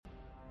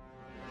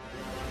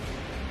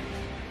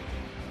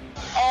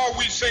all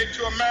we say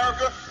to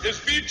America is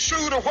be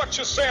true to what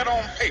you said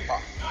on paper.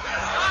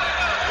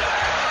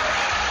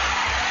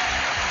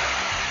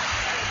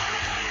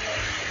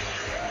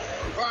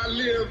 If I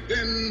lived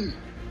in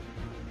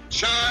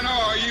China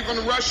or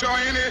even Russia or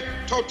any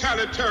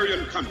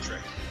totalitarian country,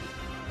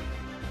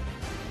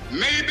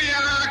 maybe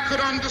I could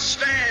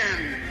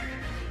understand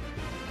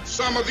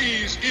some of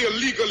these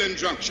illegal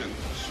injunctions.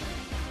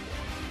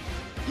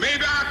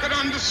 Maybe I could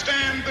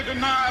understand the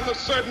denial of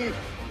certain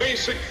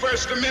basic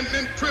First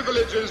Amendment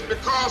privileges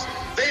because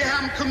they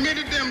haven't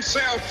committed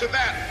themselves to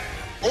that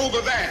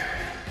over there.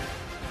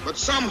 But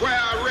somewhere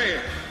I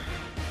read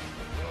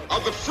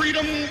of the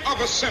freedom of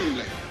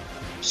assembly.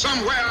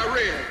 Somewhere I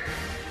read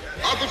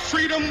of the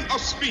freedom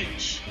of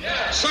speech.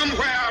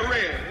 Somewhere I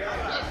read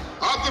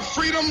of the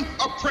freedom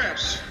of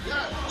press.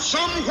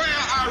 Somewhere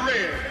I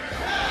read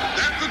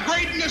that the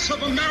greatness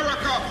of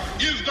America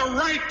is the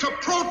right to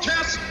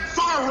protest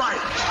far right.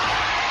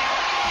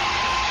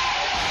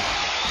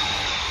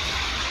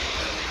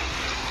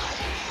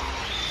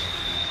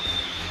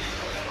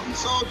 And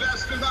so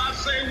just as I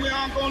say we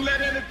aren't going to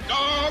let any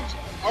dogs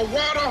or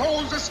water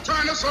hoses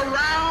turn us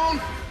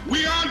around,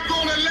 we aren't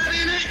going to let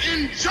any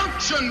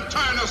injunction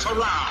turn us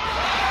around.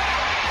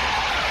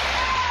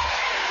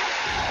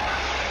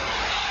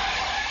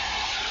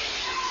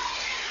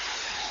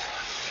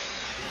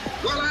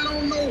 Well, I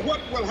don't know what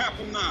will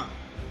happen now.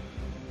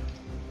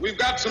 We've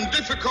got some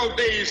difficult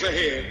days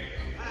ahead.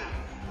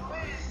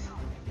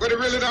 But it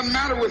really doesn't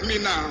matter with me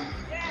now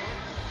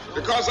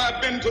because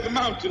I've been to the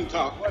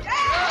mountaintop.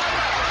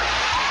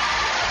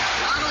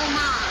 I don't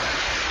mind.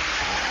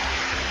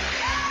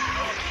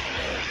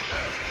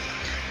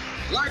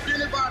 Like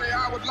anybody,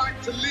 I would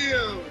like to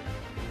live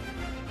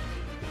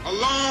a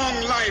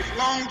long life.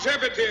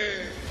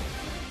 Longevity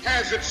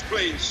has its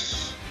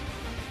place.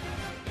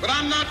 But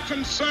I'm not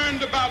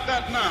concerned about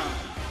that now.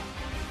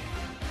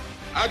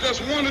 I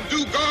just want to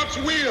do God's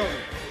will.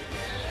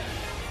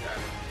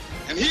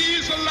 And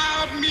He's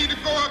allowed me to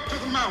go up to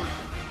the mountain.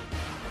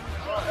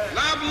 And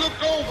I've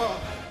looked over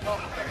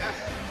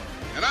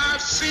and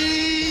I've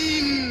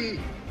seen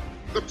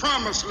the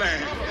promised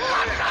land.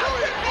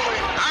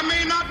 I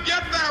may not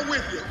get there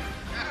with you,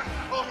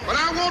 but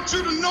I want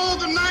you to know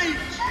tonight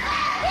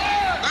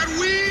that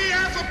we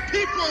as a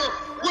people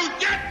will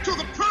get to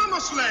the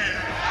promised land.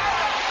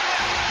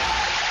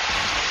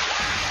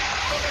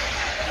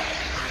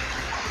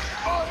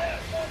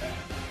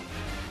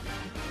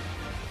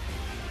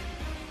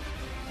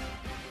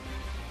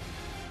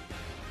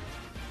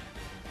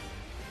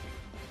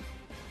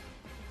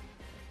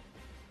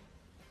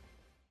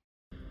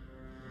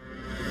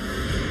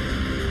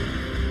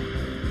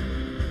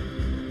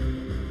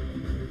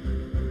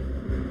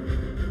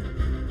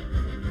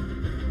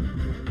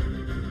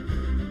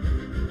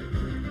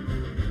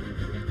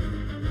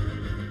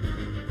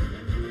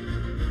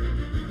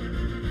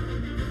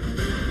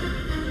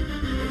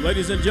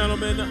 Ladies and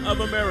gentlemen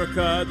of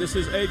America, this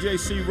is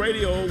AJC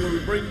Radio, where we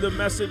bring the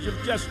message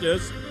of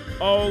justice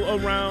all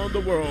around the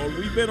world.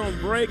 We've been on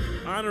break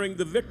honoring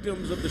the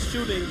victims of the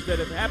shootings that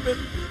have happened,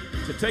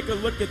 to take a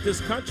look at this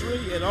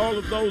country and all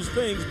of those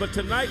things. But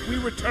tonight we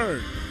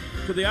return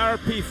to the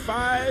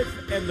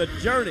RP5 and the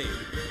journey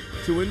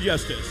to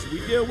injustice. We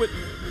deal with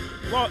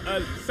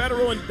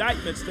federal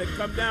indictments that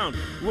come down.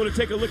 We want to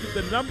take a look at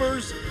the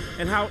numbers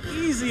and how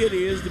easy it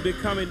is to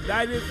become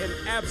indicted and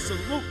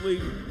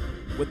absolutely,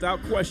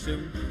 without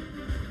question,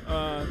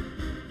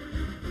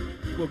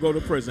 will go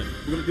to prison.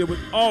 We're going to deal with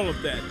all of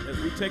that as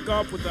we take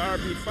off with the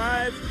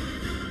RP5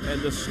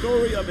 and the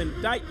story of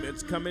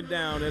indictments coming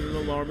down at an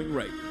alarming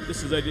rate.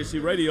 This is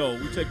AJC Radio.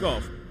 We take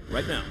off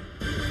right now.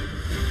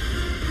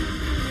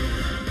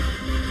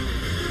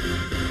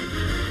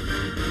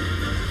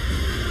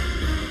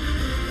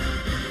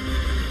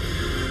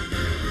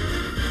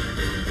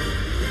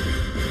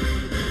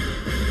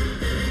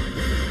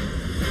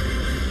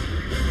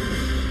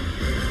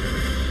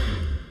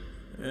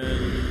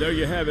 There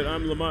you have it.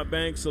 I'm Lamont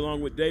Banks, along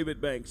with David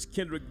Banks,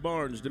 Kendrick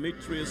Barnes,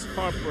 Demetrius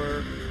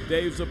Harper,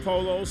 Dave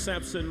Zappolo,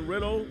 Samson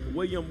Riddle,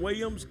 William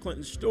Williams,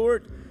 Clinton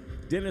Stewart,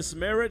 Dennis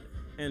Merritt,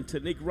 and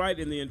Tanique Wright,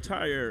 and the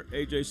entire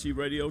AJC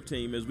Radio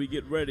team as we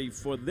get ready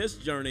for this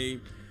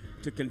journey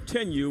to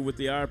continue with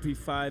the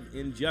RP5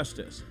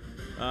 injustice.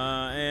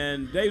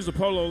 And Dave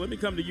Zappolo, let me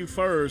come to you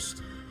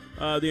first.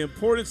 The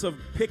importance of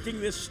picking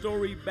this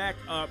story back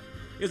up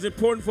is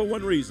important for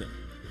one reason.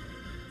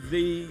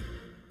 The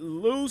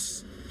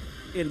loose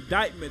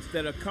indictments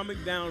that are coming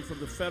down from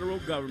the federal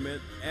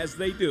government, as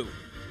they do,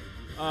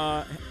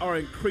 are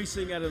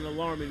increasing at an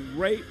alarming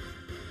rate.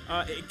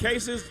 In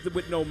cases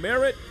with no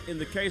merit, in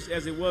the case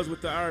as it was with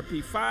the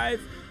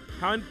RP5,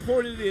 how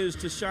important it is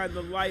to shine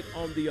the light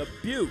on the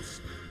abuse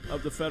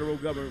of the federal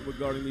government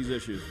regarding these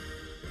issues.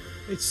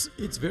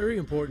 It's very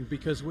important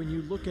because when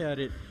you look at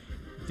it,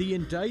 the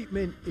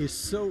indictment is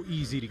so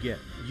easy to get.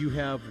 You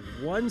have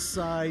one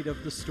side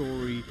of the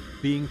story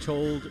being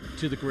told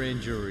to the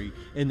grand jury,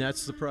 and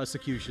that's the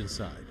prosecution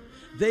side.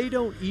 they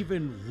don't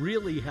even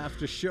really have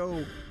to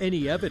show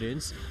any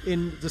evidence.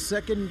 In the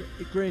second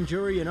grand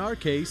jury in our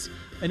case,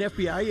 an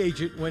FBI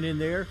agent went in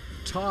there,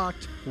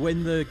 talked.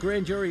 When the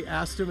grand jury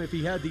asked him if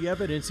he had the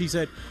evidence, he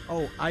said,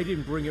 "Oh, I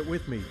didn't bring it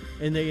with me,"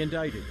 and they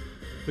indicted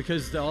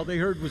because all they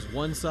heard was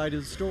one side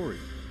of the story.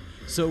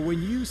 So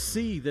when you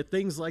see that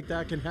things like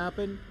that can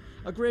happen,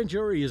 a grand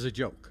jury is a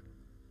joke.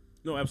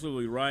 No,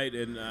 absolutely right.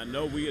 And I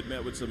know we had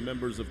met with some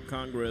members of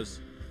Congress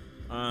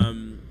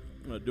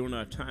during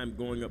our time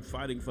going up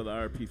fighting for the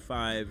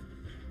RP5.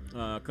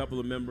 A couple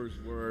of members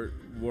were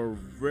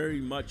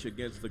very much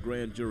against the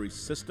grand jury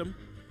system.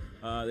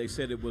 They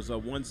said it was a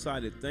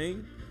one-sided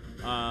thing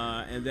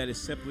and that it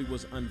simply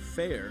was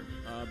unfair,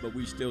 but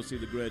we still see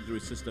the grand jury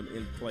system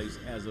in place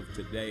as of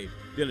today.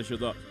 Dennis, your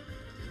thoughts?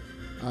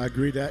 I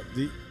agree that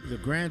the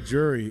grand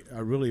jury,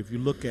 really, if you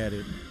look at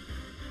it,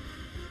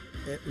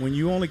 when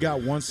you only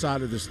got one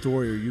side of the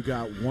story, or you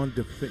got one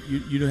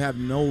you have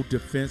no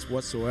defense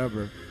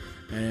whatsoever,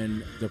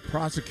 and the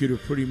prosecutor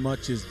pretty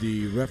much is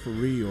the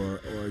referee,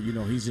 or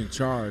he's in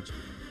charge.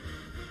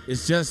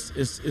 It's just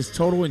it's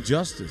total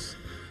injustice,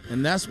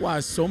 and that's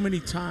why so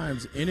many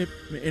times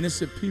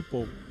innocent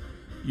people,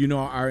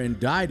 are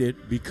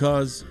indicted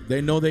because they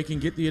know they can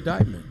get the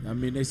indictment. I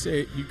mean, they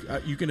say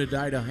you can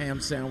indict a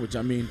ham sandwich.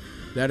 I mean,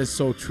 that is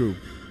so true.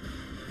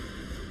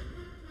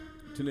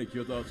 Tanik,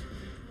 your thoughts?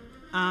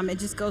 It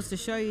just goes to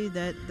show you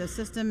that the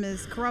system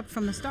is corrupt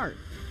from the start.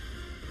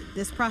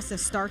 This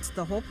process starts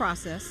the whole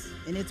process,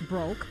 and it's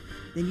broke.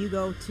 Then you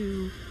go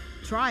to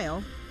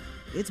trial,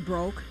 it's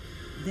broke.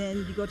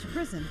 Then you go to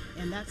prison,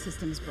 and that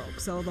system is broke.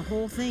 So the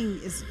whole thing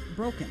is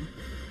broken,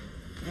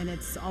 and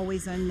it's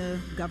always on the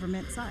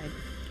government side.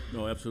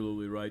 No,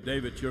 absolutely right.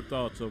 David, your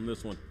thoughts on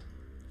this one?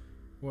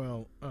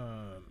 Well,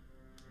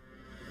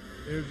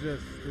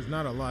 there's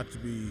not a lot to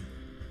be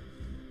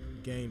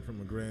gained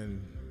from a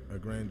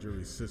grand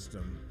jury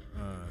system.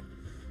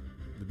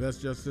 The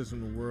best justice in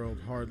the world,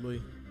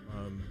 hardly.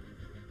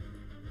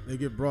 They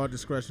give broad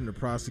discretion to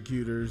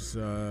prosecutors,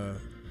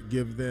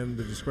 give them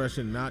the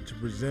discretion not to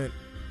present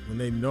when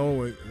they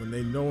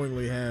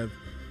knowingly have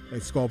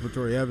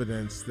exculpatory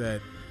evidence that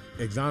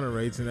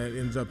exonerates, and that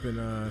ends up in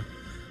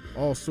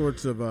all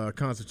sorts of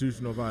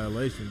constitutional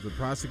violations. The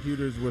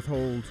prosecutors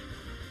withhold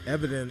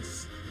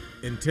evidence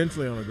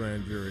intentionally on a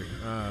grand jury.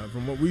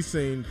 From what we've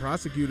seen,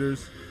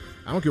 prosecutors,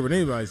 I don't care what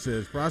anybody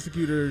says,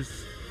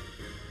 prosecutors,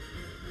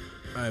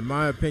 in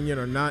my opinion,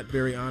 are not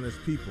very honest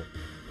people.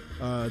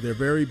 They're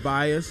very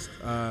biased.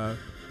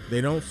 They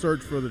don't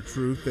search for the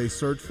truth. They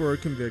search for a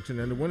conviction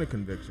and to win a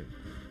conviction.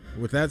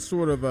 With that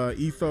sort of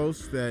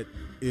ethos that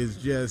is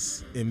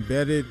just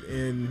embedded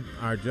in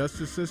our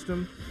justice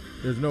system,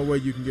 there's no way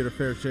you can get a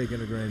fair shake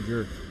in a grand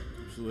jury.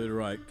 Absolutely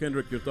right.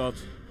 Kendrick, your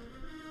thoughts?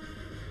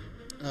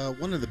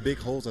 One of the big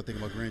holes I think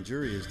about grand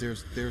jury is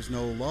there's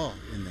no law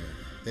in there.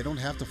 They don't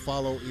have to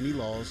follow any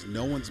laws.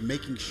 No one's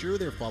making sure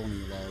they're following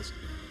the laws.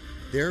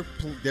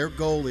 Their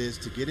goal is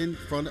to get in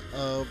front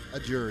of a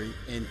jury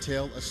and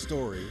tell a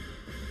story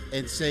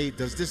and say,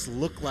 does this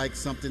look like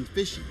something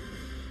fishy?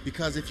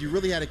 Because if you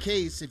really had a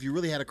case, if you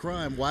really had a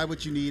crime, why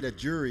would you need a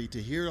jury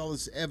to hear all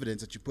this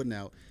evidence that you're putting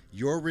out,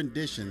 your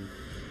rendition,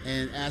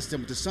 and ask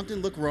them, does something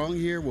look wrong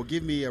here? Well,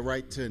 give me a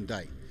right to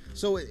indict.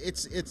 So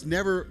it's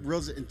never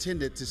really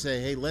intended to say,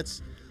 hey,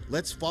 let's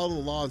follow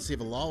the law and see if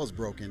a law is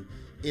broken.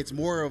 It's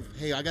more of,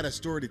 hey, I got a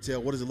story to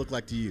tell. What does it look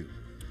like to you?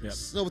 Yep.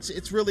 So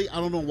it's really, I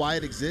don't know why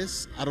it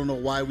exists. I don't know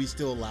why we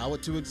still allow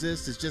it to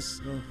exist. It's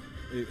just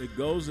it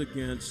goes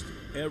against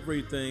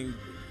everything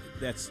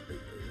that's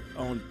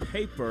on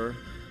paper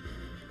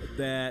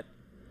that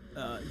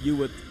you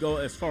would go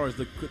as far as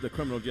the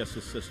criminal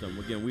justice system.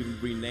 Again,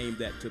 we've renamed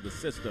that to the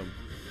system,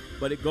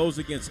 but it goes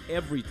against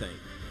everything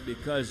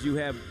because you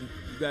have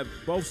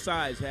both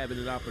sides having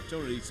an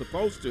opportunity,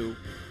 supposed to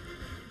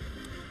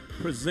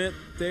present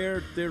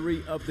their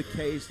theory of the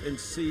case and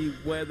see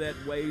where that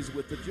weighs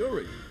with the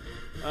jury.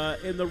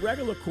 In the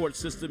regular court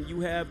system,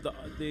 you have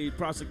the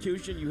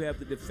prosecution, you have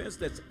the defense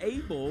that's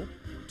able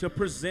to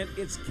present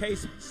its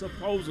case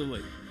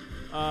supposedly.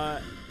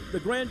 The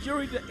grand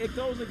jury, it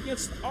goes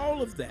against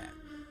all of that.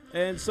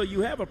 And so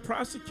you have a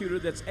prosecutor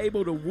that's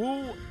able to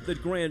woo the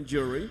grand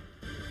jury,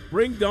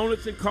 bring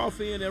donuts and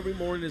coffee in every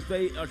morning as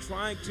they are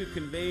trying to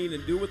convene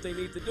and do what they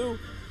need to do.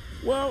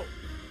 Well,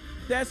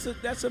 that's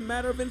a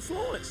matter of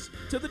influence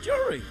to the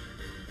jury.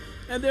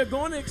 And they're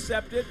going to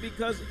accept it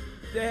because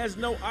there has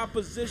no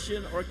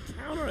opposition or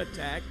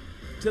counterattack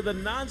to the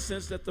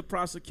nonsense that the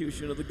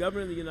prosecution or the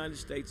government of the United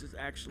States is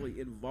actually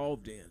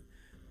involved in.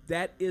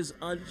 That is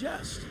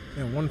unjust.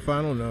 And one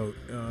final note,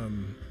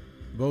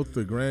 both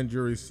the grand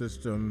jury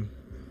system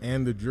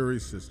and the jury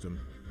system,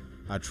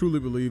 I truly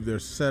believe they're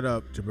set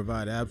up to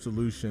provide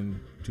absolution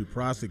to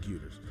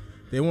prosecutors.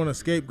 They want a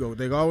scapegoat.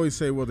 They always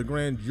say, well, the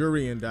grand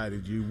jury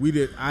indicted you.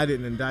 I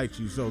didn't indict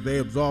you, so they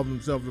absolve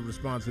themselves of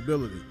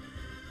responsibility.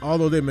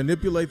 Although they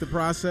manipulate the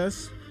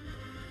process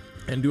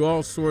and do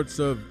all sorts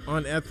of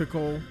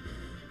unethical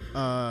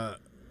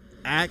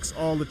acts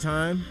all the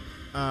time,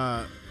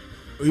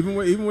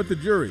 even with the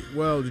jury.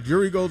 Well, the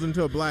jury goes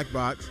into a black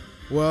box.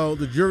 Well,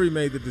 the jury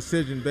made the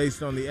decision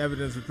based on the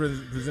evidence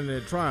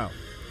presented at trial.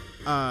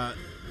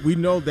 We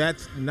know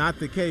that's not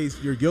the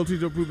case. You're guilty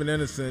till proven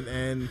innocent,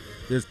 and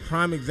there's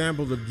prime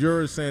examples of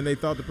jurors saying they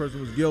thought the person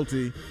was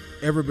guilty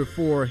ever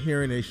before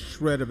hearing a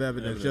shred of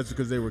evidence. Just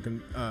because they were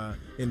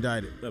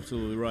indicted.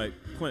 Absolutely right.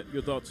 Clint,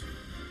 your thoughts?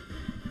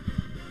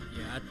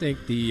 Yeah, I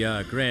think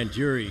the grand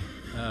jury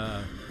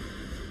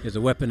is a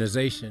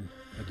weaponization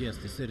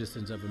against the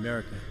citizens of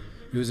America.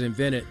 It was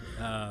invented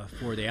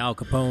for the Al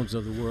Capones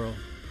of the world,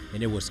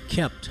 and it was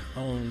kept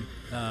on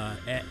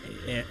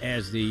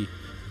as the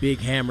big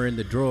hammer in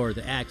the drawer,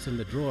 the axe in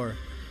the drawer,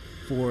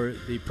 for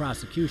the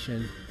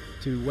prosecution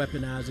to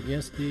weaponize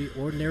against the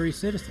ordinary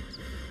citizens.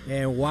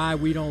 And why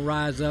we don't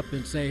rise up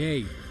and say,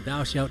 hey,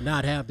 thou shalt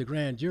not have the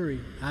grand jury,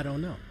 I don't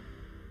know.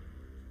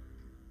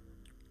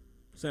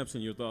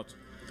 Samson, your thoughts?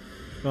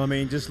 Well, I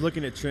mean, just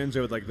looking at trends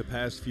over like the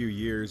past few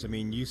years, I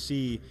mean, you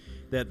see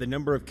that the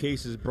number of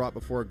cases brought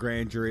before a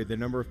grand jury, the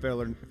number of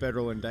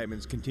federal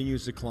indictments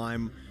continues to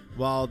climb,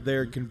 while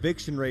their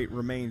conviction rate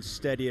remains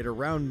steady at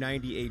around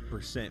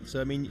 98%. So,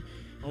 I mean,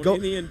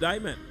 on the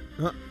indictment.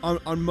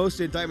 On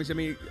most indictments, I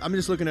mean, I'm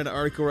just looking at an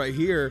article right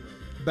here.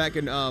 Back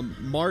in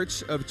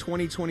March of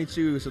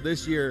 2022, so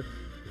this year,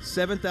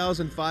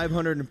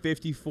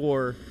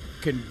 7,554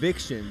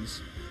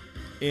 convictions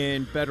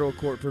in federal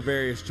court for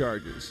various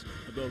charges.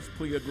 Are those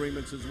plea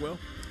agreements as well?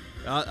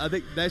 I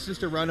think that's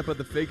just a roundup of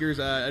the figures.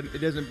 It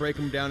doesn't break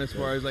them down as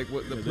far as like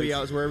what the plea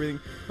outs were,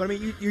 everything. But I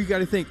mean, you got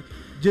to think,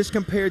 just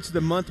compared to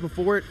the month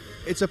before it,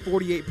 it's a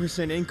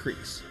 48%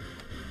 increase.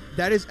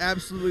 That is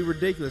absolutely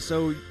ridiculous.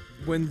 So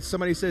when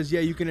somebody says, yeah,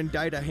 you can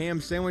indict a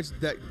ham sandwich,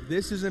 that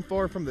this isn't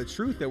far from the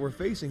truth that we're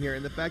facing here.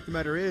 And the fact of the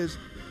matter is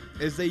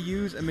they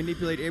use and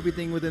manipulate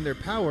everything within their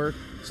power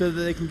so that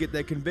they can get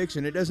that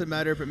conviction. It doesn't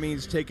matter if it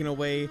means taking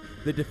away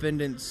the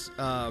defendant's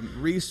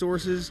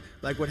resources,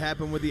 like what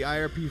happened with the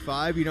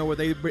IRP-5, you know, where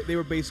they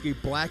were basically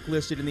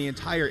blacklisted in the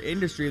entire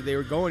industry that they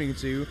were going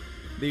into.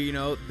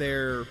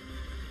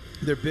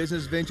 Their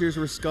business ventures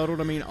were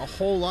scuttled. I mean, a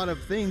whole lot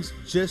of things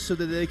just so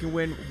that they can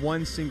win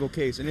one single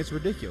case, and it's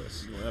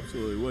ridiculous. Oh,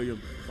 absolutely. William,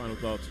 final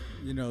thoughts?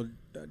 You know,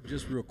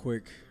 just real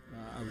quick,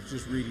 I was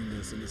just reading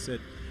this, and it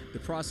said the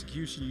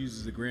prosecution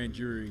uses the grand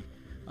jury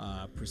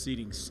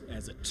proceedings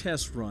as a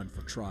test run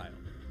for trial.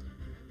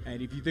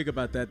 And if you think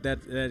about that,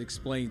 that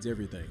explains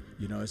everything.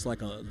 You know, it's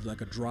like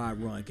a dry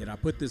run. Can I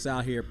put this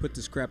out here, put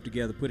this crap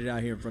together, put it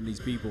out here in front of these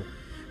people,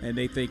 and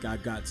they think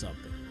I've got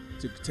something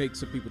to take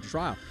some people to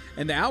trial,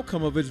 and the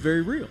outcome of it is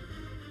very real.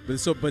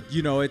 But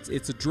you know, it's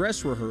a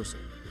dress rehearsal.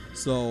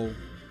 So,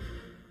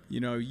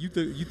 you know, you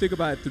think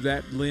about it through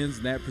that lens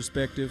and that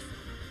perspective,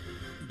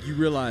 you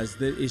realize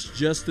that it's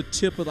just the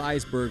tip of the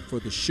iceberg for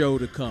the show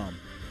to come,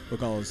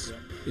 because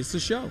it's a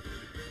show.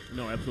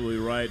 No,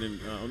 absolutely right. And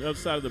on the other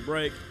side of the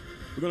break,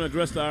 we're going to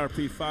address the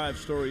IRP-5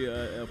 story,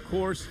 of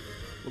course.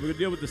 But we're going to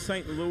deal with the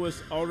St.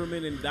 Louis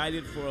alderman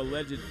indicted for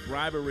alleged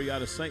bribery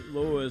out of St.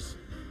 Louis.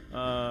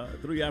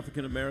 3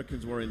 African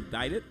Americans were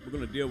indicted. We're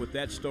going to deal with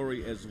that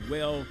story as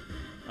well.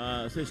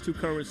 Since 2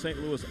 current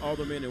St. Louis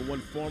aldermen and 1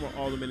 former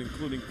alderman,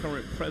 including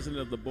current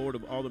president of the board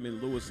of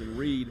Aldermen Lewis and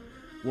Reed,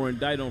 were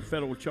indicted on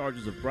federal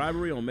charges of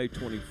bribery on May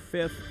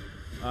 25th.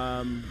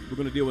 We're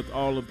going to deal with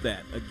all of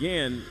that.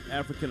 Again,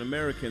 African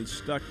Americans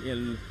stuck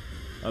in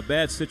a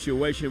bad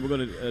situation. We're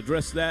going to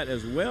address that,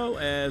 as well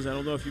as, I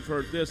don't know if you've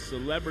heard this,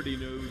 celebrity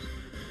news.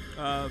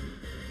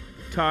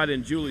 Todd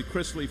and Julie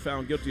Chrisley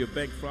found guilty of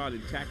bank fraud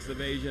and tax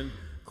evasion.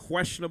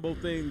 Questionable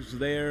things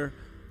there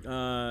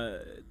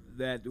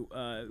that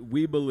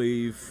we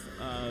believe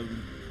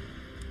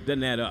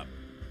doesn't add up.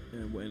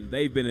 And when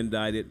they've been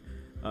indicted,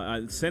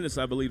 sentenced,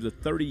 I believe, to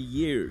 30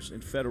 years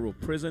in federal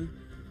prison.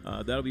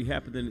 That'll be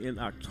happening in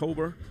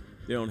October.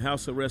 They're on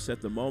house arrest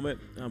at the moment.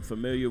 I'm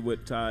familiar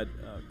with Todd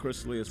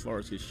Chrisley as far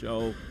as his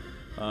show.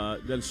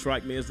 Doesn't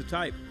strike me as the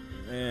type.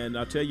 And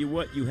I'll tell you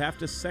what, you have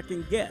to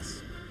second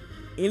guess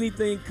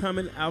anything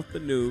coming out the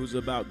news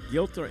about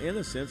guilt or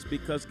innocence,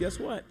 because guess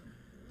what?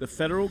 The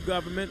federal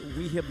government,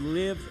 we have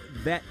lived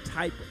that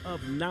type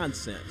of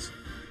nonsense.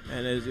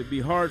 And it'd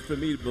be hard for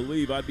me to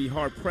believe, I'd be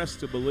hard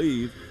pressed to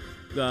believe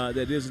that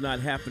is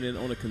not happening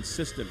on a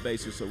consistent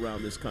basis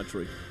around this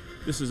country.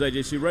 This is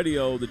AJC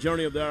Radio, the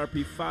journey of the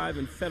IRP-5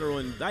 and federal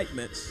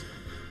indictments.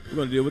 We're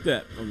going to deal with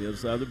that on the other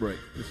side of the break.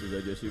 This is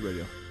AJC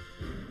Radio.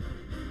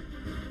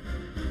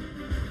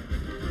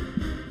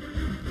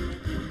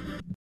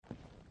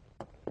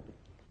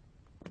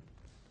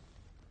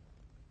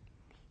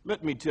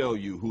 Let me tell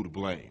you who to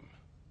blame.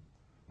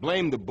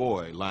 Blame the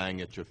boy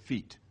lying at your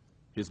feet,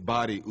 his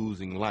body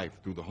oozing life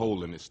through the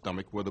hole in his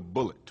stomach where the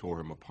bullet tore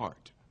him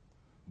apart.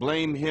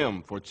 Blame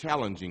him for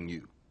challenging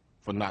you,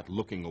 for not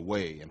looking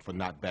away and for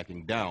not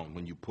backing down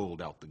when you pulled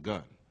out the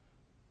gun.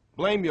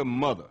 Blame your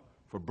mother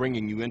for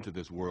bringing you into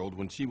this world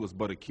when she was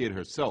but a kid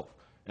herself,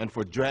 and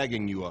for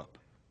dragging you up,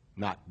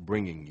 not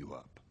bringing you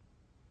up.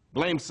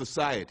 Blame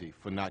society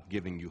for not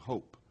giving you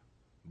hope.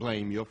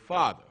 Blame your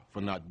father for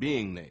not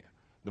being there,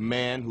 the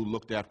man who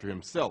looked after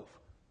himself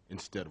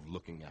instead of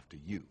looking after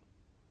you.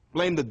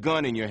 Blame the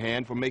gun in your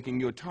hand for making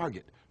you a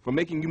target, for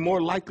making you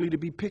more likely to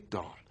be picked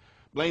on.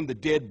 Blame the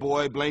dead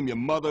boy, blame your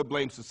mother,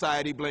 blame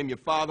society, blame your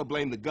father,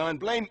 blame the gun,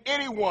 blame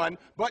anyone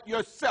but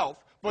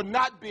yourself for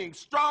not being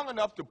strong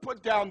enough to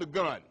put down the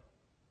gun,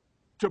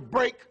 to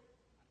break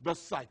the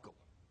cycle.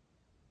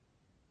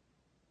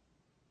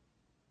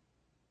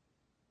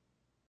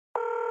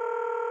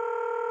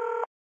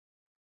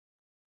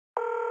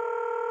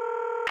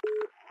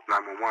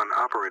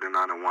 Operator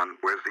 901,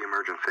 where's the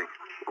emergency?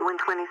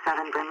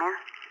 127 Brymere.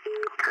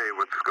 Okay,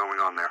 what's going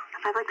on there?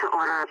 I'd like to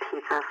order a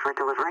pizza for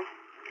delivery.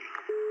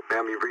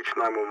 Ma'am, you've reached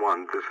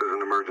 911. This is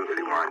an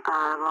emergency line.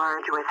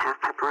 Large with half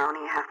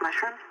pepperoni, half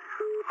mushroom.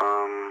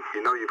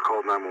 You know you've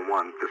called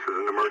 911. This is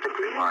an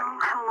emergency line.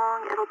 How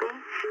long it'll be?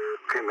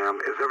 Okay, ma'am,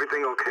 is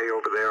everything okay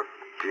over there?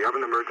 Do you have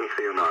an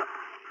emergency or not?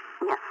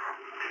 Yes.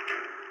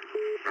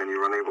 And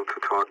you're unable to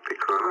talk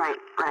because... Right.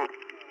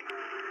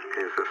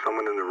 Is there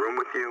someone in the room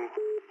with you?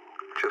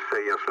 Just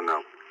say yes or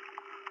no.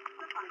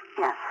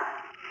 Yes.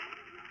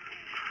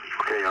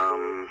 Okay,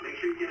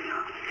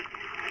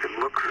 it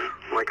looks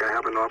like I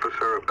have an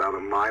officer about a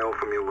mile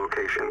from your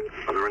location.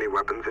 Are there any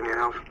weapons in your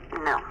house?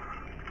 No.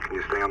 Can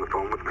you stay on the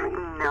phone with me?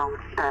 No.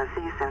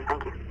 See you soon.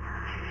 Thank you.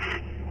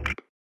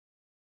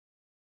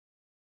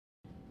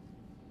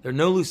 There are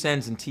no loose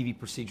ends in TV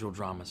procedural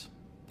dramas.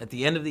 At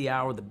the end of the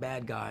hour, the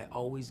bad guy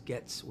always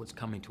gets what's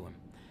coming to him.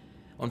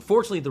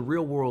 Unfortunately, the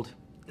real world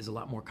is a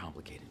lot more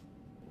complicated.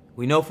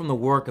 We know from the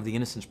work of the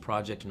Innocence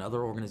Project and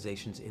other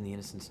organizations in the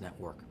Innocence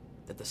Network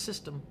that the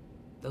system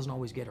doesn't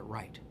always get it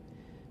right.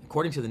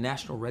 According to the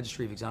National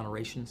Registry of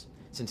Exonerations,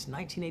 since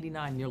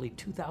 1989, nearly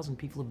 2,000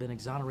 people have been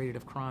exonerated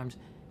of crimes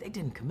they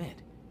didn't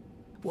commit.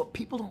 But what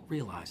people don't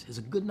realize is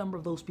a good number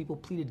of those people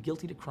pleaded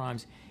guilty to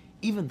crimes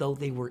even though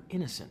they were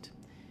innocent.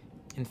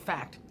 In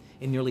fact,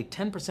 in nearly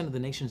 10% of the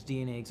nation's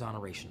DNA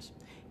exonerations,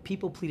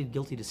 people pleaded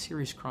guilty to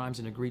serious crimes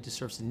and agreed to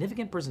serve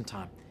significant prison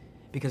time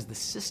because the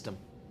system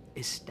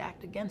is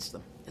stacked against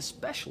them,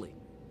 especially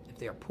if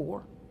they are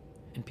poor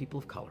and people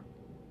of color.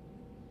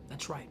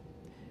 That's right.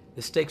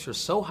 The stakes are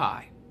so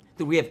high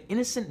that we have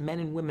innocent men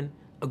and women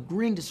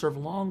agreeing to serve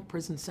long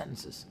prison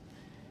sentences.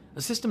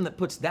 A system that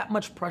puts that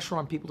much pressure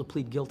on people to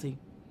plead guilty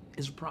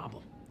is a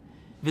problem.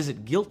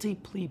 Visit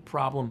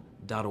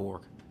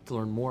guiltypleaproblem.org to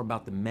learn more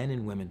about the men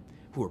and women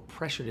who are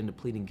pressured into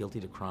pleading guilty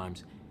to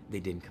crimes they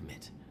didn't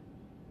commit.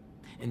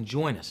 And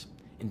join us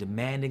in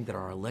demanding that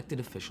our elected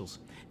officials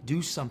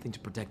do something to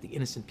protect the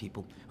innocent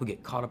people who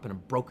get caught up in a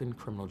broken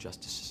criminal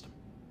justice system.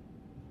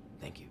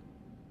 Thank you.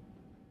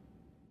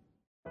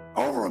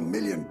 Over 1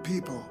 million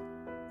people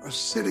are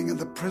sitting in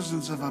the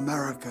prisons of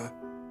America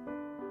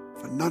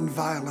for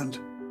nonviolent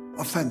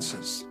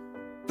offenses.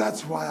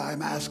 That's why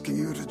I'm asking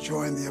you to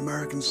join the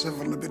American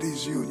Civil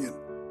Liberties Union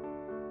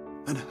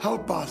and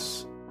help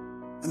us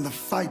in the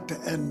fight to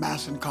end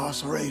mass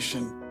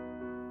incarceration.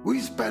 We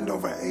spend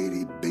over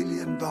 $80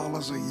 billion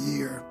a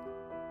year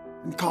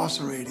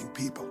incarcerating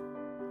people.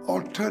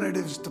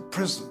 Alternatives to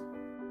prison,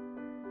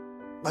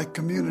 like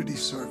community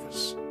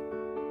service,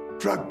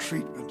 drug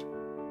treatment,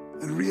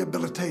 and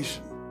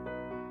rehabilitation,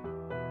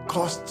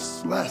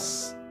 costs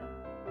less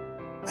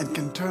and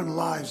can turn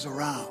lives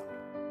around.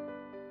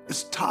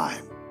 It's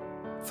time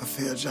for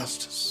fair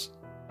justice.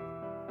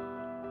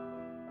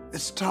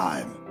 It's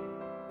time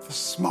for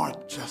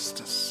smart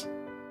justice.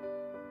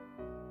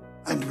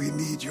 And we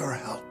need your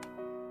help.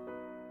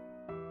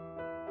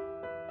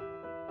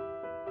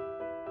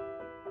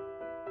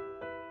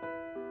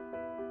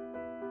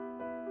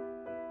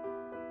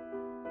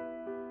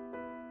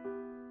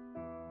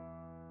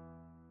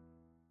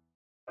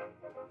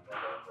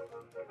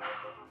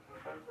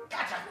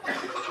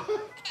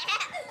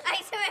 I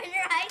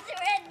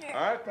surrender.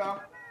 All right,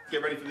 pal.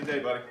 Get ready for the day,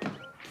 buddy.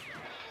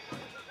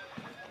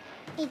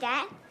 Hey,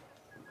 Dad.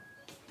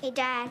 Hey,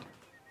 Dad.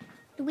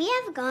 Do we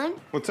have a gun?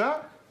 What's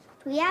that?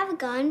 Do we have a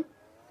gun?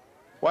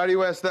 Why do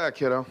you ask that,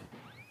 kiddo?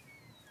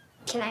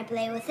 Can I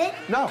play with it?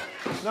 No,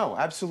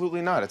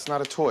 absolutely not. It's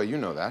not a toy. You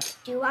know that.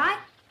 Do I?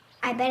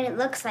 I bet it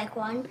looks like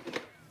one.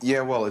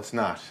 Yeah, well, it's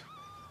not.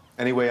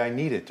 Anyway, I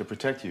need it to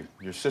protect you,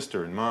 your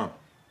sister and Mom.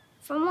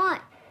 From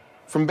what?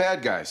 From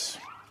bad guys,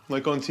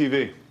 like on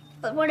TV.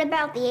 But what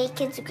about the 8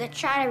 kids who get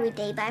shot every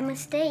day by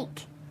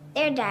mistake?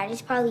 Their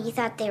daddies probably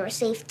thought they were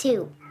safe,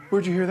 too.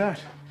 Where'd you hear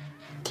that?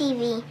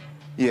 TV.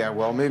 Yeah,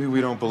 well, maybe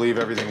we don't believe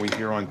everything we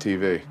hear on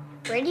TV.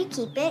 Where do you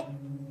keep it?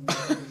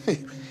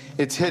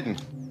 It's hidden.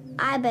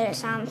 I bet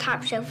it's on the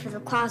top shelf of the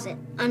closet,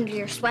 under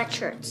your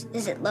sweatshirts.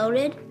 Is it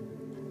loaded?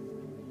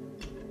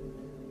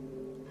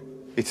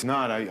 It's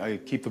not. I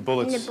keep the In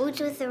bullets... the boots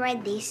with the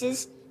red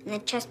laces, and the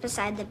chest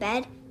beside the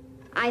bed?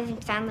 I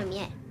haven't found them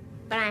yet,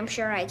 but I'm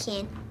sure I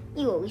can.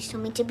 You always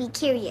told me to be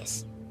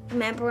curious.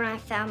 Remember when I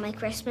found my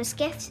Christmas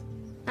gift?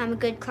 I'm a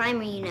good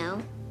climber, you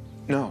know.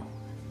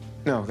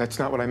 No, that's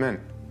not what I meant.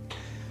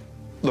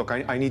 Look,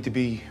 I need to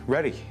be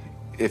ready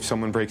if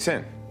someone breaks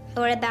in.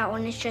 What about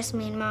when it's just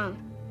me and Mom?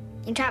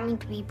 You taught me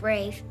to be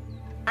brave.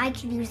 I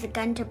could use the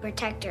gun to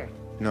protect her.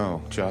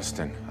 No,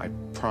 Justin, I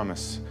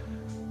promise.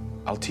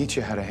 I'll teach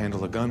you how to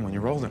handle a gun when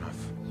you're old enough.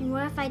 And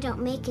what if I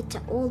don't make it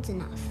to old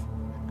enough?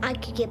 I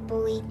could get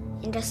bullied,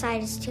 and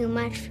decide it's too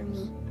much for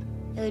me.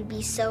 It would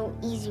be so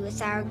easy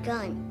with our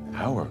gun.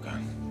 Our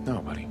gun? No,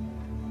 buddy.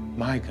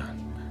 My gun.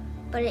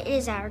 But it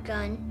is our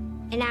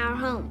gun, in our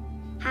home.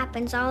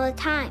 Happens all the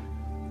time.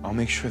 I'll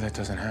make sure that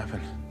doesn't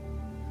happen.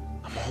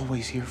 I'm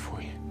always here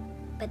for you.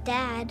 But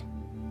Dad,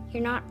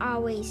 you're not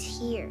always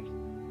here.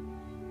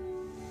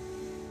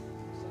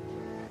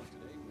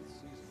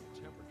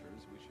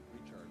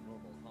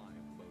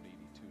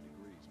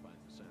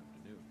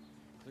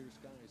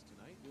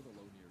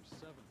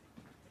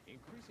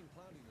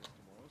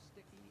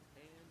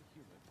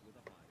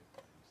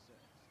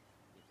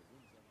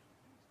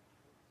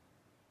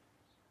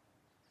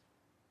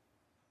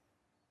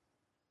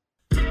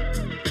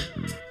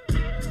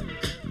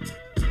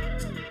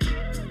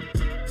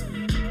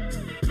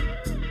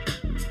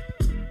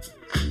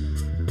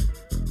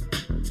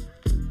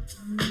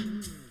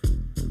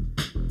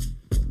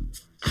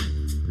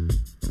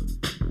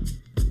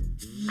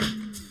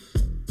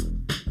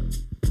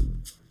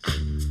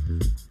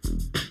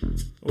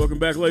 Welcome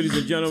back, ladies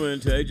and gentlemen,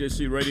 to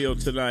AJC Radio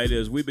tonight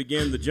as we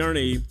begin the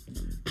journey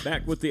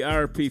back with the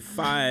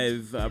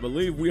IRP-5. I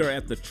believe we are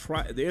at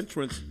the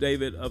entrance,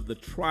 David, of the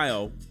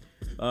trial.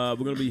 We're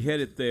going to be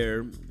headed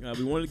there.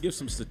 We wanted to give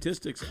some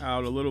statistics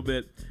out a little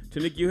bit.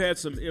 Tanik, you had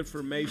some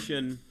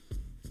information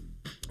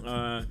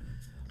on.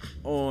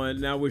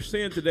 Now, we're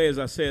seeing today, as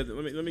I said,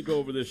 let me go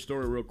over this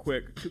story real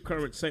quick. 2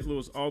 current St.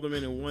 Louis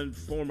aldermen and 1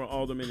 former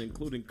alderman,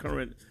 including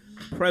current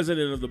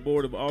President of the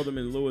Board of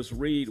Aldermen Lewis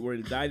Reed, were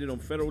indicted on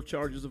federal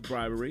charges of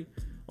bribery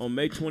on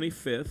May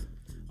 25th.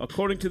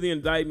 According to the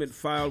indictment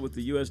filed with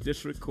the U.S.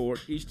 District Court,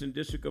 Eastern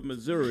District of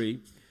Missouri,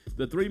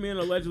 the 3 men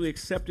allegedly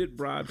accepted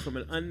bribes from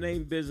an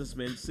unnamed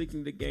businessman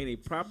seeking to gain a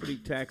property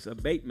tax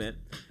abatement,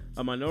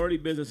 a minority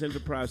business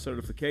enterprise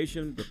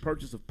certification, the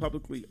purchase of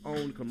publicly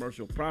owned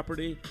commercial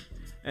property,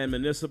 and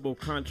municipal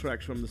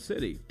contracts from the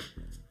city.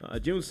 A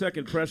June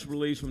 2nd press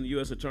release from the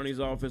U.S. Attorney's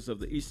Office of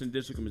the Eastern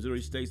District of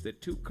Missouri states that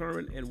 2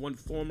 current and 1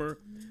 former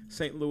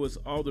St. Louis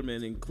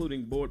aldermen,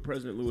 including Board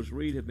President Lewis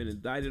Reed, have been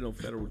indicted on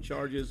federal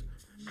charges,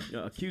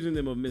 accusing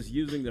them of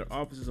misusing their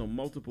offices on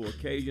multiple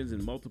occasions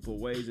in multiple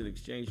ways in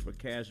exchange for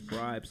cash,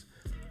 bribes,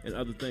 and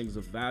other things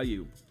of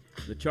value.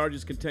 The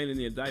charges contained in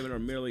the indictment are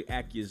merely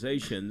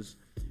accusations,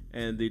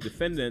 and the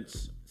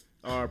defendants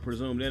are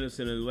presumed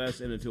innocent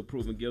unless and until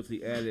proven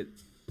guilty, added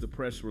the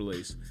press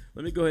release.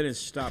 Let me go ahead and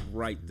stop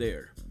right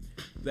there.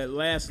 That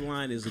last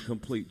line is a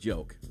complete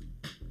joke.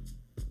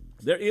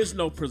 There is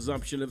no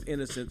presumption of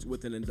innocence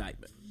with an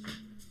indictment,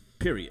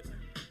 period.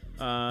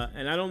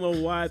 And I don't know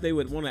why they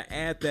would want to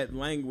add that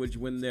language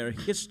when their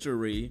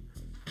history,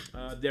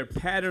 their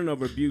pattern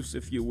of abuse,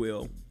 if you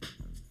will,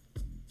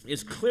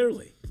 is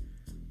clearly,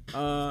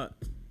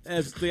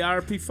 as the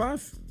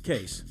IRP-5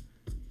 case,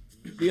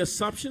 the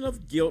assumption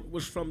of guilt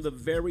was from the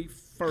very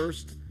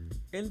first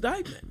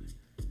indictment.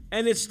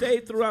 And it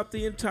stayed throughout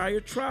the entire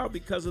trial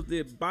because of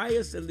the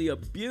bias and the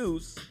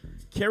abuse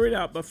carried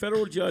out by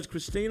federal judge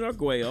Christine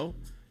Arguello,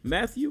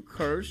 Matthew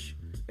Kirsch,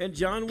 and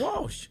John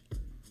Walsh.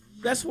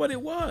 That's what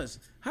it was.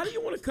 How do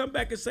you want to come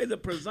back and say the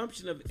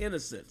presumption of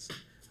innocence?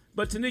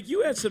 But Tanik,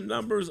 you had some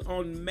numbers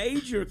on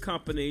major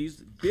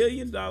companies,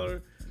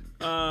 billion-dollar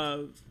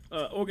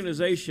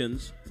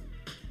organizations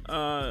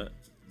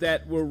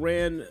that were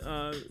ran,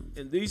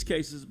 in these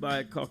cases,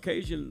 by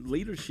Caucasian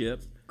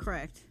leadership.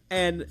 Correct.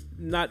 And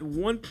not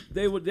one,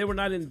 they were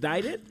not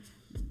indicted?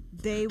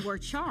 They were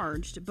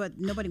charged, but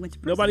nobody went to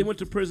prison. Nobody went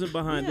to prison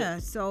behind it. Yeah,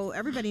 so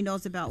everybody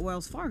knows about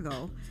Wells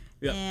Fargo.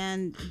 Yep.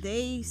 And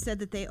they said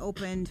that they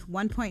opened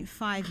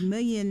 1.5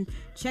 million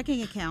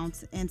checking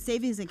accounts and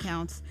savings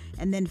accounts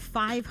and then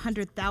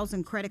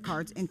 500,000 credit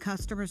cards in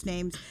customers'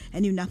 names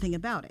and knew nothing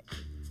about it.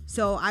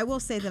 So I will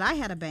say that I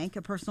had a bank,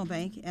 a personal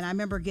bank, and I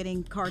remember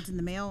getting cards in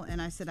the mail,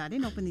 and I said, I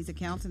didn't open these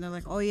accounts. And they're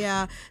like, oh,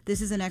 yeah, this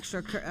is an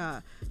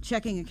extra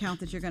checking account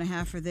that you're going to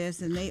have for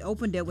this. And they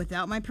opened it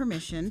without my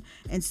permission.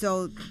 And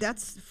so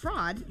that's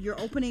fraud.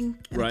 You're opening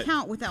an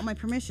account without my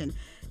permission.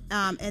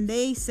 And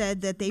they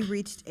said that they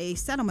reached a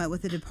settlement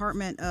with the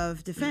Department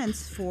of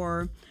Defense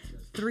for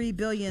 $3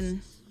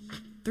 billion.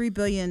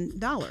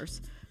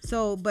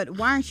 So, but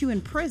why aren't you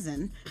in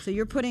prison? So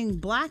you're putting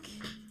black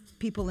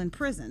people in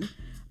prison,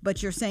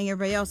 but you're saying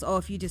everybody else, oh,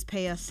 if you just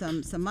pay us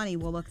some money,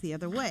 we'll look the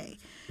other way.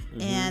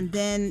 Mm-hmm. And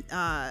then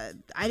I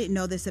didn't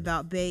know this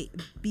about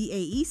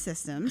BAE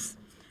Systems.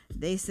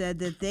 They said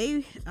that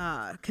they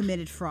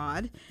committed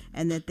fraud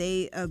and that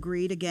they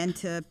agreed again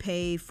to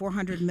pay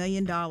 $400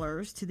 million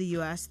to the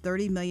U.S.,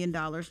 $30 million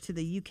to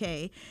the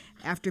U.K.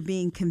 after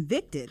being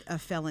convicted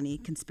of felony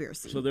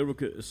conspiracy. So they were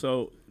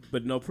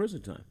but no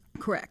prison time.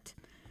 Correct.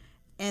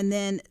 And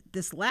then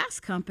this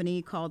last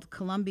company called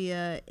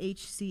Columbia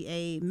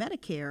HCA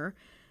Medicare,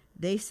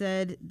 they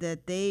said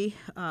that they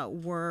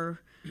were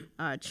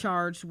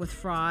charged with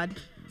fraud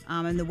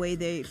and the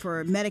way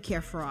for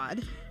Medicare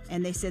fraud.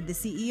 And they said the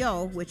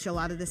CEO, which a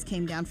lot of this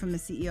came down from the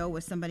CEO,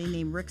 was somebody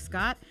named Rick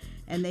Scott.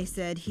 And they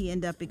said he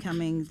ended up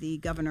becoming the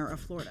governor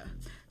of Florida.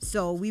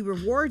 So we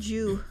reward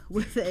you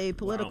with a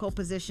political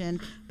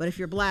position, but if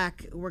you're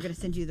black, we're going to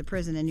send you to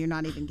prison and you're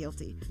not even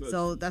guilty.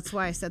 So that's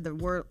why I said the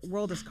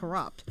world is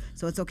corrupt.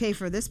 So it's okay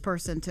for this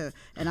person to,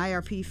 an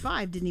IRP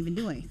 5 didn't even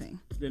do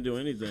anything. Didn't do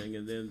anything.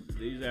 And then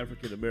these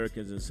African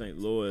Americans in St.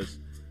 Louis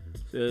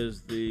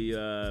says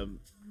they're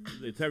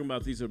talking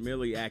about these are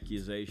merely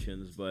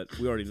accusations, but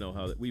we already know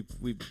how that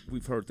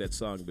we've heard that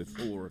song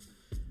before,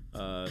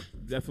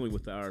 definitely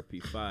with the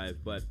IRP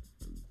 5, but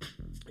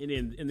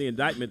in the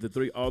indictment, the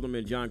three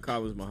aldermen, John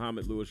Collins,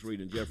 Muhammad, Lewis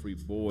Reed, and Jeffrey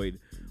Boyd,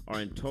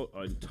 are in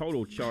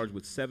total charged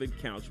with 7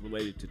 counts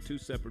related to 2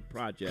 separate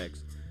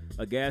projects,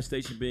 a gas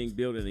station being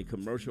built and a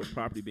commercial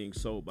property being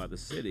sold by the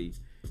city.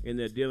 In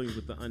their dealings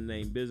with the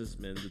unnamed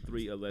businessmen, the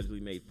 3 allegedly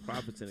made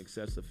profits in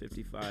excess of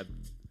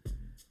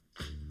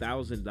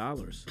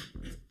 $55,000.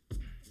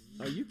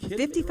 Are you kidding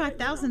me?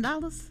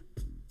 $55,000?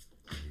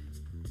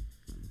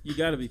 You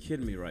got to be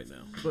kidding me right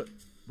now. But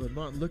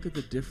Martin, look at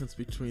the difference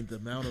between the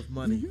amount of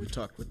money we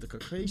talked with the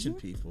Caucasian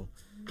people.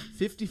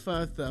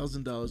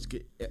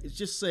 $55,000.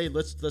 Just say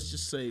let's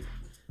just say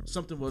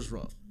something was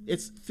wrong.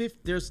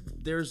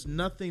 There's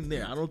nothing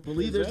there. I don't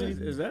believe there's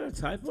anything. Is that a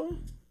typo?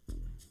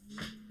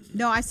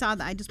 No, I saw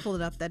that. I just pulled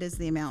it up. That is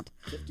the amount.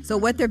 So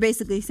what they're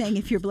basically saying,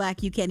 if you're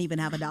black, you can't even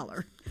have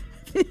 $1.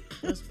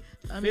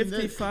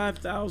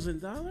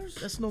 $55,000?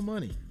 That's no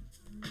money.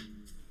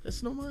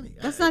 That's no money.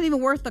 That's not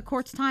even worth the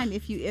court's time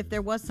if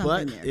there was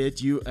something there.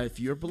 If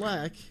you're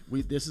black,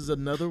 this is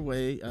another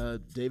way.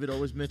 David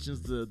always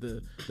mentions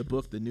the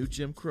book, The New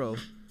Jim Crow.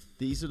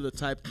 These are the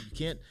type you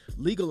can't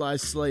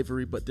legalize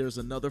slavery, but there's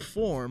another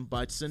form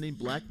by sending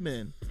black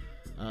men,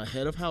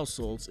 head of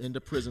households,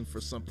 into prison for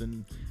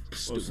something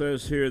stupid. Well, it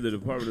says here the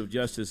Department of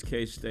Justice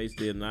case states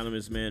the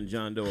anonymous man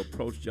John Doe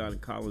approached John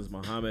Collins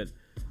Muhammad,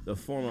 the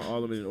former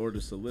alderman, in order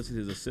to solicit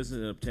his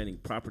assistance in obtaining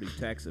property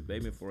tax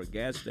abatement for a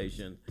gas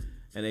station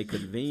and a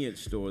convenience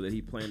store that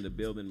he planned to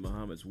build in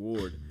Muhammad's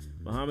ward.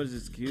 Muhammad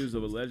is accused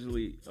of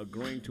allegedly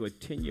agreeing to a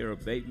 10-year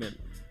abatement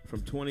from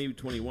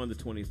 2021 to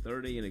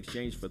 2030 in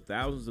exchange for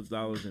thousands of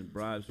dollars in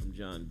bribes from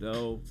John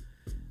Doe.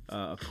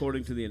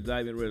 According to the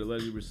indictment, Red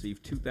allegedly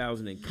received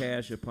 $2,000 in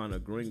cash upon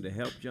agreeing to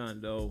help John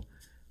Doe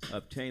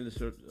obtain the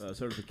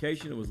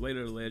certification, and was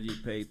later allegedly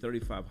paid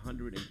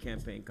 $3,500 in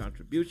campaign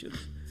contributions,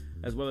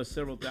 as well as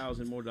several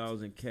thousand more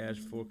dollars in cash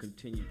for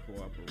continued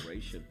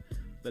cooperation.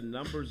 The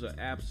numbers are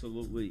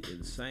absolutely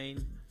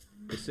insane.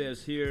 It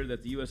says here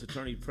that the U.S.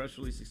 Attorney press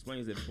release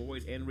explains that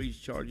Boyd and Reed's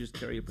charges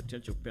carry a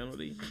potential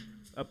penalty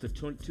up to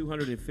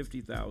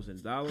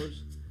 $250,000,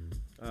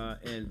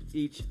 and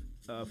each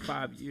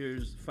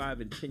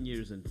 5 and 10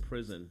 years in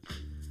prison.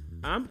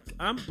 I'm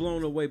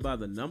blown away by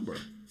the number.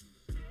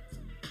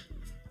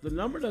 The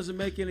number doesn't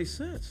make any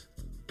sense.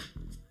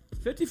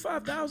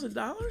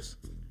 $55,000?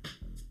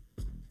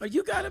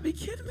 You got to be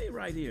kidding me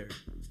right here.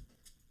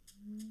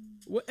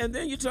 And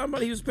then you're talking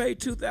about he was paid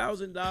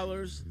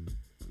 $2,000.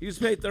 He was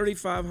paid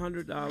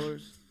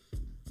 $3,500.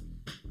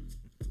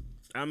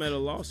 I'm at a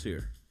loss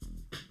here.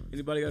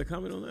 Anybody got a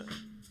comment on that?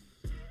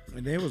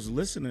 And they was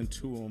listening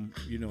to him,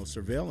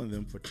 surveilling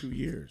them for 2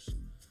 years.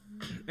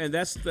 And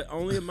that's the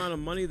only amount of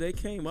money they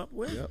came up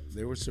with? Yep,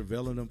 they were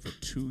surveilling them for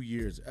 2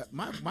 years.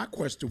 My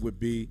question would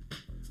be,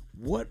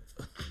 what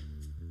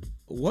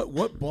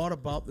brought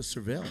about the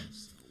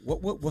surveillance?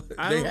 What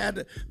they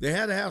had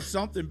to have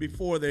something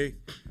before they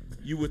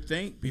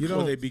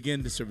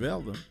begin to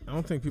surveil them. I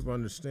don't think people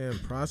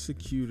understand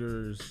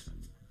prosecutors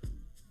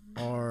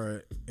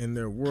are, in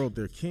their world,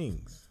 they're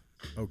kings,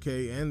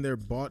 okay? And they're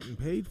bought and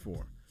paid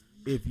for.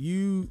 If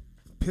you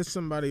piss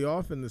somebody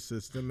off in the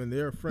system and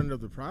they're a friend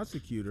of the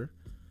prosecutor,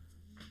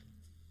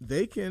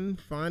 they can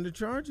find a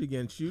charge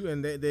against you,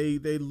 and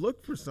they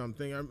look for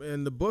something.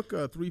 In the book,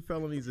 3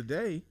 Felonies a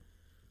Day,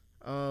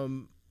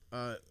 went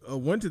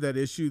to that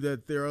issue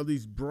that there are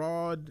these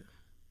broad,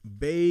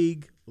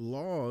 vague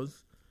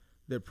laws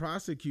that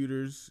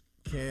prosecutors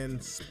can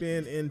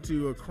spin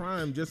into a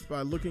crime just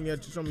by looking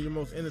at some of your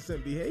most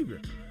innocent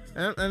behavior.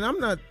 And I'm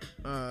not,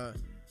 I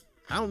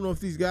don't know if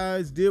these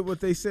guys did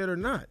what they said or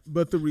not,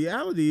 but the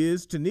reality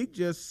is Tanique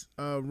just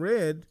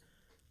read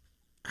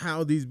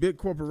how these big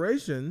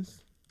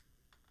corporations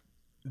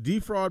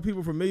defraud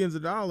people for millions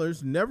of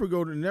dollars,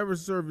 never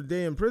serve a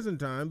day in prison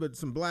time, but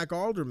some black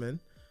aldermen,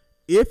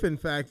 if in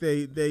fact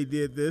they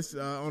did this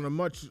on a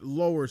much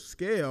lower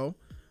scale.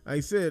 I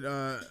said,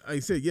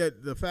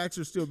 yet the facts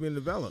are still being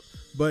developed.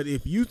 But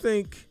if you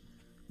think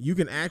you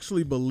can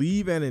actually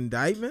believe an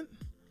indictment,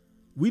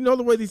 we know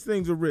the way these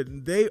things are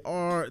written. They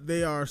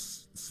are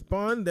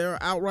spun. They are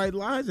outright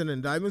lies in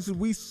indictments.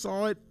 We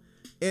saw it,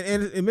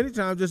 and many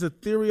times just a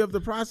theory of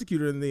the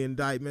prosecutor in the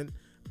indictment,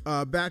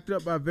 backed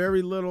up by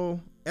very little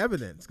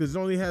evidence, because it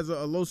only has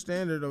a low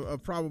standard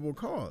of probable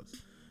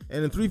cause.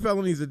 And in 3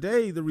 Felonies a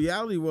Day, the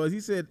reality was, he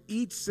said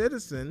each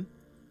citizen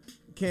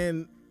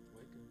can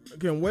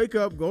wake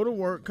up, go to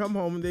work, come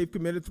home, and they've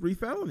committed 3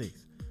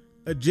 felonies,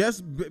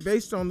 just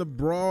based on the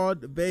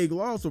broad, vague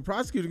law. So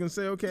prosecutor can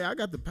say, okay, I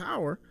got the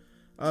power.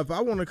 If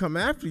I want to come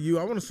after you,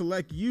 I want to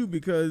select you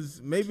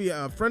because maybe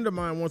a friend of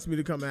mine wants me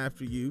to come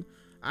after you.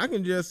 I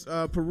can just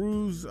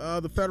peruse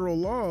the federal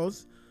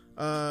laws,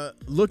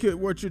 look at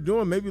what you're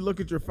doing, maybe look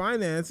at your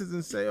finances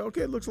and say,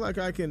 okay, it looks like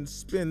I can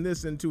spin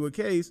this into a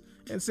case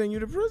and send you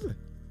to prison.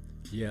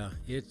 Yeah,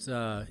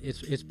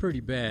 it's pretty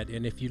bad.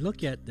 And if you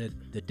look at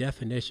the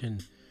definition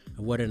of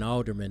what an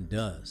alderman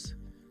does,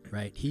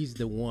 right? He's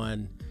the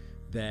one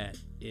that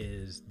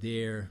is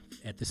there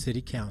at the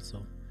city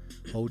council,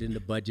 holding the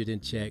budget in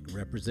check,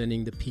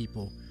 representing the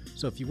people.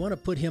 So if you want to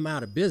put him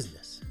out of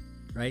business,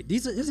 right?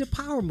 This is a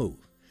power move.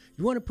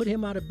 You want to put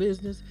him out of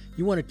business.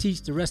 You want to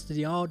teach the rest of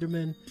the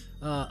aldermen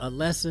a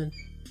lesson.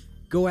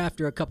 Go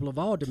after a couple of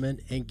aldermen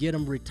and get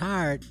them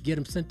retired, get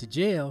them sent to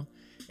jail,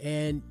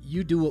 and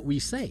you do what we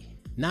say,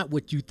 not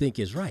what you think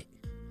is right.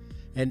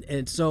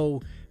 And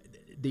so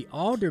the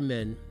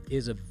alderman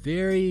is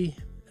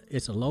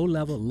it's a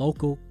low-level,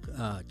 local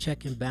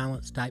check and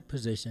balance type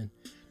position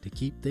to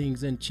keep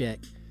things in check.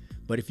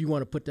 But if you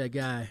want to put that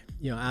guy,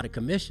 out of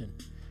commission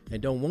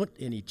and don't want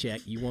any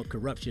check, you want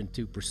corruption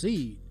to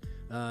proceed,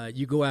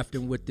 you go after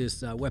him with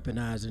this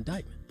weaponized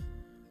indictment.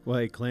 Well,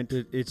 hey, Clint,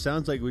 it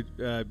sounds like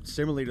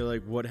similarly to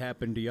like what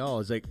happened to y'all.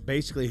 It's like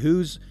basically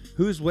whose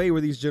way were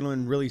these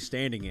gentlemen really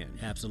standing in?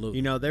 Absolutely.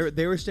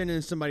 They were standing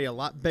in somebody a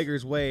lot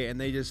bigger's way, and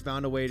they just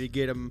found a way to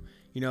get them,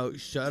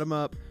 shut them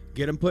up,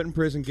 get them put in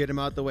prison, get them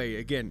out the way.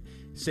 Again,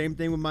 same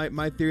thing with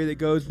my theory that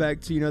goes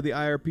back to, the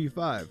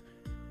IRP5.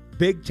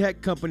 Big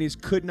tech companies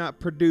could not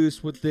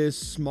produce what this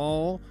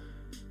small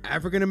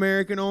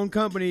African-American owned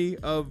company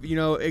of,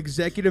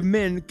 executive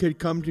men could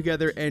come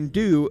together and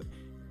do.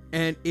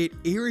 And it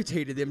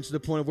irritated them to the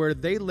point where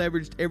they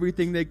leveraged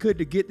everything they could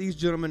to get these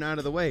gentlemen out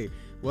of the way.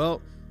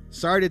 Well,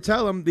 sorry to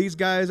tell them, these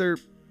guys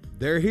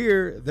they're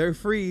here, they're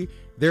free,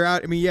 they're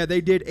out. I mean, yeah, they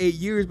did 8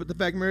 years, but the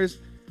fact is,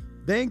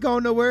 they ain't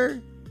going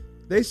nowhere.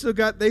 They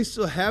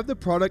still have the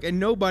product, and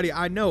nobody,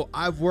 I know,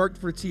 I've worked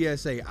for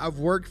TSA, I've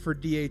worked for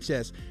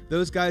DHS.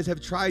 Those guys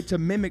have tried to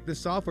mimic the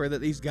software that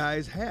these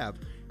guys have.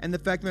 And the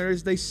fact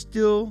is, they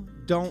still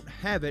don't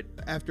have it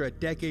after a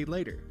decade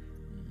later.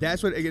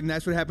 That's what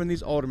happened to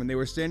these aldermen. They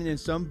were standing in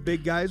some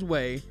big guy's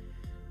way,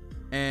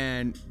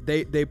 and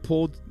they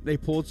pulled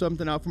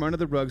something out from under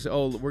the rug.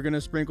 So, we're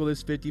gonna sprinkle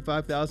this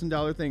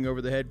 $55,000 thing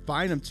over the head,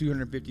 fine them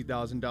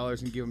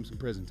 $250,000, and give them some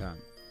prison time.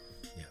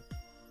 Yeah,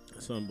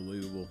 it's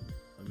unbelievable.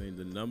 I mean,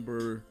 the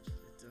number.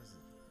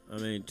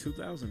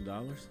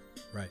 $2,000.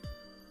 Right.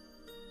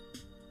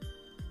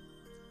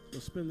 So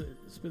spend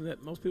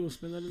that. Most people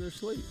spend that in their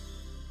sleep.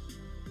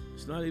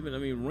 It's not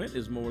even. Rent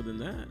is more than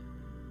that.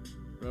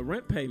 A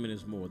rent payment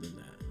is more than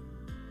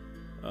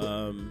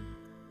that.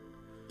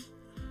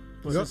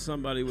 This is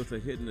somebody with a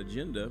hidden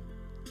agenda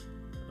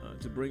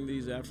to bring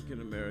these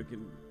African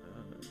American,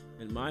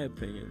 in my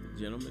opinion,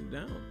 gentlemen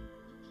down.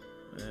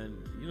 And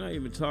you're not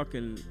even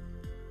talking.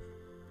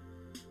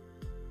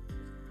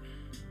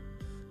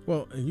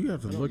 Well, and you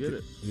have to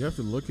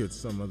look at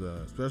some of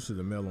the, especially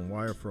the mail and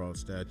wire fraud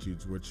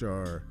statutes, which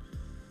are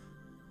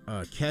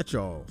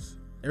catch-alls.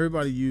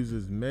 Everybody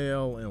uses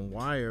mail and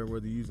wire,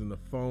 whether using the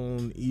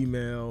phone,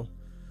 email,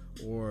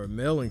 or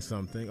mailing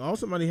something. All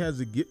somebody has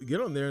to get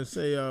on there and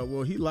say,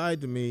 well, he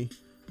lied to me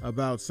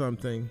about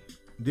something,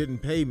 didn't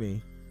pay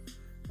me.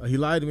 He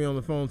lied to me on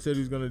the phone, said he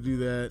was going to do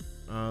that,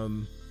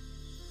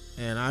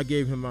 and I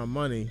gave him my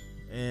money,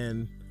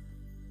 and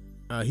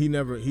he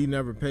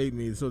never paid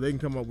me. So they can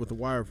come up with a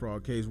wire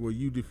fraud case where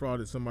you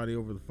defrauded somebody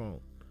over the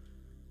phone.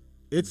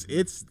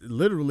 It's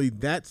literally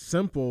that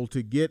simple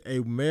to get a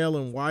mail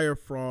and wire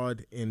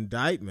fraud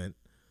indictment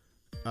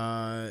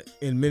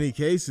in many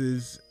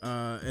cases,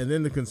 and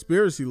then the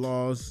conspiracy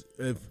laws.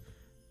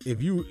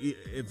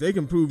 If they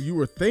can prove you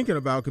were thinking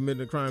about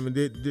committing a crime and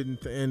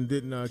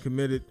didn't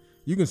commit it,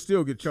 you can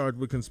still get charged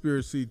with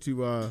conspiracy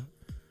to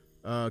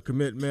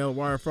commit mail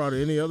wire fraud or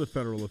any other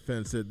federal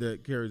offense that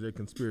carries a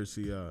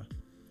conspiracy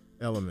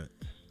element.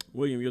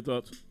 William, your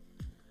thoughts?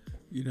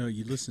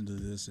 You listen to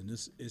this, and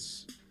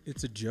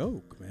it's a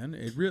joke, man.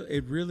 It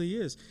really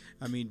is.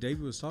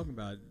 David was talking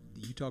about,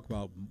 you talk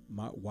about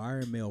wire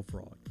and mail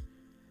fraud.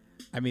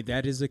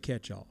 That is a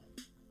catch-all.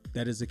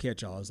 That is a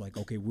catch-all. It's like,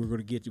 okay, we're going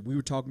to get you. We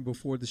were talking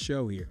before the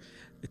show here.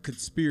 The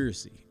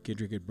conspiracy.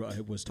 Kendrick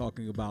was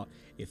talking about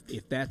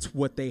if that's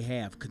what they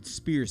have,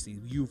 conspiracy.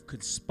 You've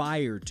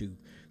conspired to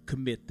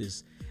commit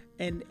this.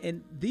 And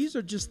these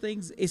are just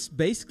things, it's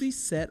basically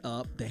set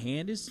up. The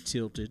hand is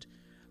tilted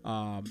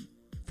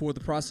for the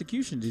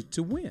prosecution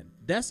to win.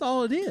 That's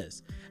all it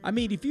is.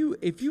 If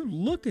you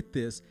look at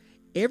this,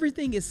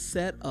 everything is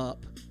set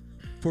up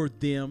for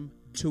them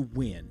to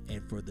win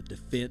and for the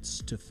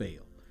defense to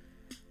fail.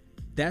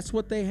 That's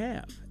what they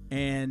have.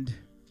 And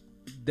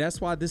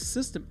that's why this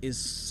system is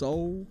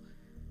so,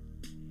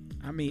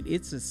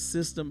 it's a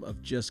system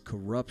of just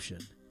corruption.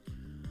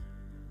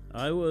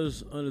 I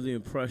was under the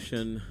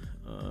impression,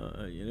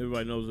 and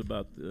everybody knows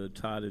about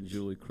Todd and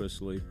Julie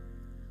Chrisley,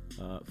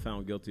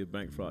 found guilty of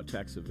bank fraud,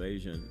 tax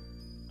evasion.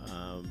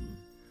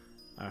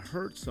 I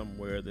heard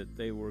somewhere that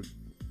they were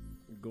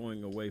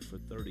going away for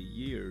 30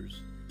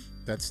 years.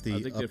 I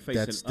think they're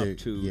facing up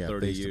to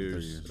 30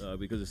 years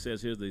because it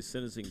says here the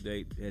sentencing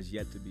date has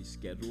yet to be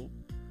scheduled.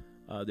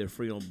 They're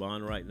free on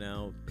bond right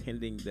now,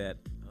 pending that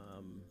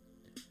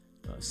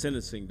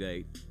sentencing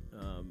date,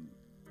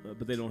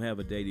 but they don't have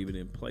a date even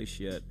in place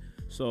yet.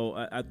 So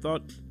I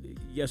thought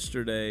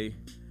yesterday,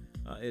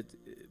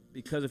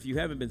 because if you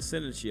haven't been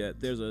sentenced yet,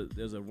 there's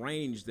a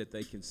range that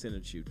they can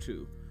sentence you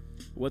to.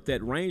 What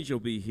that range will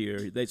be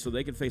here, they're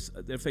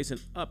facing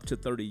up to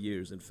 30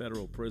 years in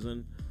federal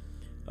prison.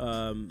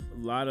 A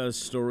lot of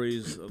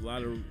stories, a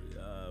lot of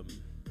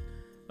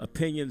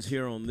opinions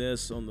here on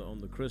this, on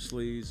the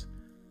Chrisleys.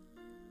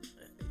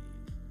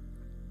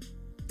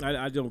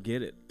 I don't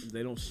get it.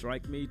 They don't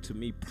strike me. To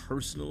me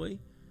personally,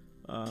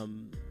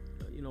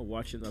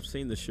 watching, I've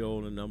seen the show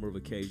on a number of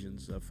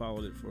occasions. I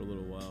followed it for a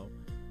little while.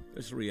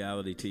 It's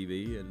reality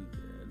TV, and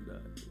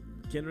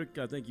Kendrick,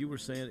 I think you were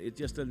saying it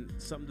just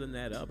something doesn't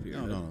add up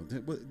here. No.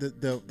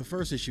 The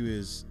first issue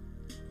is,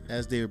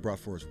 as David brought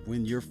forth,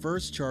 when your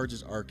first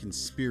charges are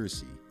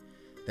conspiracy,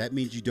 that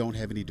means you don't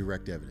have any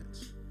direct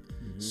evidence.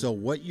 Mm-hmm. So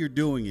what you're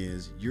doing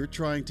is you're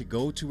trying to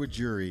go to a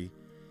jury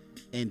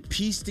and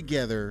piece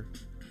together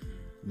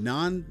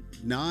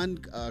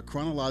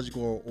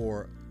chronological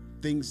or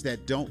things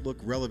that don't look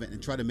relevant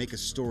and try to make a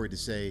story to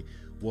say,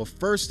 well,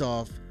 first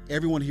off,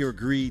 everyone here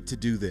agreed to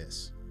do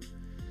this.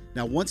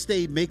 Now, once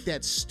they make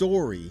that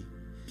story,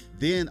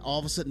 then all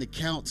of a sudden the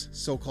counts,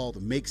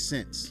 so-called, make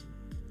sense.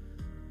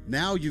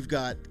 Now you've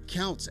got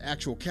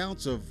actual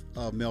counts of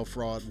mail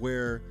fraud,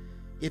 where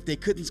if they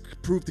couldn't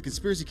prove the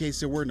conspiracy case,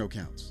 there were no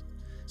counts.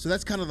 So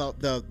that's kind of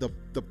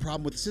the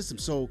problem with the system.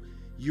 So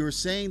you're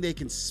saying they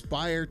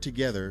conspire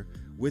together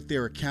with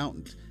their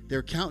accountant. Their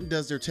accountant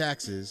does their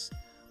taxes,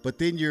 but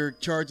then you're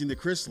charging the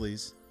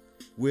Chrisleys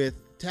with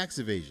tax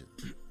evasion.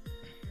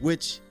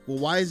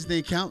 Why isn't the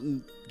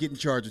accountant getting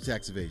charged with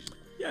tax evasion?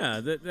 Yeah,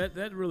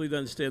 that really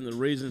doesn't stand the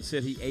reason.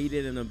 Said he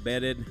aided and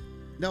abetted.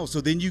 No, so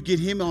then you get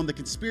him on the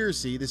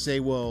conspiracy to say,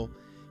 well,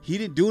 he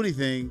didn't do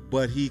anything,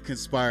 but he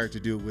conspired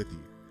to do it with you.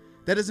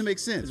 That doesn't make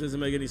sense. It doesn't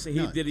make any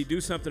sense. Did he do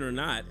something or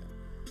not?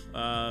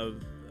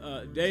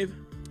 Dave?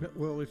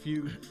 Well, if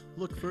you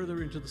look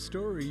further into the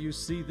story, you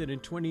see that in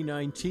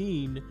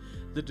 2019,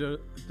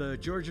 the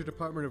Georgia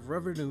Department of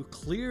Revenue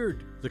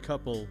cleared the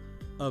couple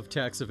of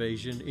tax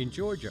evasion in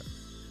Georgia.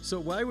 So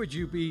why would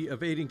you be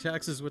evading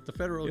taxes with the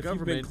federal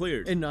government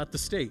and not the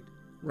state?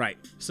 Right.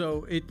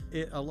 So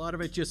a lot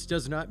of it just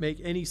does not make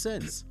any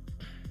sense.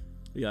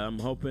 Yeah, I'm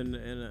hoping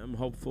and I'm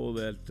hopeful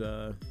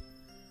that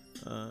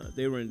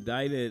they were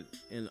indicted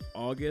in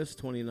August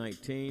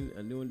 2019.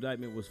 A new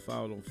indictment was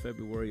filed on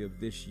February of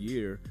this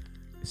year.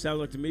 It sounds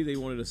like to me they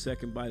wanted a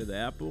second bite of the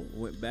apple,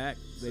 went back.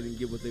 They didn't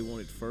get what they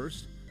wanted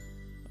first.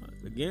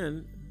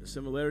 Again,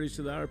 similarities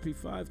to the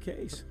RP5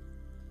 case.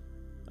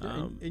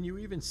 And you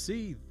even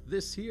see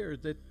this here,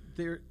 that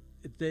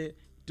the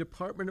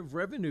Department of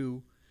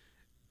Revenue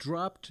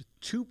dropped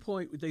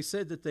they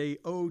said that they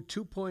owed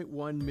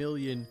 $2.1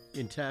 million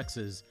in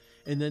taxes,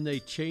 and then they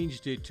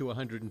changed it to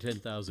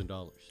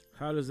 $110,000.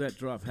 How does that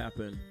drop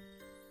happen?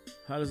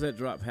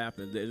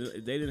 They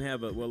didn't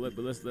have but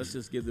let's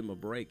just give them a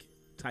break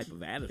type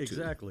of attitude.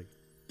 Exactly.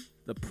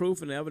 The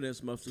proof and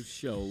evidence must have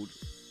showed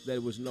that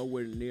it was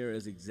nowhere near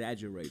as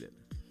exaggerated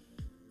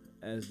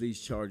as these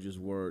charges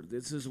were.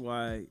 This is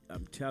why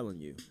I'm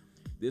telling you,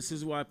 this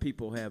is why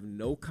people have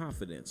no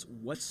confidence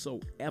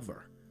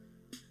whatsoever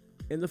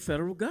in the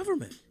federal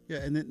government. Yeah,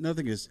 and then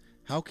another thing is,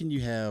 how can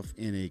you have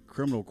in a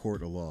criminal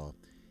court of law,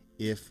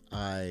 if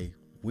I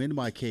win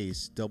my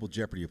case, double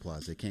jeopardy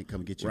applies. They can't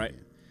come get you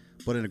again.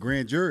 But in a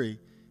grand jury,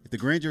 if the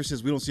grand jury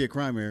says we don't see a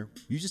crime here,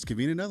 you just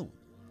convene another one.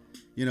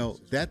 You know,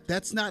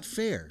 that's not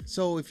fair.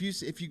 So if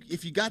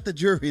you got the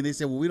jury and they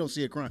say, well, we don't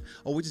see a crime,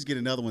 we just get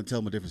another one and tell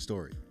them a different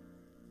story.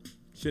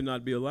 Should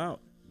not be allowed.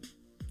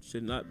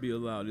 Should not be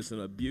allowed. It's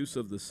an abuse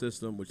of the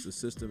system, which the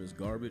system is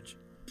garbage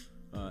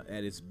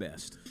at its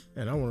best.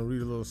 And I want to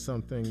read a little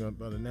something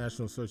about the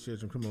National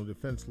Association of Criminal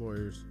Defense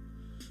Lawyers,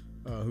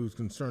 who's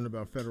concerned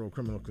about federal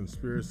criminal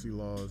conspiracy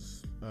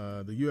laws.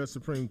 The U.S.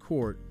 Supreme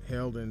Court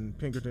held in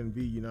Pinkerton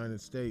v.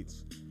 United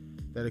States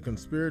that a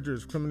conspirator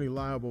is criminally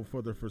liable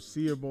for the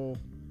foreseeable.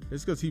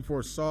 It's because he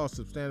foresaw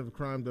substantive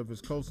crimes of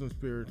his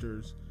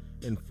co-conspirators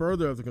in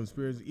further of the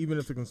conspiracy, even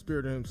if the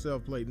conspirator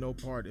himself played no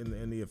part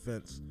in the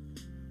offense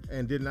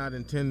and did not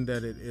intend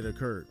that it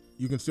occurred.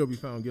 You can still be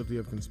found guilty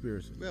of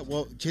conspiracy.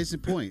 Well, case in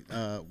point,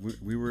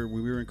 we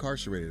were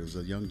incarcerated. It was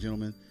a young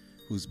gentleman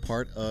who's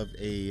part of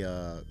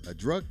a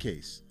drug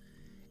case,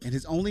 and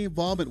his only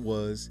involvement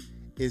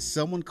is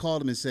someone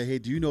called him and said, "Hey,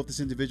 do you know if this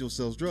individual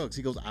sells drugs?"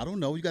 He goes, "I don't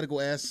know. You got to go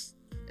ask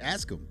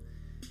him."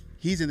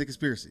 He's in the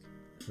conspiracy.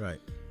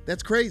 Right.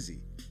 That's crazy.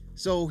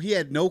 So he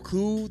had no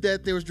clue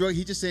that there was drugs.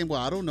 He just saying, "Well,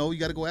 I don't know. You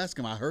got to go ask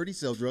him. I heard he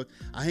sells drugs."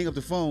 I hang up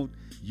the phone.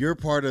 You're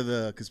part of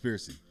the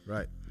conspiracy.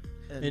 Right.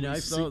 And I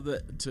saw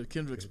that, to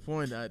Kendrick's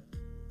point,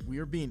 we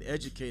are being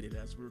educated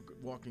as we're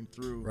walking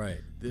through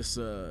this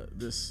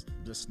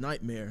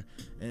nightmare.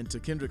 And to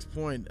Kendrick's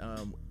point,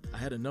 I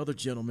had another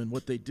gentleman.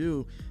 What they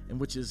do, and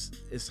which is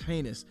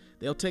heinous,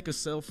 they'll take a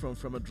cell phone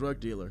from a drug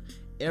dealer.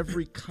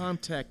 Every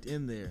contact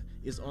in there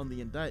is on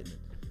the indictment.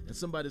 And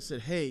somebody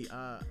said, "Hey,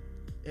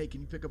 can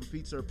you pick up a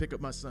pizza or pick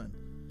up my son?"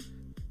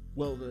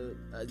 Well, the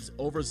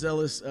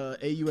overzealous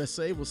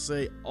AUSA will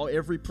say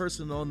every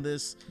person on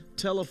this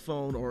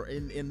telephone or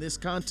in this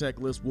contact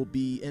list will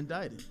be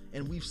indicted,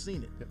 and we've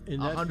seen it.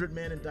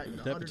 100-man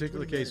indictment. That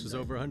particular case was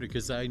over 100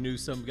 because I knew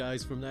some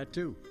guys from that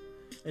too,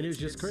 and it was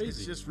just crazy.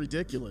 It's just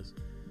ridiculous.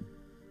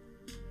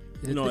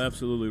 No,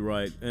 absolutely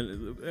right.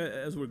 And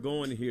as we're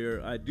going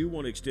here, I do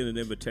want to extend an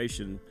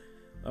invitation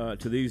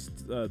to these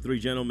three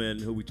gentlemen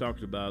who we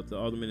talked about, the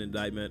Alderman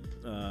indictment,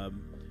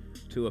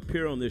 to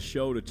appear on this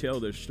show to tell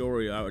their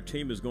story. Our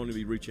team is going to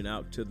be reaching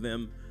out to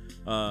them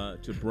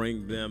to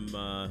bring them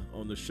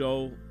on the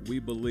show. We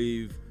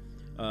believe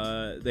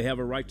they have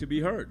a right to be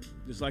heard,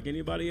 just like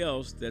anybody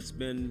else that's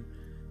been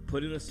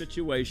put in a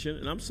situation.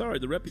 And I'm sorry,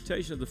 the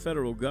reputation of the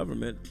federal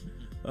government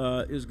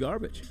is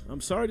garbage.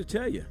 I'm sorry to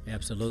tell you.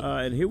 Absolutely.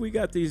 And here we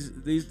got these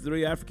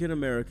three African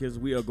Americans.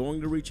 We are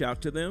going to reach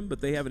out to them, but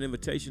they have an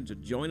invitation to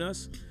join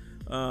us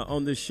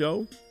on this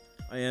show.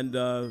 And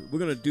we're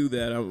going to do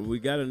that. We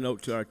got a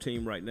note to our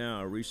team right now,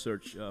 our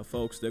research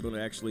folks. They're going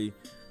to actually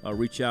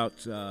reach out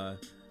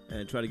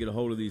and try to get a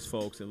hold of these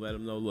folks and let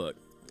them know, look,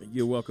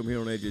 you're welcome here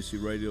on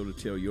AJC Radio to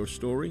tell your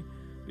story.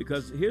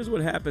 Because here's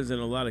what happens in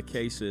a lot of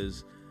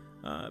cases.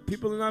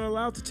 People are not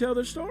allowed to tell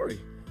their story.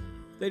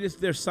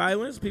 They're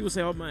silenced. People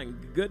say, oh, my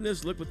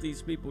goodness, look what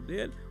these people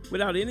did,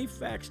 without any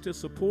facts to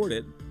support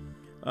it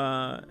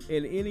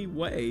in any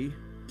way.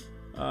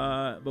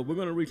 But we're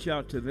going to reach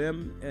out to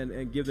them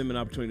and give them an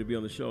opportunity to be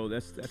on the show.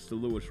 That's to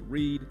Lewis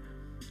Reed,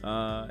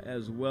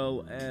 as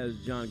well as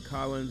John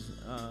Collins,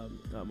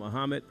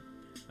 Muhammad,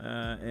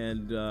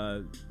 and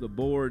the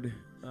board.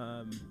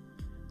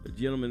 The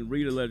gentleman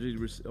Reed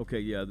allegedly,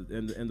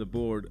 and the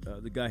board,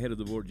 the guy head of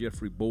the board,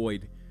 Jeffrey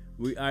Boyd.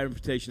 Our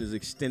invitation is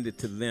extended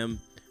to them,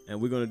 and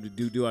we're going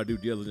to do our due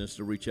diligence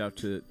to reach out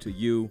to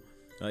you.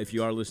 If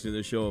you are listening to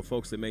the show,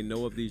 folks that may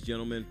know of these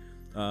gentlemen,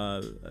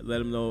 let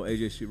them know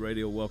AJC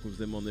Radio welcomes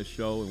them on this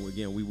show, and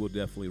again, we will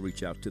definitely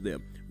reach out to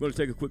them. We're going to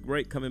take a quick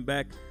break. Coming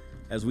back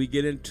as we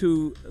get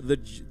into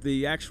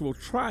the actual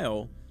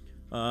trial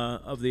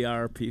of the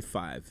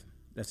IRP-5.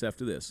 That's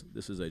after this.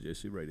 This is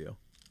AJC Radio.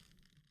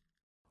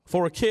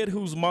 For a kid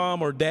whose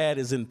mom or dad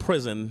is in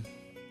prison,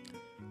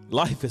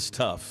 life is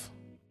tough.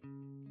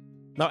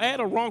 Now add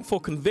a wrongful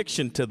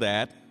conviction to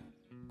that.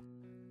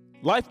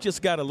 Life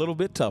just got a little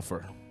bit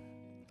tougher.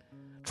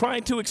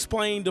 Trying to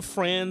explain to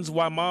friends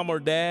why mom or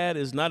dad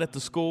is not at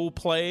the school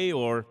play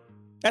or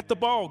at the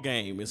ball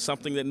game is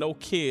something that no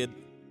kid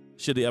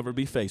should ever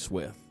be faced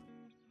with.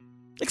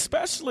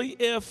 Especially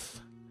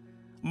if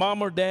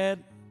mom or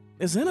dad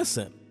is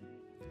innocent.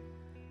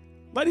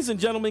 Ladies and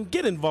gentlemen,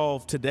 get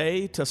involved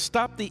today to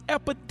stop the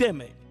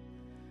epidemic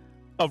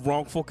of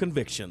wrongful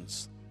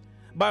convictions.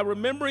 By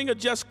remembering a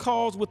just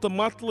cause with a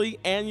monthly,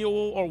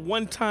 annual, or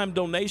one-time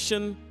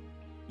donation,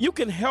 you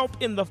can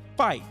help in the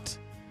fight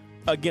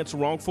against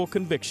wrongful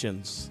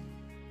convictions.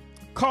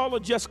 Call a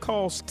just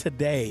cause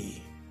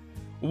today.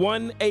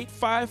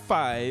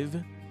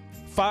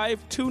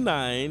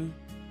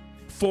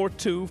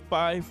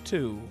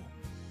 1-855-529-4252.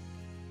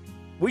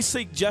 We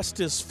seek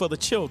justice for the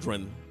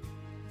children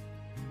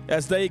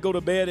as they go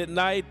to bed at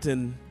night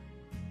and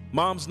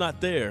mom's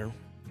not there,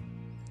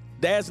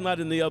 dad's not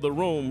in the other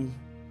room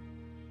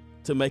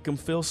to make them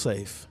feel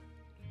safe.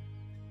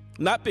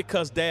 Not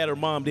because dad or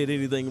mom did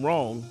anything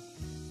wrong,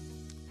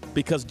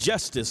 because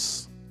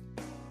justice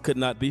could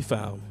not be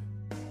found.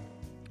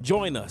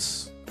 Join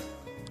us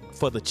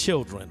for the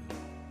children,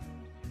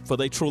 for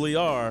they truly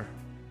are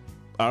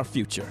our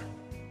future.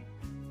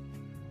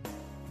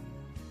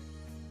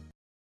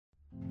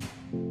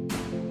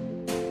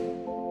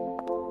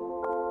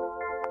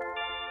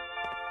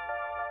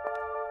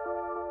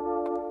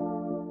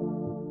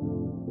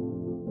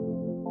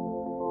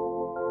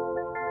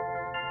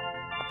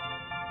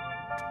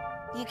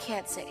 You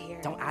can't sit here.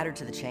 Don't add her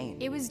to the chain.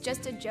 It was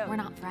just a joke. We're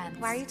not friends.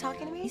 Why are you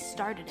talking to me? He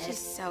started it. She's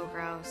so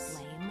gross.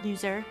 Lame.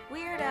 Loser.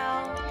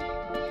 Weirdo.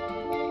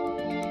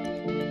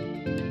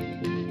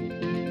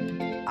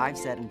 I've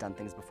said and done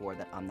things before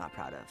that I'm not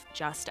proud of.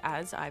 Just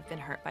as I've been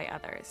hurt by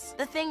others.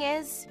 The thing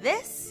is,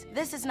 this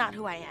is not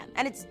who I am.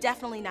 And it's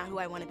definitely not who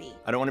I want to be.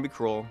 I don't want to be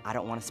cruel. I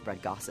don't want to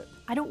spread gossip.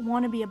 I don't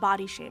want to be a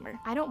body shamer.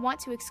 I don't want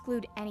to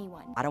exclude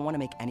anyone. I don't want to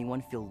make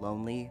anyone feel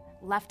lonely,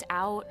 left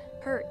out,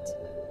 hurt.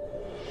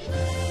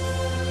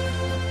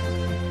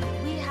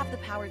 We have the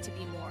power to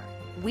be more.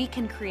 We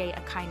can create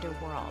a kinder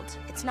world.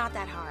 It's not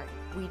that hard.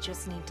 We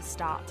just need to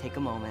stop. Take a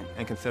moment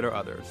and consider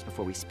others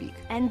before we speak.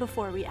 And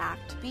before we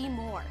act. Be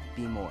more.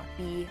 Be more.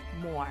 Be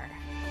more.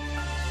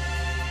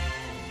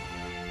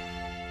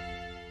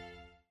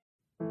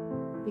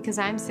 Because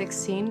I'm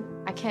 16,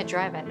 I can't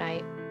drive at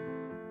night.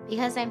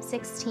 Because I'm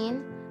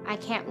 16, I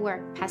can't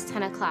work past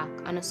 10 o'clock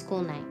on a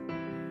school night.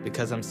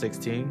 Because I'm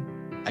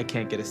 16, I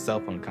can't get a cell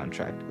phone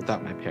contract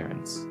without my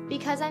parents.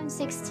 Because I'm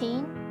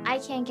 16, I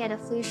can't get a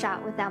flu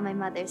shot without my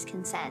mother's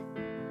consent.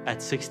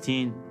 At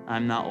 16,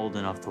 I'm not old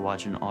enough to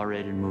watch an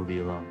R-rated movie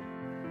alone.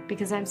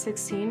 Because I'm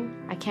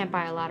 16, I can't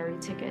buy a lottery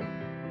ticket.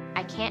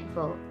 I can't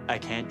vote. I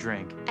can't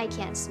drink. I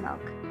can't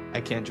smoke. I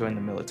can't join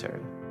the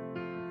military.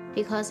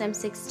 Because I'm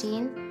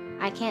 16,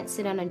 I can't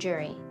sit on a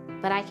jury.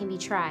 but I can be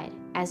tried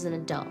as an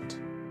adult.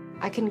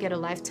 I can get a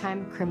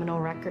lifetime criminal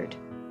record.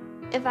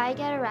 If I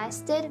get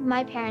arrested,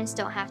 my parents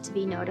don't have to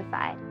be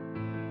notified.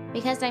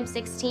 Because I'm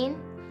 16,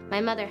 my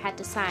mother had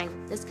to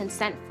sign this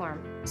consent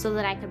form so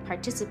that I could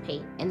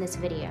participate in this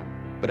video.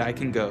 But I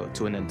can go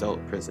to an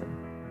adult prison.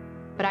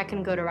 But I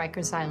can go to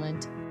Rikers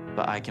Island.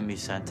 But I can be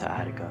sent to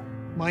Attica.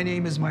 My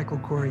name is Michael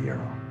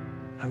Corriero.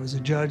 I was a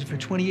judge for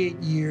 28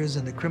 years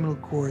in the criminal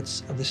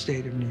courts of the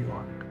state of New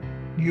York.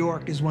 New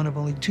York is one of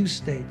only 2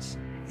 states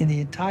in the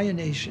entire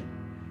nation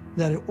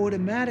that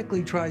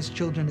automatically tries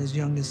children as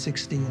young as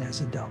 16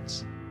 as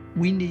adults.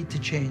 We need to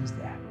change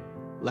that.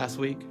 Last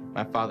week,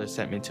 my father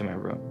sent me to my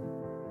room.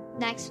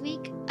 Next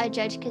week, a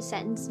judge could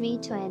sentence me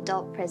to an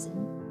adult prison.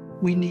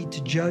 We need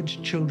to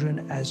judge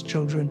children as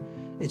children.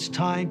 It's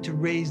time to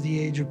raise the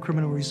age of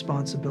criminal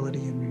responsibility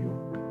in New York.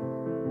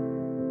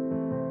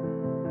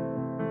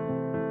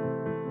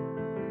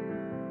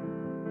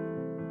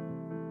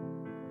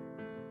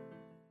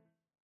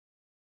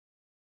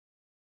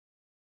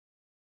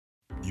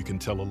 You can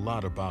tell a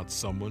lot about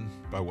someone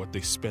by what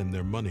they spend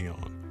their money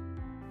on,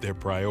 their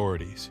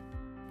priorities,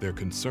 their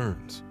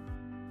concerns,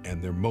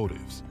 and their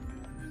motives.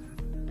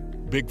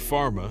 Big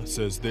Pharma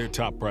says their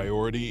top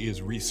priority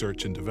is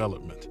research and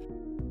development.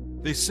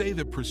 They say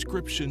that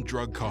prescription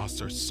drug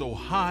costs are so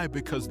high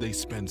because they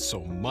spend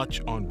so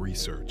much on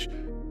research.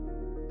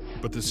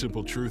 But the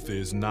simple truth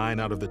is 9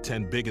 out of the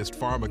 10 biggest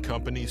pharma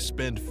companies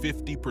spend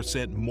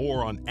 50%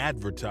 more on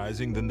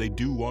advertising than they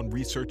do on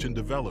research and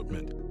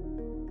development.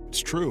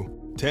 It's true.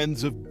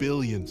 Tens of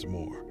billions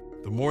more.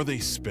 The more they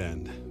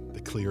spend,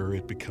 the clearer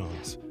it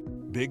becomes.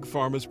 Big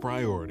Pharma's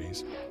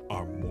priorities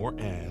are more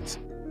ads,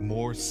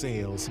 more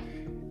sales,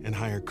 and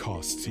higher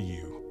costs to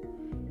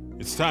you.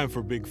 It's time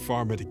for Big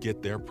Pharma to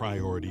get their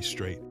priorities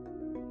straight.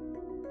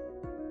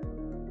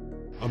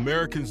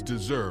 Americans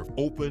deserve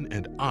open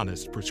and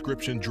honest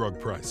prescription drug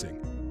pricing.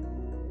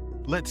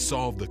 Let's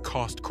solve the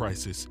cost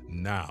crisis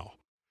now.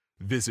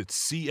 Visit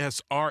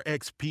csrxp.org.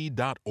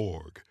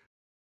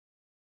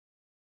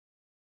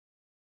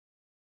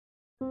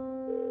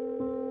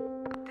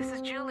 This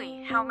is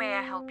Julie. How may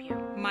I help you?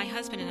 My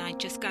husband and I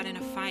just got in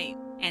a fight,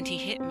 and he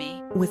hit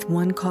me. With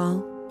one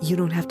call, you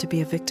don't have to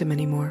be a victim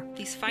anymore.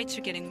 These fights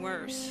are getting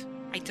worse.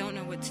 I don't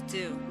know what to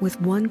do.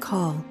 With one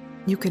call,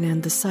 you can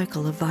end the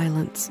cycle of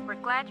violence. We're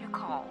glad you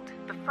called.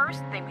 The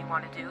first thing we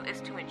want to do is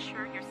to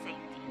ensure your safety.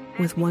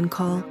 With one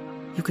call,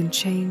 you can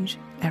change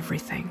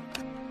everything.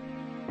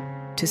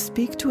 To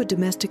speak to a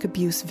domestic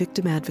abuse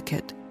victim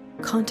advocate,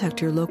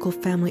 contact your local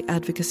family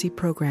advocacy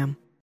program.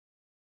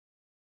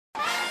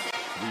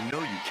 We know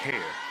you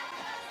care.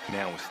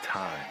 Now it's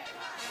time.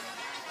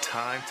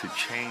 Time to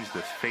change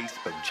the face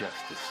of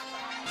justice.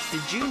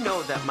 Did you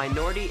know that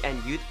minority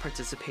and youth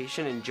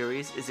participation in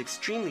juries is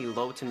extremely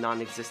low to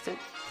non-existent?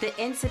 The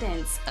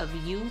incidence of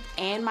youth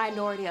and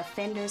minority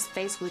offenders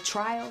faced with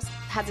trials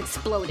has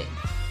exploded.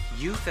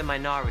 Youth and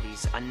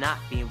minorities are not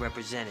being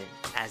represented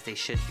as they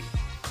should be.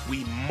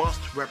 We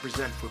must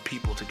represent for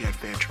people to get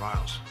fair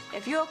trials.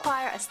 If you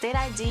acquire a state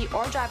ID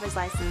or driver's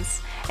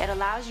license, it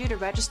allows you to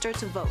register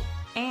to vote,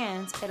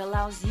 and it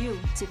allows you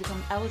to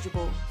become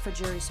eligible for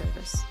jury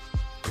service.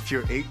 If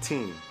you're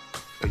 18,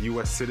 a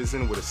U.S.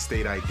 citizen with a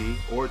state ID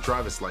or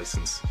driver's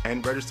license,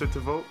 and registered to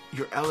vote,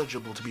 you're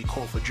eligible to be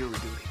called for jury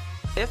duty.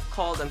 If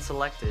called and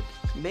selected,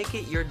 make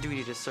it your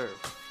duty to serve.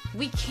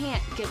 We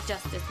can't get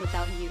justice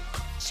without you.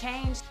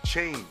 Change.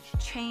 Change.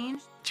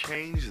 Change.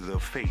 Change the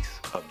face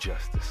of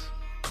justice.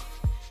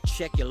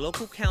 Check your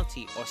local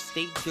county or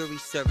state jury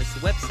service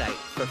website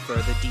for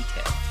further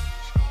details.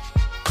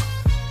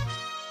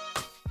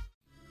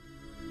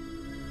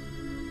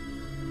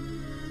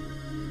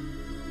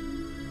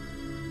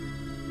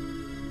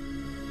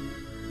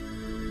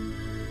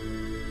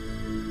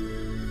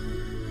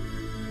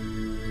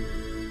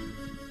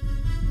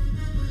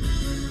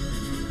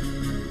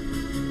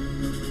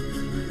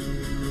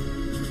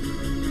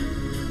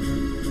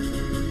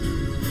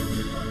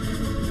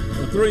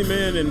 Three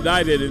men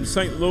indicted in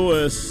St.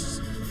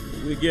 Louis.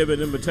 We give an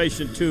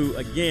invitation to,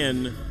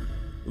 again,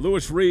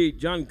 Lewis Reed,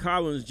 John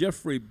Collins,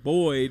 Jeffrey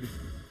Boyd,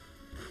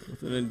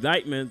 with an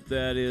indictment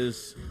that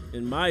is,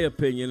 in my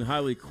opinion,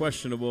 highly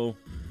questionable.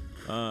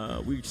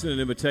 We extend an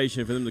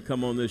invitation for them to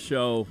come on this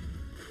show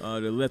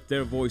to let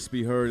their voice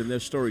be heard and their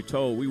story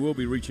told. We will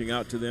be reaching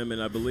out to them,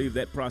 and I believe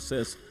that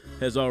process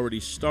has already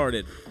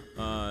started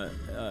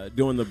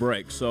during the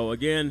break. So,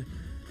 again,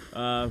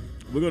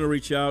 we're going to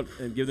reach out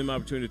and give them an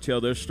opportunity to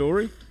tell their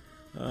story.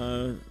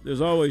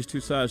 There's always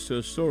two sides to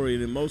a story,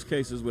 and in most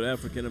cases with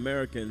African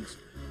Americans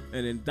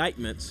and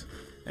indictments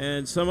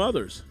and some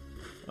others,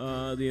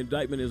 the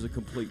indictment is a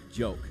complete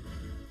joke.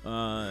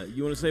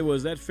 You want to say, well,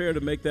 is that fair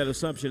to make that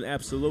assumption?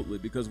 Absolutely,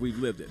 because we've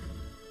lived it.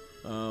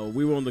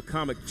 We were on the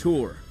comic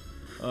tour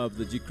of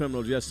the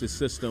criminal justice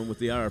system with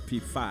the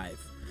IRP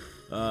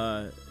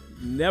 5.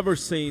 Never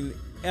seen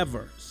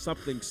ever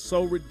something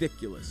so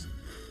ridiculous,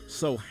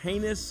 so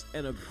heinous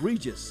and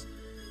egregious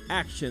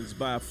actions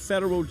by a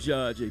federal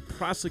judge, a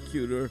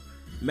prosecutor,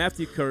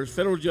 Matthew Kurtz,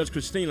 federal judge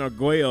Christine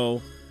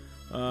Arguello,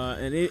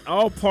 and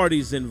all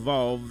parties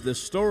involved. The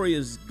story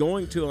is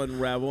going to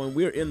unravel, and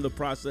we're in the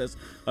process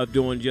of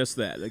doing just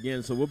that.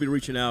 Again, so we'll be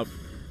reaching out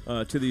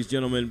to these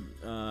gentlemen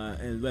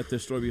and let their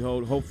story be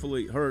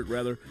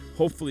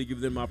hopefully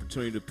give them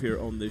opportunity to appear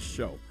on this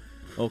show.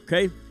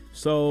 Okay,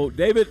 so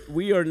David,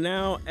 we are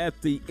now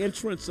at the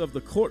entrance of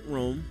the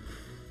courtroom,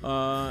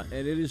 and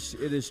it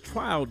is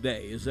trial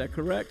day. Is that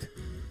correct?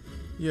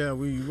 Yeah,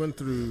 we went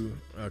through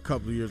a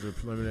couple of years of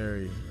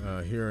preliminary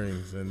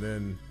hearings, and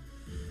then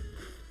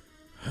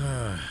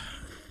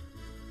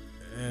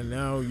and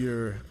now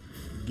you're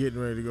getting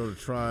ready to go to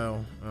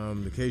trial.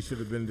 The case should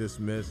have been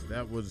dismissed.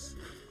 That was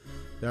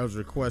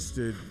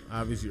requested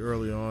obviously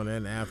early on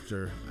and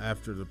after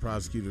the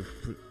prosecutor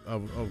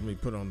ultimately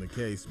put on the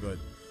case. But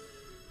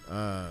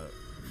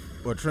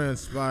what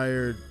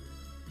transpired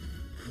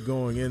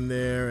going in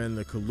there and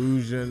the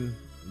collusion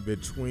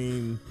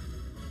between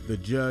the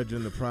judge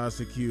and the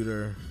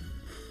prosecutor,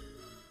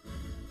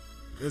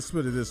 let's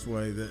put it this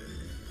way, that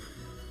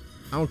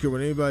I don't care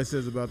what anybody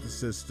says about the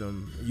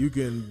system. You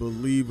can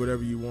believe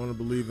whatever you want to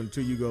believe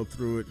until you go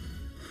through it.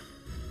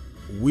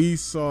 We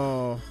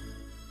saw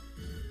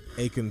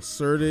a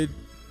concerted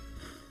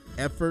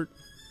effort,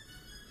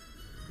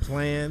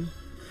 plan,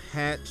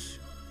 hatch,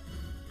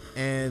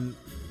 and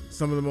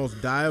some of the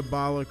most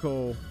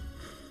diabolical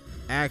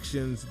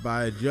actions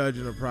by a judge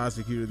and a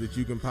prosecutor that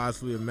you can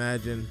possibly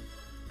imagine,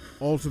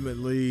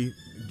 ultimately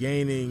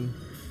gaining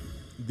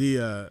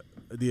the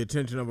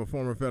attention of a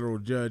former federal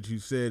judge who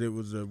said it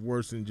was the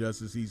worst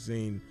injustice he's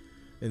seen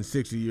in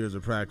 60 years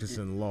of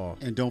practicing law.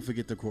 And don't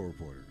forget the court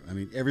reporter. I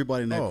mean,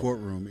 everybody in that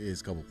courtroom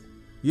is culpable.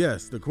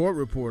 Yes, the court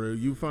reporter.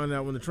 You find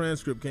out when the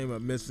transcript came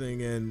up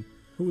missing, and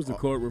who was the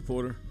court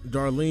reporter?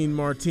 Darlene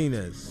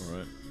Martinez. All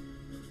right.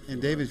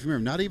 And David, if you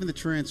remember, not even the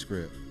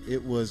transcript.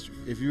 It was,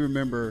 if you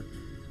remember,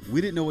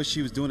 we didn't know what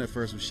she was doing at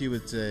first. When she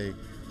would say,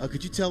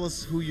 "Could you tell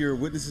us who your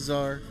witnesses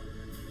are?"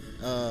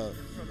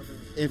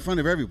 In front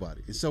of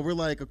everybody. And so we're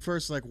like, at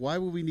first, like, why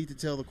would we need to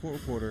tell the court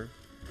reporter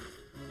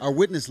our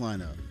witness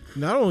lineup?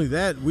 Not only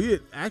that, we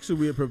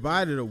had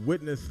provided a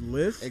witness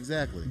list.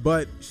 Exactly.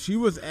 But she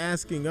was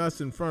asking us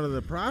in front of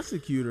the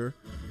prosecutor,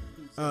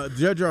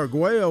 Judge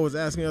Arguello was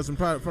asking us in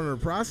front of the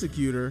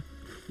prosecutor,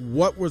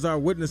 what was our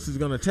witnesses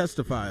going to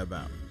testify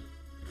about?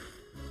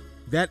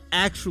 That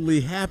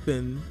actually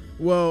happened.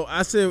 Well,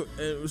 I said,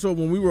 so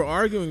when we were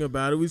arguing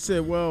about it, we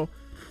said, well,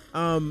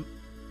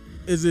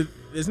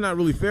 it's not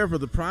really fair for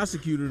the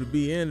prosecutor to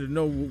be in to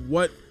know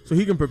what, so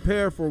he can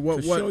prepare for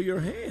what. Show your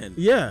hand.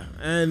 Yeah,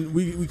 and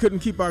we couldn't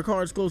keep our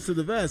cards close to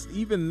the vest.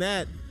 Even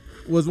that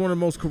was one of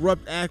the most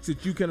corrupt acts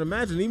that you can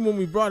imagine. Even when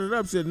we brought it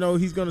up, said no,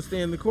 he's going to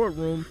stay in the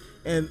courtroom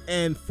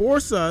and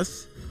force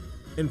us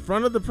in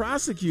front of the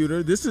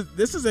prosecutor. This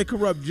is a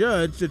corrupt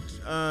judge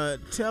to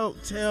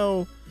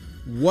tell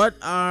what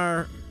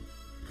our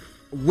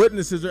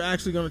witnesses are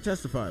actually going to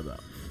testify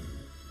about.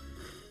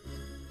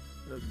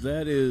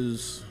 That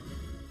is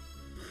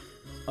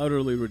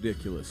utterly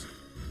ridiculous,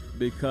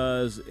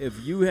 because if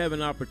you have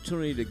an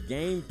opportunity to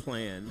game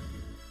plan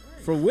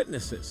for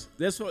witnesses,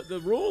 that's what the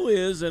rule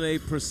is in a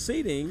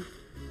proceeding,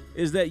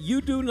 is that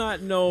you do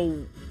not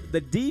know the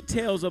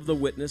details of the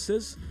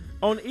witnesses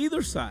on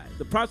either side.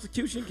 The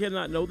prosecution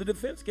cannot know, the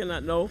defense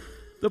cannot know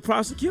the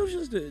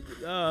prosecution's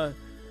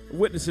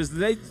witnesses.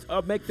 They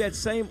make that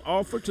same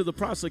offer to the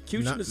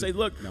prosecution to say,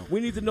 look, we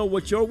need to know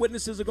what your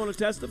witnesses are going to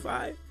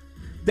testify.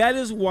 That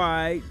is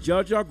why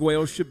Judge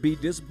Arguello should be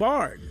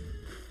disbarred,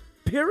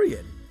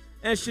 period,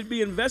 and should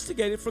be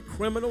investigated for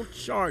criminal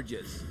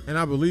charges. And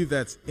I believe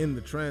that's in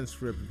the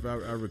transcript, if I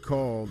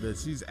recall, that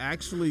she's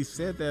actually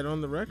said that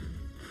on the record.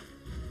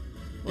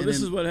 Well,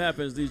 this is what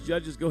happens. These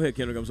judges, go ahead,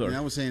 Kendrick, I'm sorry. And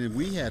I was saying, if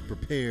we had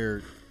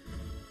prepared,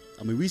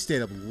 I mean, we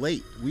stayed up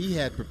late. We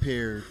had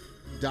prepared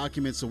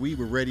documents so we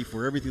were ready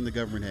for everything the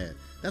government had.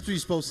 That's what you're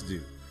supposed to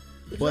do.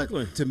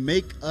 Exactly. But to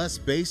make us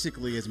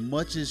basically, as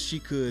much as she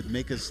could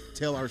make us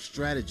tell our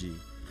strategy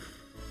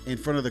in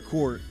front of the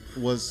court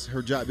was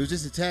her job. It was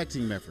just a tag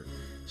team effort.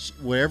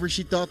 Wherever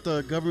she thought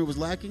the government was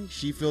lacking,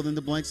 she filled in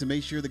the blanks and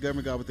made sure the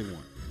government got what they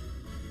want.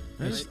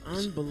 That's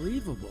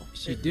unbelievable.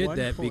 She did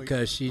that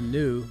because she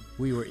knew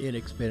we were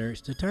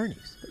inexperienced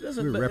attorneys.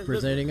 We were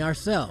representing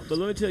ourselves. But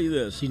let me tell you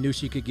this. She knew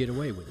she could get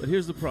away with it. But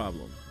here's the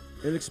problem.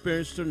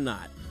 Inexperienced or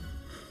not,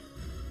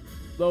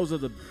 those are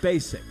the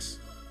basics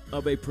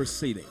of a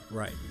proceeding.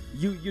 Right.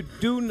 You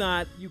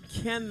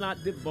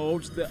cannot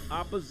divulge the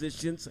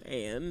opposition's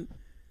hand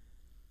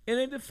in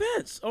a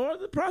defense or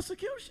the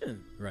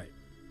prosecution. Right.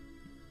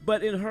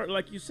 But in her,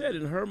 like you said,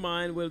 in her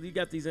mind, well, you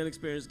got these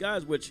inexperienced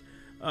guys, which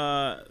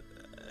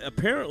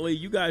apparently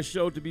you guys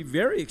showed to be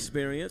very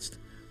experienced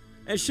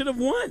and should have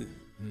won.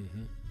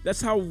 Mm-hmm.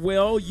 That's how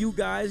well you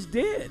guys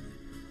did.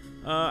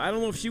 I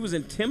don't know if she was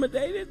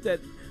intimidated that,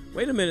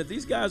 wait a minute,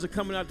 these guys are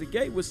coming out the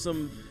gate with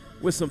some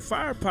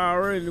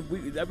firepower, and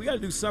we got to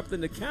do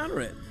something to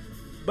counter it.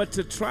 But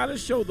to try to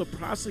show the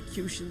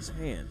prosecution's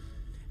hand,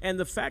 and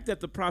the fact that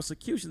the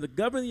prosecution, the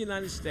government of the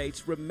United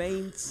States,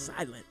 remained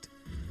silent.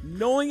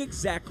 knowing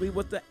exactly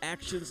what the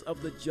actions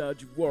of the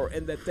judge were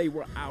and that they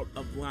were out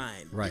of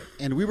line. Right.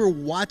 And we were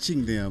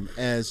watching them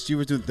as she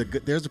was doing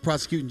there's the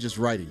prosecution just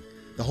writing.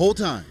 The whole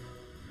time,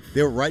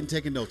 they were writing,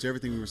 taking notes,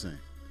 everything we were saying.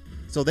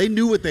 So they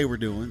knew what they were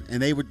doing,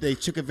 and they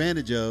took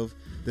advantage of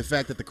the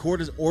fact that the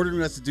court is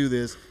ordering us to do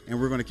this, and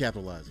we're going to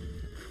capitalize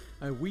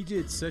it. We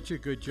did such a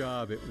good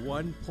job at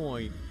one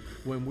point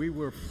when we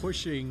were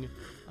pushing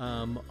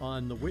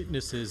on the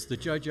witnesses. The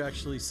judge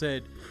actually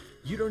said,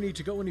 "You don't need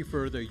to go any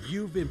further.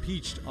 You've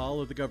impeached all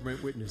of the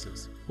government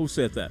witnesses." Who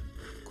said that?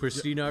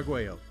 Christina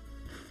Arguello.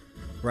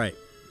 Right.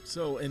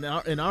 So in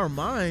our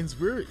minds,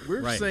 we're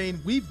right. saying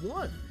we've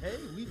won. Hey,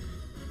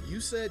 you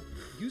said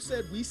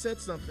we said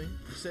something.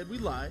 You said we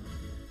lied.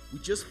 We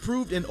just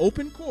proved in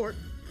open court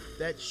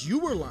that you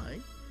were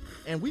lying,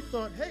 and we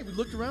thought, hey, we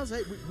looked around and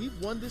said, hey,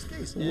 we've won this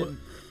case. What? And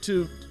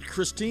to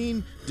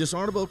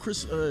dishonorable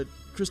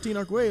Christine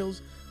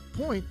Arguello's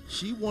point,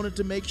 she wanted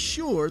to make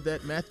sure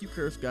that Matthew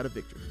Kurth got a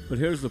victory. But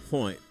here's the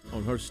point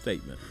on her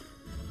statement.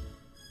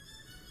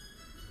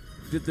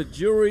 Did the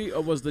jury,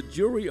 or was the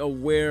jury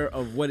aware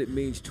of what it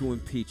means to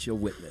impeach a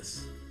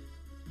witness?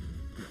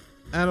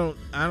 I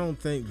don't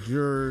think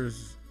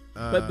jurors.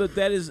 But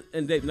that is,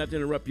 and Dave, not to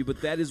interrupt you,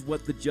 but that is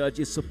what the judge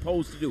is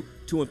supposed to do.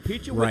 To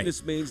impeach a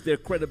witness means their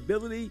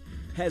credibility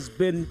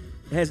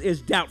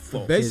is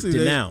doubtful. Basically,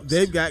 denounced.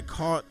 they've got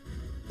caught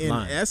in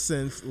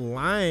essence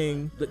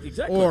lying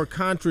or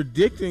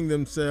contradicting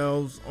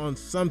themselves on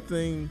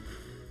something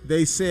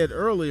they said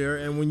earlier,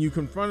 and when you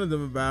confronted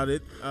them about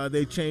it,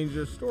 they changed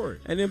their story.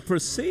 And in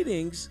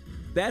proceedings,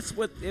 that's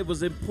what it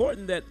was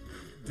important that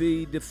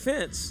the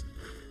defense,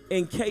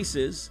 in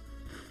cases,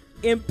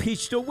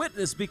 impeached a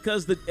witness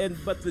because the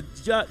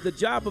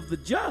job of the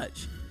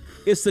judge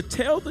is to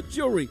tell the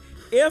jury,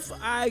 if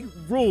I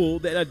rule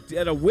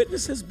that a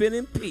witness has been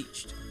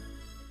impeached,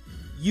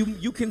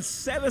 you can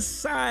set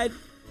aside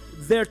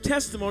their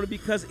testimony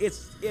because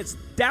it's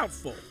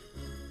doubtful.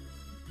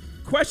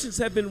 Questions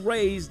have been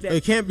raised that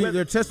it can't be.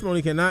 Their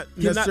testimony cannot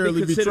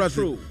necessarily be trusted.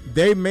 True.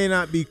 They may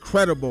not be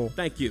credible.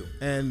 Thank you.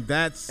 And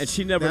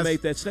she never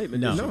made that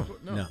statement. No.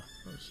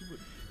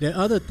 The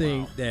other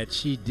thing that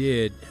she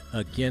did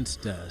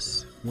against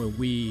us when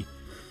we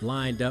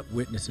lined up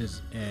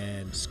witnesses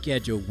and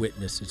scheduled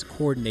witnesses,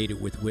 coordinated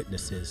with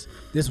witnesses,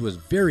 this was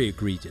very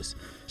egregious.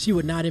 She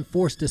would not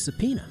enforce the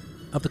subpoena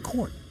of the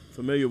court.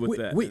 Familiar with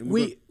that?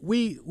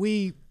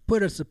 We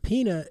put a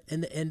subpoena,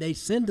 and they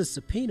send a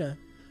subpoena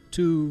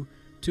to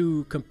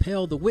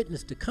compel the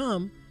witness to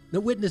come.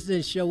 The witness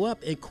didn't show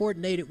up and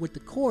coordinated with the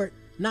court,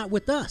 not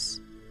with us,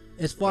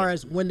 as far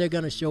as when they're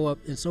going to show up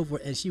and so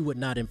forth, and she would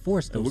not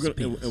enforce those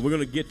subpoenas. And we're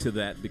going to get to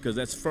that because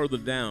that's further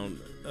down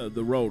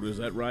the road. Is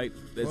that right?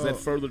 Is that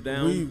further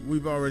down?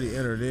 We've already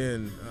entered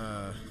in.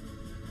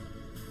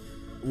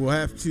 We'll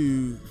have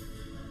to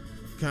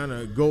kind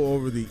of go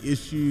over the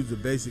issues, the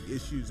basic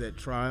issues at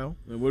trial.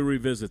 And we'll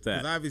revisit that.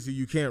 Because obviously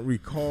you can't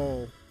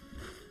recall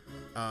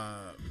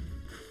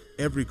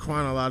every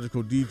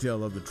chronological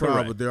detail of the trial,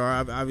 Correct. but there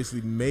are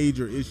obviously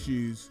major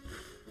issues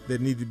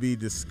that need to be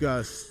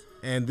discussed.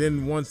 And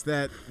then once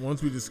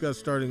we discuss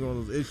starting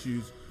on those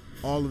issues,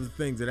 all of the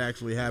things that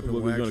actually happen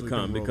will going to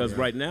come because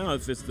right now,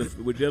 if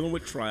we're dealing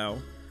with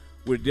trial,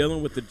 we're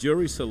dealing with the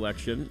jury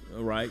selection.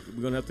 All right,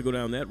 we're going to have to go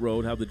down that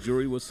road, how the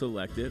jury was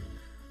selected,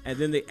 and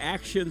then the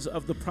actions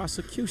of the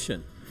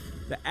prosecution,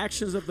 the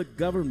actions of the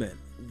government.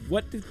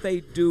 What did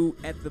they do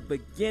at the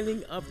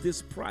beginning of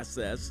this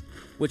process,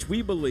 which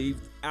we believe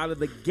out of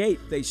the gate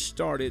they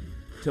started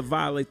to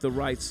violate the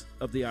rights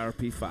of the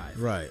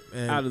IRP-5? Right,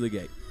 out of the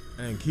gate.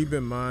 And keep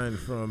in mind,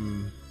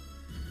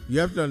 you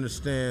have to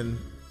understand,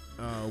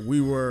 we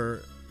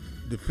were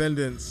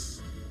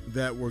defendants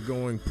that were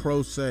going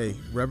pro se,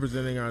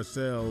 representing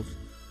ourselves,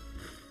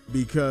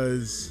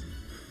 because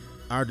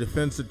our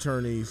defense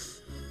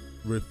attorneys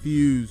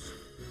refused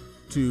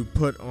to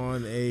put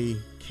on a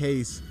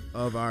case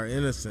of our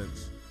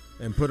innocence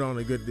and put on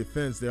a good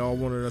defense. They all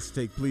wanted us to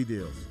take plea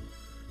deals,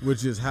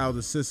 which is how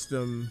the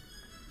system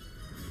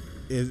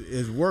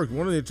is worked.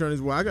 One of the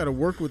attorneys, I got to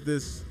work with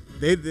this.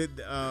 They did.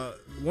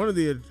 One of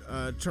the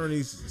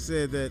attorneys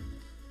said that.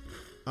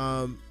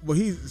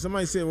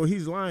 Somebody said,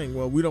 he's lying.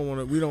 Well, we don't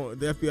want to.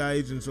 The FBI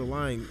agents are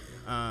lying.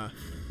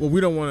 We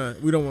don't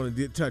want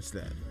to touch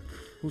that.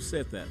 Who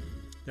said that?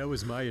 That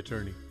was my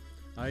attorney.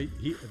 The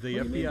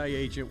FBI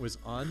agent was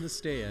on the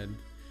stand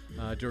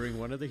during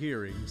one of the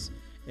hearings,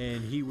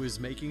 and he was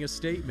making a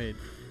statement.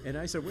 And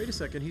I said, "Wait a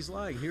second, he's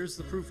lying. Here's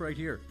the proof right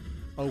here."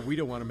 Oh, we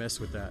don't want to mess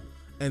with that.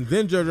 And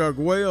then Judge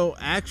Arguello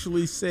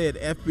actually said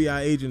FBI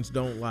agents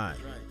don't lie.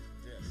 Right,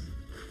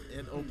 yes.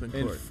 In open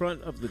court. In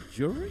front of the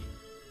jury?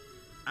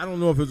 I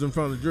don't know if it was in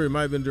front of the jury. It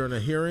might have been during a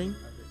hearing.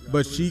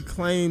 But she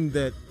claimed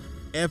that,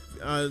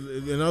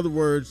 in other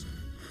words,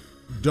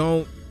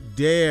 don't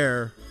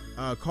dare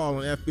call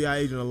an FBI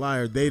agent a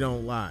liar. They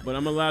don't lie. But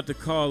I'm allowed to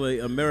call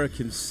an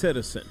American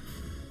citizen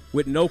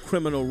with no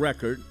criminal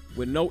record,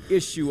 with no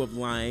issue of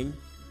lying.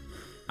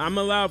 I'm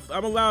allowed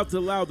to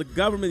allow the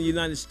government of the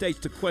United States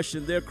to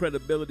question their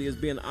credibility as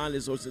being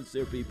honest or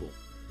sincere people.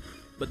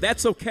 But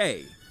that's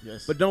okay.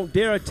 Yes. But don't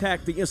dare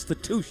attack the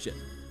institution.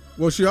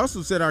 Well, she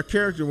also said our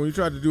character, when we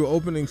tried to do an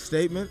opening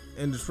statement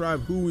and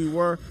describe who we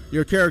were,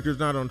 your character's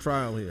not on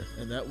trial here.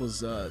 And that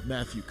was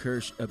Matthew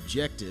Kirsch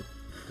objected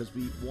because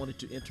we wanted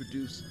to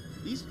introduce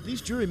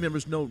these jury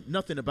members know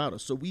nothing about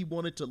us, so we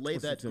wanted to lay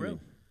that ground.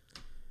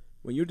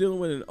 When you're dealing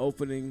with an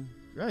opening,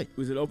 right?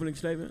 Was it an opening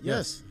statement?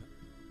 Yes.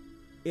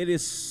 It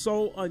is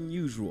so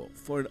unusual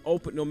for an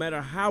open, no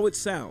matter how it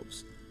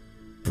sounds,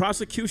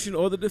 prosecution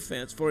or the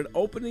defense, for an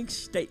opening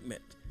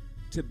statement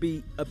to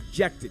be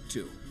objected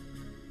to.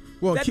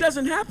 Well, that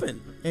doesn't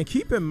happen. And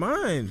keep in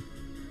mind,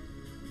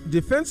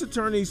 defense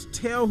attorneys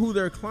tell who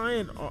their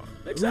clients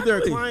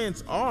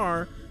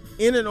are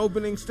in an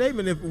opening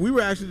statement. If we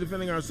were actually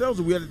defending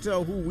ourselves, we had to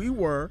tell who we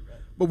were,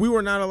 but we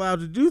were not allowed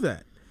to do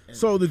that.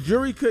 So the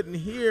jury couldn't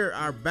hear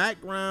our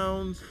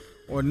backgrounds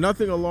or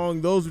nothing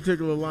along those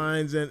particular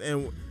lines.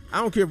 And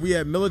I don't care if we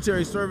had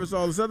military service,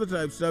 all this other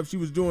type of stuff.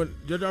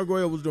 Judge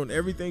Arguello was doing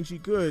everything she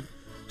could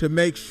to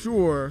make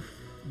sure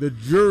the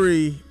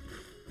jury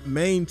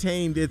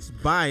maintained its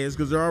bias,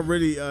 because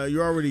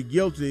you're already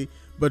guilty,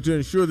 but to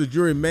ensure the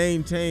jury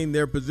maintained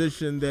their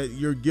position that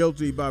you're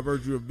guilty by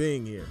virtue of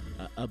being here.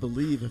 I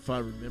believe, if I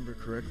remember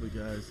correctly,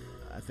 guys,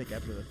 I think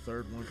after the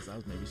third one, because I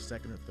was maybe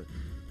second or third,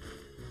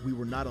 we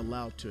were not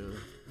allowed to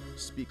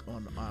speak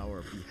on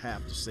our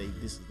behalf to say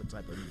this is the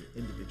type of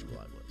individual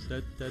I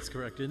was. That's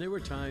correct. And there were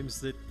times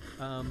that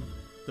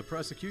the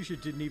prosecution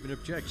didn't even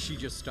object. She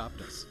just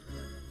stopped us.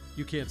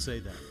 You can't say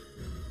that.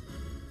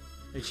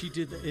 And she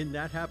did, and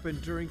that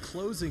happened during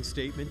closing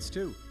statements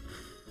too.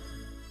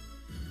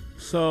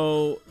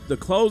 So the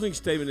closing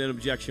statement and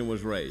objection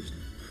was raised.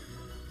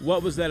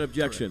 What was that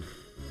objection? Correct.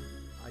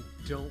 I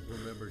don't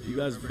remember. Do you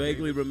guys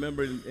vaguely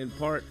remember in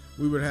part?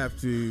 We would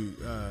have to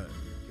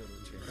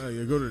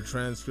go to the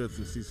transcripts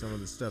and see some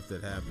of the stuff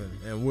that happened.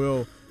 And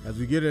we'll, as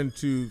we get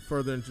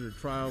further into the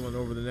trial and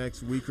over the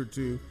next week or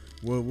two,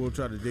 we'll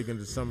try to dig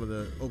into some of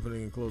the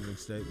opening and closing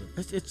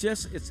statements.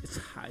 It's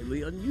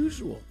highly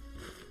unusual,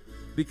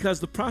 because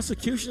the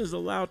prosecution is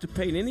allowed to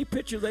paint any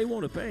picture they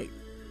want to paint.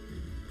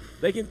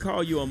 They can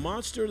call you a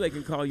monster, they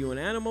can call you an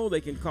animal, they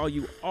can call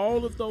you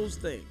all of those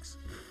things.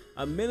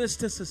 A menace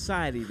to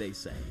society, they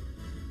say.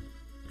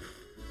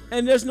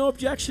 And there's no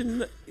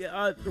objection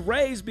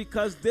raised,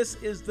 because this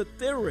is the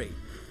theory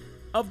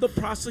of the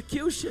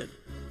prosecution.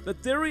 The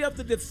theory of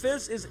the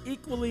defense is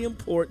equally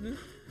important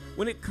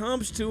when it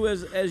comes to,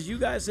 as you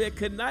guys said,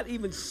 could not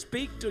even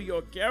speak to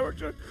your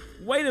character.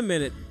 Wait a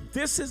minute,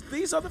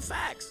 these are the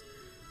facts.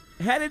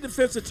 Had a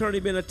defense attorney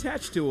been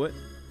attached to it,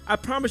 I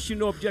promise you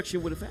no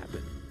objection would have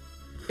happened.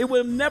 It would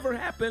have never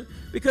happened,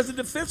 because the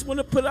defense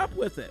wouldn't have put up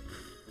with it.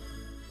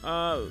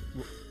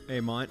 Hey,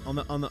 Mont, on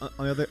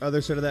the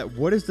other side of that,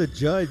 what is the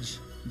judge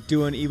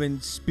doing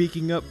even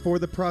speaking up for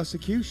the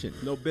prosecution?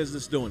 No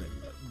business doing it.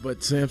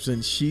 But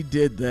Sampson, she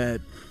did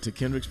that. To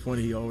Kendrick's point,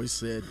 he always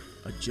said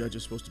a judge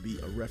is supposed to be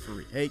a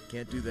referee. Hey,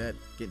 can't do that.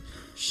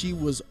 She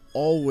was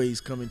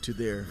always coming to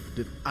their.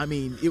 I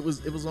mean, it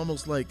was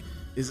almost like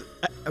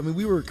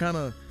we were kind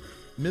of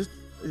missed.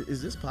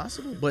 Is this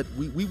possible? But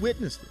we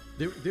witnessed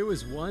it. There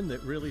was one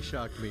that really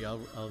shocked me.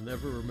 I'll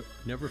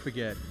never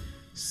forget.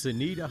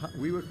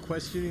 We were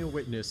questioning a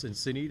witness, and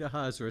Sunita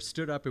Hazra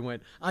stood up and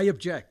went, "I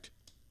object."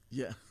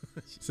 Yeah.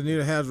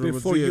 Sunita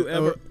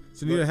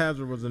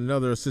Hazra was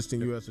another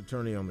assistant U.S.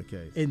 attorney on the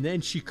case. And then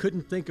she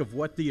couldn't think of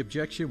what the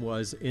objection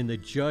was, and the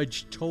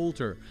judge told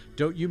her,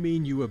 "Don't you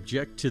mean you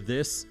object to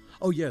this?"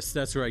 "Oh, yes,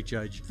 that's right,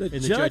 Judge." The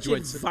judge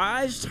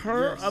advised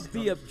her of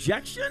the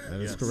objection?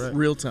 That is correct.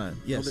 Real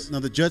time, yes. Now,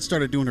 the judge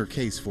started doing her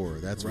case for her.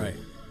 That's right.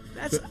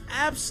 That's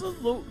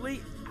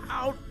absolutely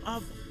out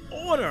of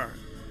order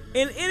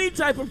in any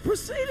type of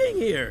proceeding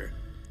here.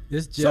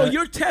 So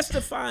you're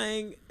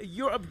testifying,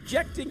 you're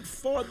objecting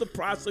for the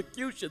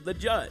prosecution, the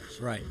judge.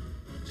 Right.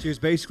 She was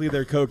basically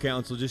their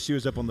co-counsel, just she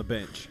was up on the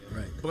bench.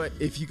 Right. But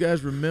if you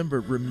guys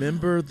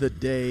remember the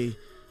day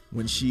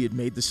when she had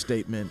made the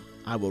statement,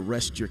 "I will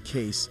rest your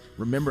case."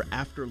 Remember,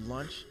 after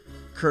lunch,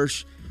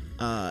 Kirsch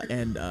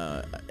and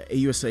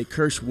AUSA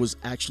Kirsch was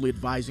actually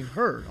advising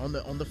her on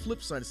the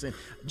flip side, saying,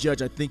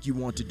 "Judge, I think you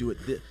want to do it."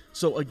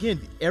 So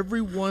again,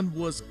 everyone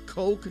was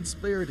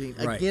co-conspirating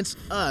against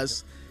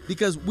us,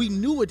 because we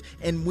knew it.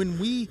 And when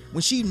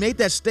she made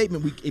that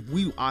statement,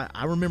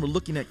 I remember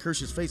looking at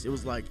Kirsch's face. It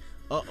was like,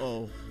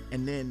 uh-oh.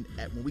 And then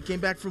when we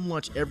came back from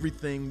lunch,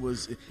 everything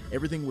was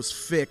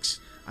fixed.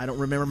 I don't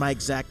remember my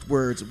exact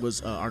words. It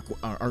was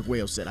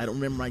Arguello said. I don't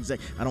remember my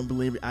exact. I don't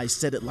believe I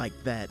said it like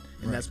that.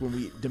 And that's when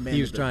we demanded.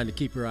 He was trying to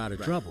keep her out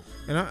of trouble.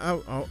 And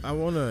I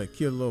want to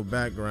give a little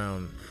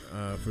background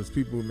for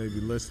people who may be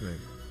listening.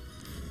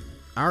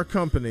 Our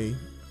company,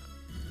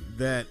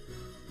 that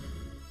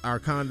our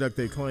conduct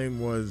they claim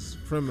was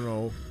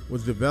criminal,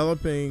 was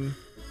developing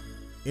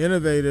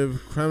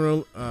innovative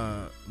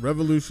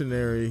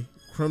revolutionary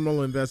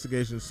criminal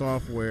investigation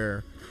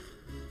software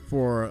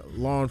for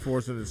law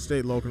enforcement at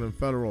state, local, and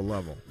federal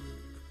level.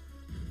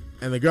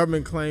 And the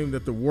government claimed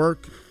that the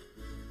work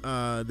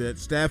that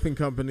staffing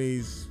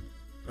companies,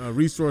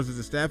 resources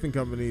that staffing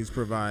companies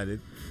provided,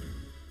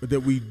 that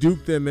we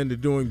duped them into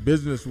doing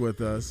business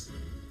with us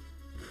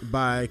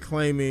by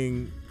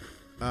claiming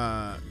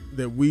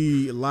that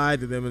we lied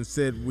to them and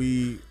said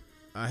we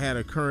had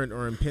a current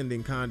or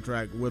impending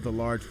contract with a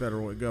large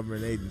federal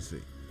government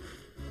agency.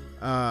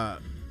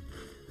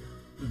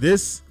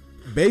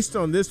 Based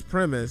on this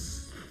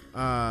premise,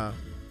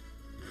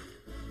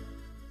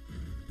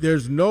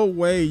 there's no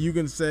way you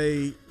can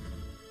say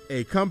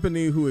a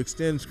company who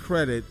extended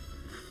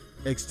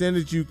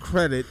you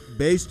credit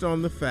based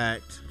on the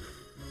fact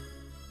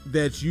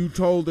that you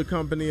told the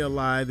company a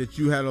lie that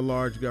you had a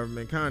large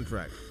government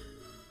contract,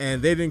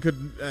 and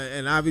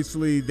and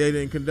obviously they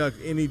didn't conduct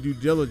any due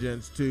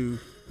diligence to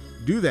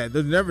do that.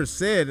 They're never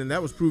said, and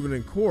that was proven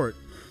in court.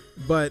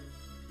 But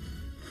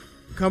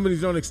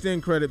companies don't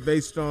extend credit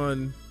based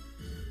on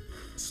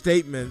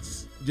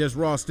statements, just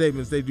raw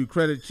statements. They do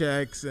credit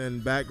checks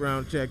and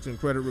background checks and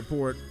credit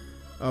report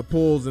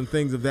pulls and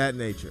things of that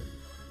nature.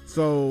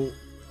 So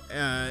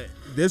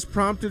this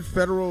prompted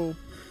federal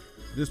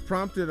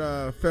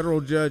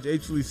Judge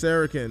H. Lee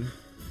Sarakin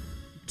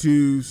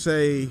to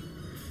say,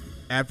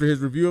 after his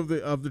review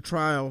of the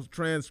trial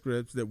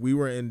transcripts, that we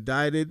were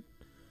indicted,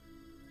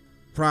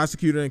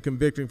 prosecuted, and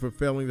convicted for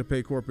failing to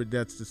pay corporate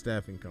debts to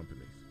staffing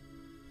companies.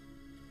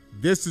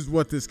 This is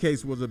what this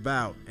case was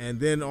about. And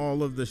then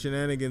all of the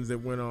shenanigans that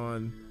went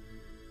on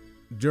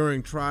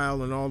during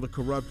trial and all the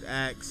corrupt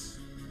acts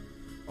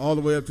all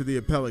the way up to the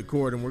appellate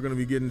court. And we're going to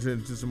be getting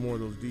into some more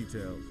of those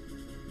details.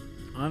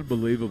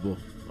 Unbelievable.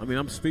 I mean,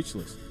 I'm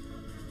speechless.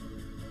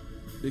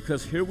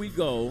 Because here we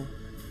go,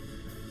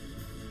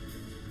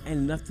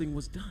 and nothing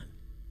was done.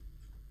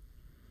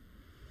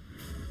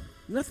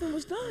 Nothing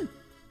was done.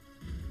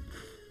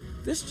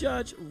 This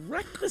judge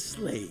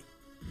recklessly,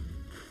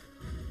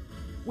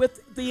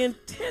 with the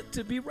intent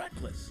to be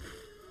reckless,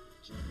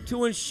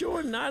 to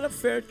ensure not a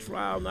fair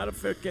trial, not a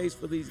fair case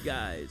for these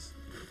guys.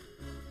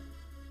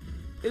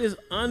 It is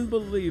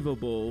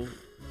unbelievable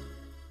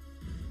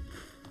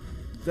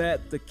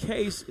that the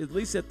case, at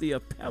least at the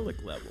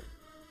appellate level,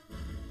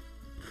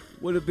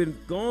 would have been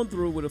gone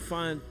through with a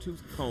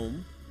fine-tooth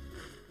comb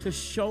to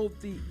show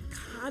the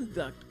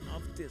conduct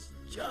of this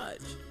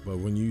judge. But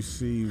when you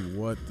see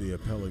what the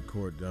appellate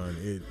court done,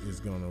 it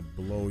is going to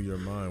blow your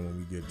mind when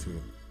we get to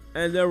it.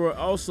 And there were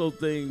also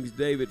things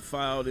David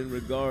filed in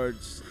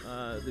regards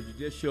the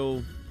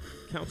Judicial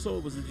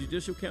Council. Was the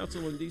Judicial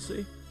Council in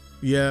D.C.?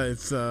 Yeah,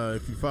 it's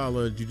if you file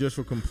a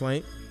judicial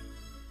complaint.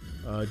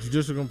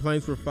 Judicial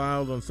complaints were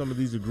filed on some of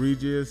these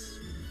egregious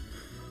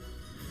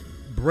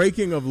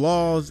breaking of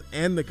laws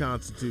and the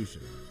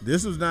Constitution.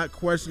 This was not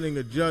questioning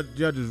a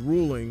judge's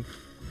ruling.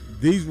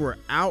 These were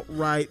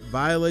outright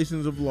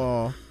violations of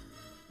law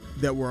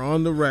that were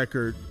on the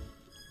record.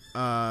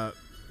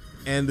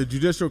 And the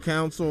Judicial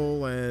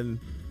Council and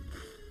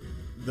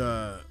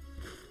the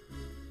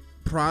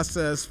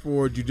process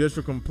for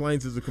judicial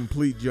complaints is a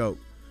complete joke.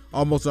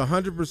 Almost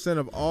 100%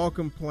 of all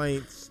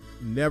complaints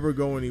never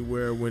go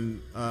anywhere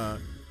when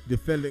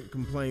defendant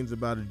complains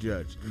about a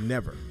judge.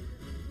 Never.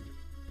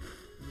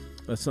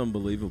 That's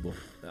unbelievable.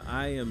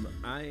 I am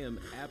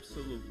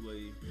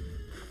absolutely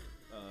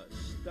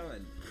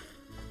stunned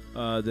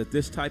that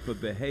this type of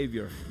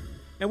behavior.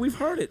 And we've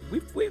heard it.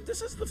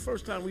 This is the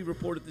first time we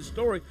reported this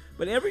story,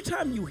 but every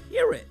time you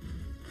hear it,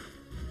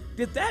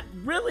 did that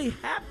really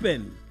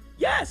happen?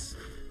 Yes.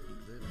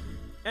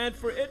 And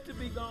for it to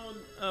be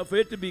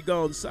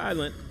gone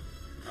silent,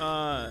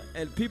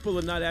 and people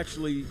are not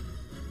actually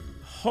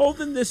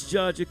holding this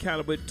judge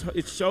accountable.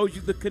 It shows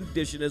you the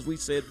condition, as we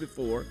said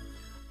before,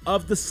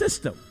 of the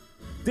system.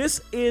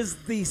 This is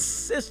the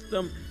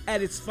system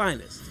at its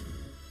finest.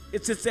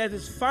 It's at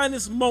its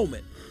finest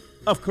moment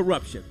of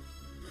corruption.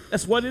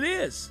 That's what it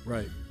is.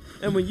 Right.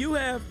 And when you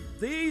have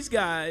these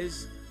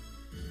guys,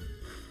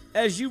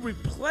 as you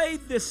replay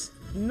this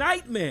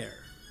nightmare,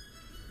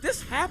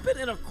 this happened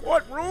in a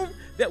courtroom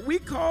that we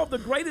call the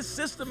greatest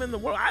system in the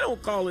world. I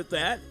don't call it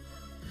that.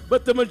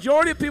 But the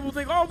majority of people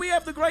think, oh, we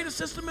have the greatest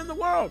system in the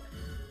world.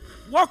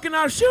 Walk in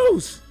our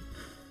shoes.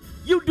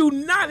 You do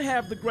not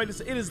have the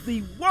greatest. It is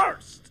the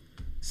worst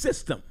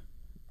system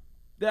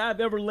that I've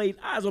ever laid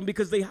eyes on,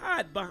 because they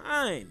hide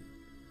behind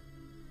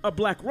a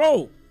black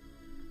robe.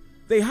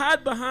 They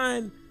hide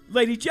behind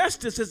Lady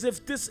Justice as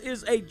if this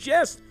is a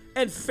just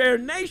and fair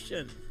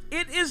nation.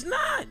 It is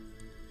not.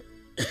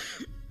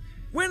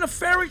 We're in a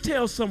fairy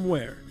tale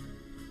somewhere.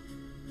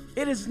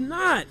 It is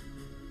not.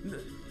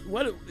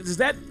 What is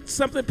that?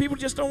 Something people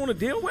just don't want to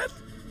deal with?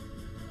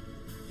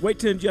 Wait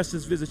till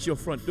injustice visits your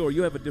front door.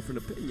 You have a different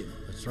opinion.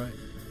 That's right.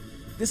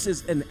 This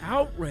is an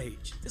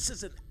outrage. This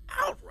is an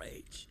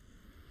outrage.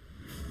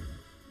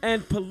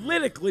 And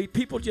politically,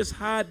 people just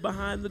hide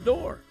behind the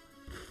door.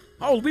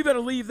 Oh, we better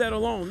leave that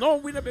alone. No,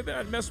 we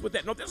better mess with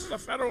that. No, this is a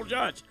federal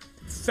judge.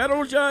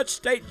 Federal judge,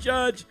 state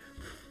judge,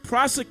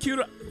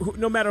 prosecutor,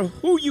 no matter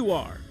who you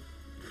are,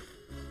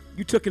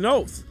 you took an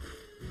oath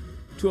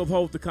to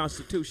uphold the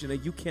Constitution,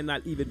 and you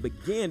cannot even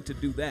begin to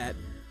do that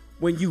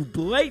when you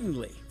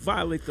blatantly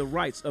violate the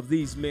rights of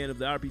these men of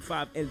the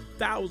RP5 and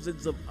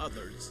thousands of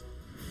others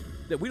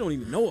that we don't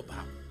even know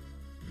about.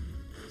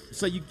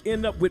 So you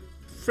end up with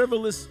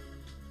frivolous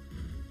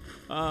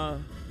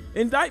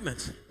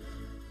indictments.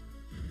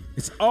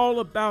 It's all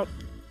about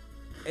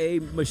a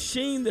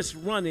machine that's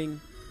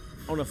running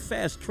on a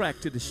fast track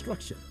to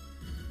destruction.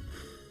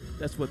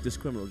 That's what this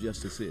criminal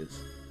justice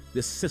is.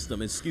 This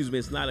system,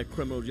 it's not a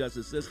criminal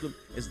justice system.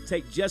 It's to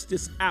take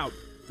justice out,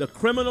 the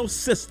criminal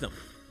system.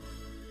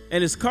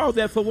 And it's called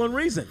that for one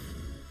reason.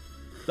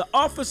 The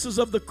officers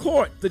of the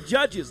court, the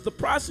judges, the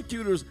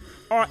prosecutors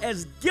are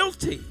as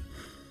guilty,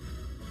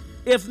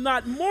 if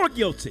not more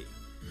guilty,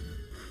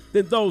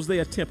 than those they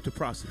attempt to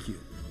prosecute.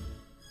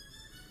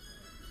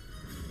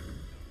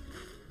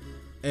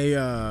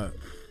 A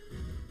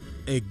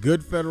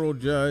good federal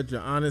judge,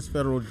 an honest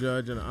federal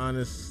judge, and an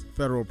honest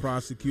federal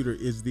prosecutor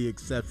is the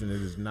exception.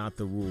 It is not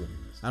the rule.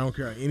 I don't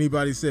care what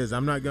anybody says.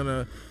 I'm not going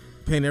to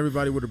paint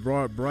everybody with a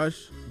broad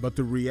brush, but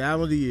the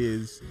reality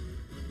is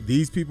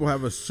these people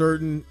have a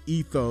certain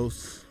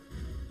ethos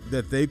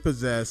that they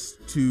possess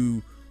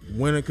to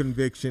win a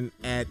conviction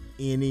at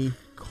any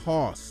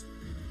cost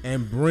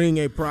and bring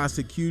a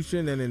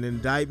prosecution and an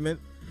indictment.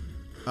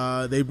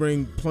 They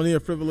bring plenty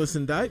of frivolous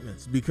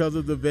indictments because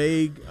of the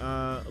vague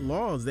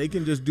laws. They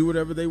can just do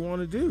whatever they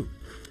want to do.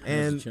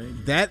 And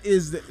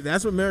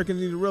that's what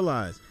Americans need to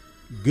realize.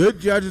 Good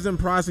judges and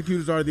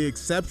prosecutors are the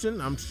exception.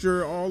 I'm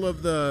sure all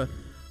of the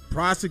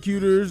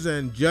prosecutors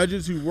and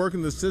judges who work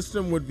in the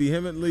system would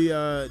vehemently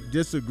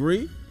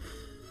disagree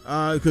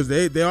because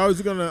they're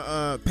always going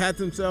to pat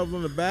themselves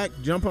on the back,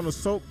 jump on a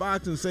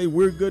soapbox and say,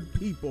 we're good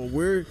people.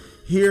 We're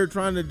here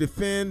trying to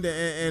defend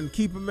and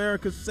keep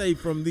America safe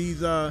from these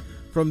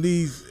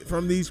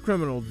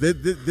criminals.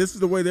 This is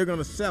the way they're going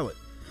to sell it.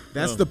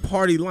 That's the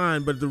party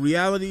line. But the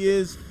reality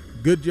is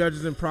good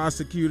judges and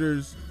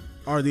prosecutors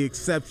are the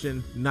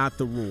exception, not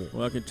the rule.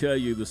 Well, I can tell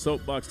you the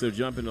soapbox they're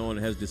jumping on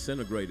has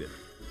disintegrated.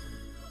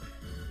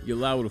 You're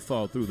liable to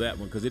fall through that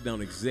one because it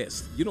don't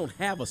exist. You don't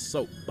have a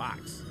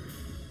soapbox.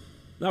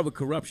 Not with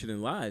corruption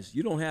and lies.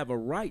 You don't have a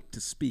right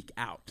to speak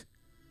out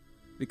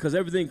because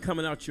everything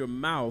coming out your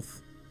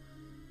mouth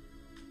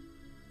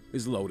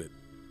is loaded.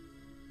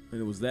 And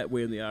it was that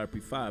way in the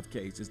IRP5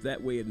 case. It's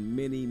that way in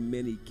many,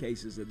 many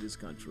cases in this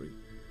country.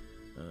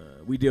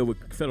 We deal with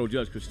federal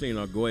judge Christine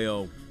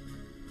Arguello.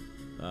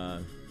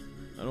 I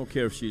don't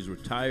care if she's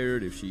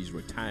retired, if she's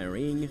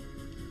retiring.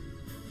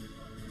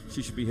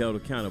 She should be held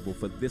accountable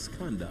for this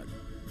conduct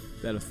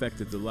that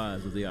affected the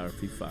lives of the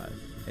IRP5.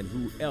 And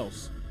who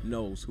else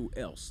knows who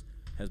else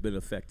has been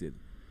affected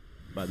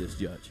by this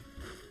judge?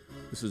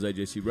 This is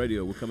AJC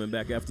Radio. We're coming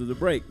back after the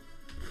break.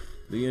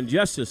 The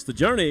injustice, the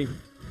journey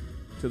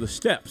to the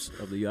steps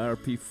of the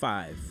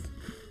IRP5.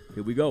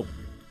 Here we go.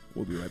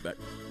 We'll be right back.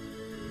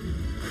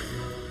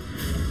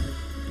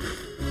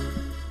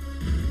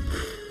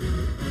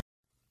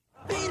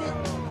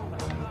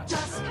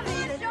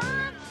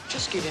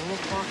 Just get in and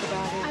talk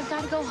about it. I've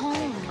got to go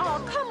home.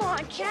 Oh, come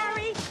on,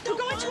 Carrie. We're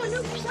going to a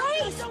new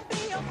place.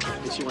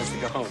 She wants to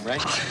go home,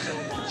 right?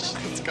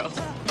 Let's go.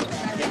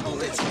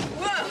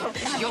 Whoa!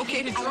 You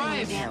okay to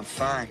drive? Yeah, I'm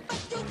fine.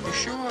 You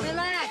sure?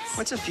 Relax.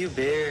 What's a few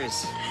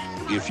beers?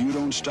 If you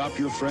don't stop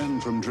your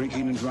friend from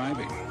drinking and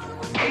driving,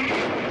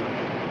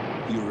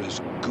 you're as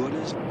good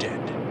as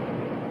dead.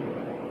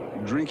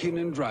 Drinking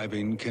and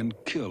driving can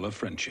kill a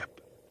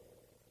friendship.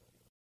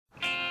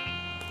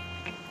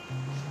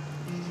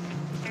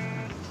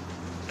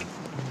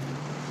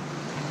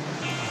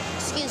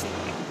 Excuse me.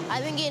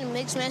 I've been getting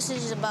mixed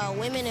messages about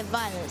women and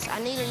violence. I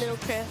need a little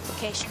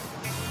clarification.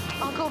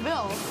 Uncle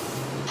Bill,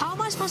 how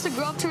am I supposed to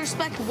grow up to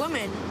respect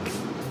women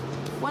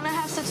when I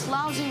have such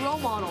lousy role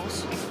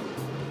models?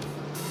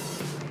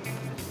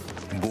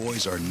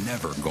 Boys are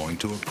never going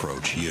to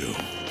approach you.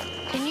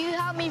 Can you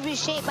help me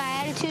reshape my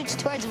attitudes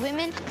towards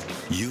women?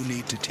 You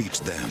need to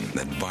teach them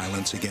that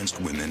violence against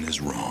women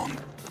is wrong.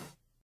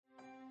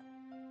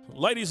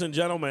 Ladies and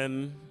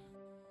gentlemen,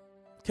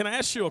 can I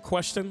ask you a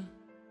question?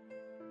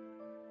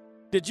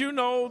 Did you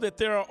know that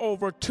there are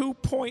over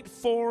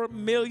 2.4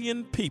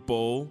 million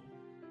people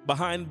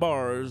behind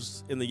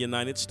bars in the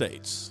United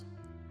States?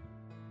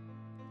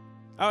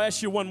 I'll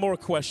ask you one more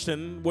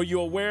question. Were you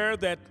aware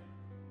that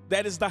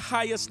that is the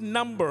highest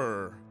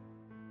number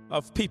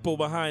of people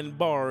behind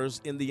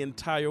bars in the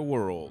entire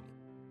world?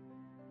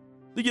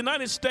 The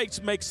United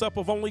States makes up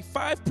of only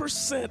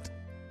 5%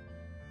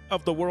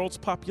 of the world's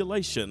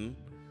population,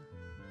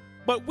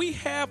 but we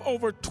have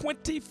over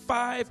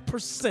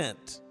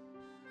 25%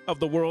 of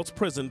the world's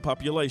prison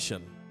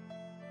population.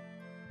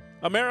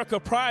 America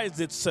prides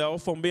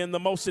itself on being the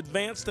most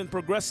advanced and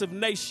progressive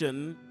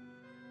nation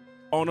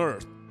on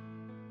earth.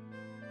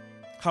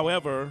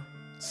 However,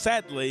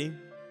 sadly,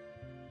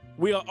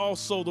 we are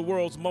also the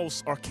world's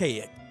most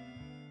archaic.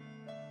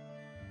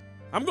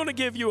 I'm going to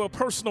give you a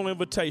personal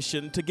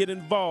invitation to get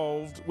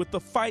involved with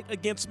the fight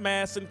against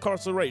mass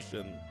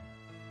incarceration.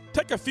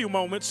 Take a few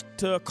moments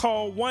to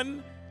call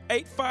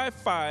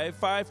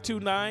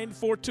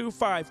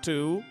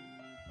 1-855-529-4252.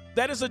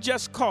 That is a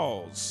just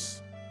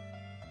cause,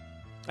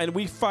 and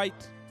we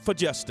fight for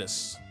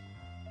justice.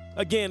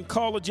 Again,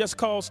 call a just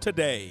cause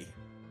today.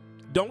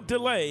 Don't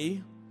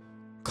delay.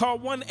 Call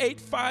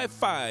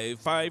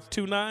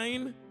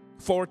 1-855-529-4252.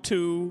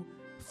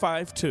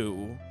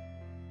 4252.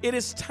 It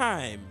is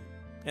time,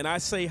 and I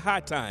say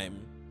high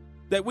time,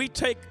 that we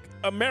take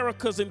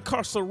America's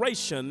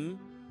incarceration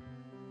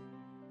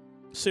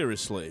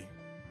seriously.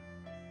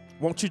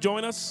 Won't you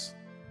join us?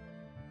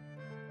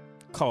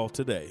 Call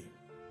today.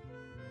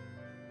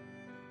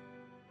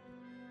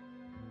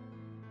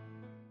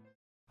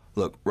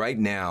 Look, right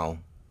now,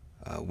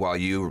 while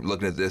you're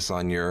looking at this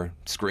on your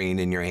screen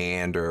in your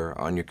hand or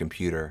on your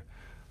computer,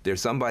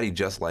 there's somebody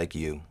just like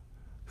you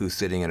who's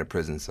sitting in a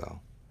prison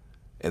cell.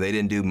 And they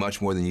didn't do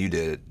much more than you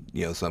did,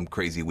 some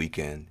crazy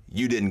weekend.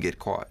 You didn't get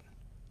caught.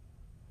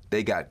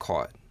 They got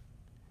caught,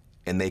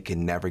 and they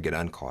can never get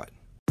uncaught.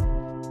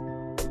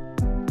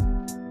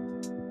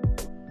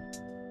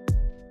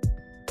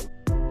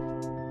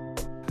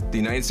 The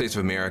United States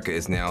of America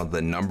is now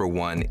the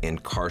 #1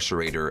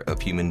 incarcerator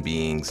of human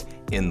beings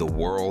in the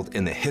world,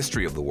 in the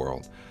history of the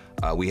world.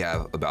 We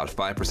have about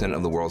 5%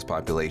 of the world's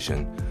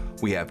population.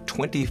 We have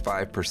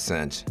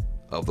 25%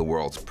 of the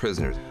world's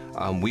prisoners.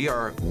 We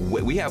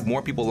have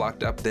more people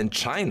locked up than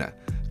China.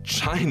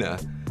 China,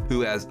 who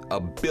has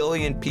 1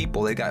 billion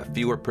people, they got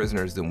fewer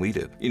prisoners than we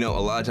do. A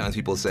lot of times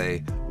people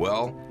say,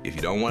 well, if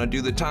you don't want to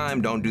do the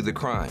time, don't do the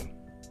crime.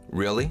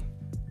 Really?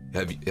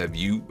 Have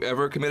you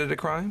ever committed a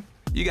crime?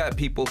 You got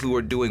people who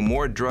are doing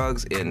more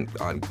drugs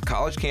on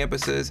college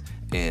campuses,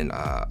 in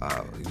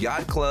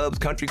yacht clubs,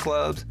 country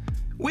clubs.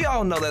 We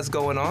all know that's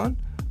going on,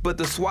 but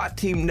the SWAT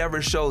team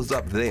never shows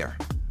up there.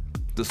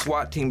 The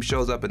SWAT team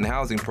shows up in the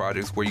housing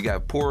projects where you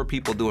got poorer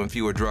people doing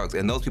fewer drugs,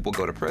 and those people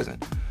go to prison.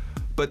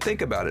 But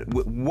think about it.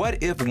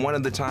 What if one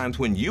of the times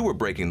when you were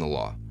breaking the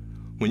law,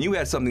 when you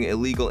had something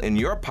illegal in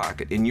your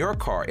pocket, in your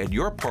car, at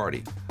your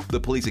party, the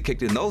police had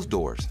kicked in those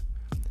doors?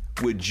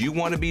 Would you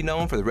want to be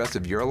known for the rest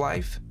of your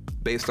life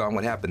based on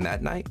what happened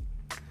that night?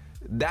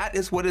 That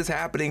is what is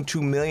happening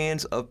to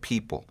millions of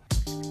people.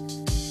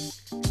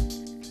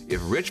 If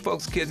rich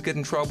folks' kids get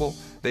in trouble,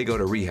 they go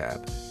to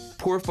rehab.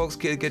 Poor folks'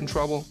 kids get in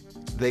trouble,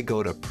 they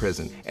go to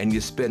prison. And you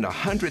spend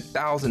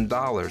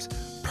 $100,000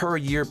 per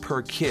year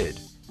per kid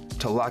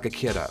to lock a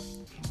kid up,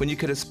 when you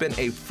could have spent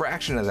a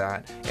fraction of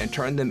that and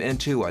turned them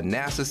into a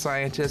NASA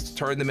scientist,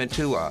 turned them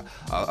into a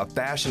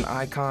fashion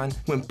icon.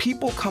 When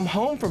people come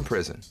home from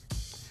prison,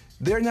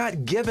 they're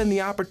not given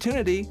the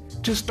opportunity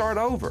to start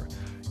over.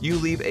 You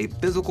leave a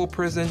physical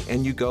prison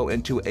and you go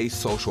into a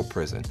social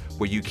prison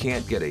where you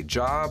can't get a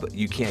job,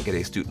 you can't get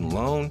a student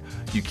loan,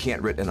 you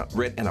can't rent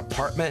an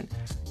apartment.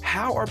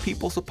 How are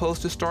people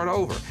supposed to start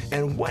over?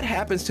 And what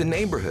happens to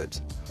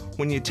neighborhoods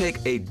when you take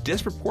a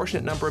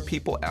disproportionate number of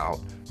people out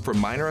for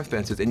minor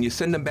offenses and you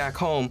send them back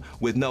home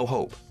with no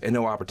hope and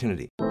no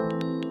opportunity?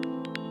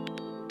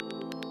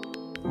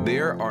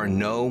 There are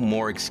no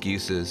more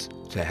excuses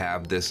to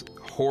have this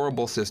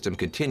horrible system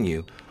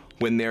continue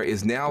when there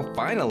is now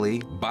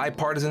finally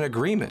bipartisan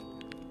agreement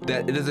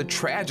that it is a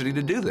tragedy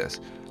to do this.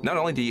 Not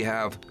only do you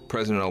have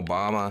President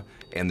Obama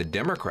and the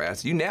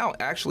Democrats, you now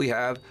actually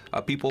have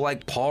people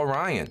like Paul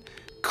Ryan,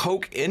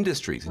 Koch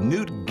Industries,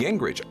 Newt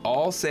Gingrich,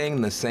 all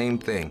saying the same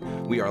thing.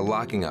 We are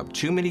locking up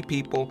too many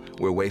people,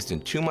 we're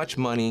wasting too much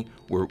money,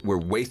 we're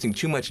wasting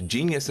too much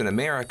genius in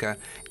America,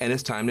 and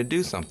it's time to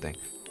do something.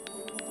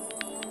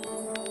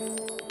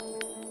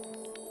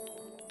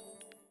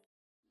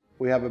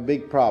 We have a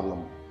big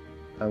problem,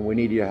 and we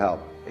need your help.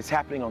 It's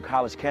happening on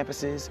college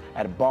campuses,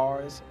 at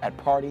bars, at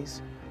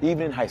parties,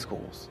 even in high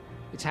schools.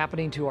 It's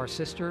happening to our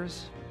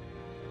sisters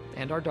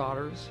and our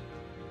daughters,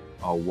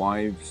 our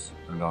wives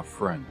and our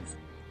friends.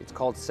 It's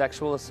called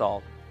sexual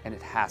assault, and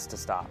it has to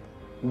stop.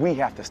 We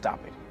have to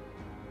stop it.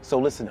 So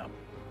listen up.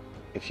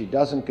 If she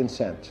doesn't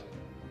consent,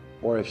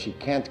 or if she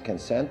can't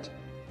consent,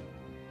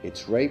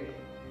 it's rape,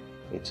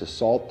 it's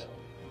assault.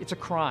 It's a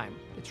crime.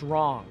 It's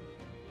wrong.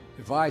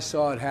 If I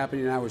saw it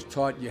happening, I was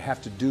taught you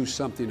have to do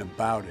something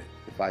about it.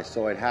 If I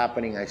saw it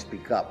happening, I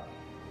speak up.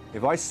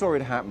 If I saw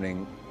it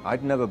happening,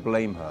 I'd never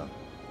blame her.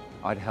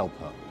 I'd help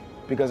her.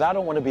 Because I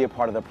don't want to be a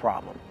part of the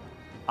problem.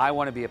 I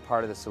want to be a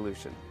part of the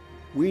solution.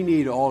 We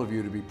need all of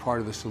you to be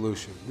part of the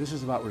solution. This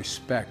is about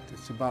respect.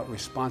 It's about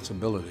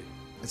responsibility.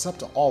 It's up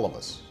to all of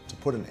us to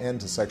put an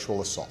end to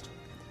sexual assault.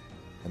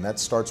 And that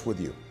starts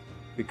with you.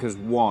 Because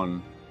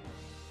one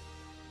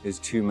is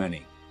too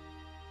many.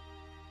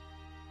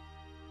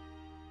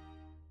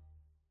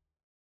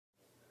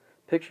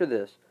 Picture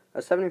this, a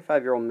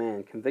 75-year-old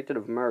man convicted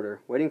of murder,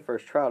 waiting for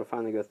his trial to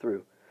finally go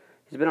through.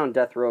 He's been on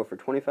death row for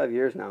 25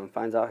 years now and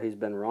finds out he's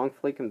been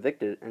wrongfully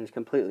convicted and is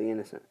completely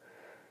innocent.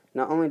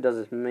 Not only does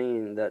this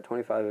mean that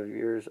 25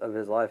 years of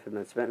his life have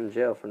been spent in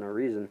jail for no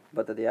reason,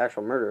 but that the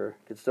actual murderer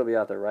could still be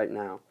out there right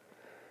now.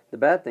 The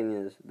bad thing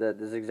is that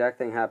this exact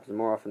thing happens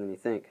more often than you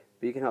think,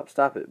 but you can help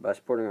stop it by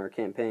supporting our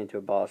campaign to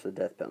abolish the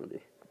death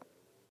penalty.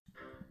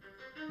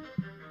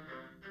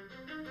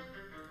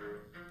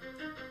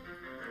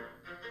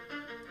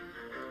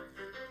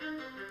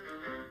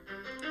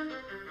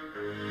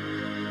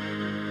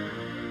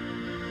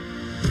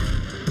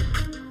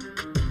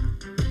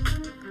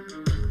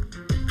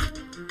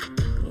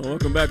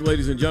 Welcome back,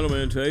 ladies and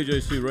gentlemen, to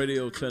AJC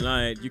Radio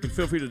Tonight. You can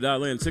feel free to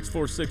dial in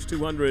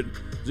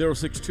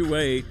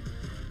 646-200-0628.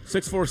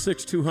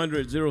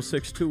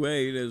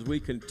 646-200-0628 as we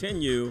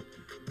continue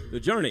the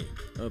journey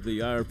of the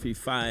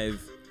IRP-5.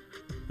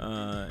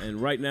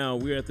 And right now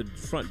we're at the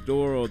front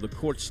door or the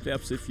court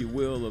steps, if you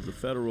will, of the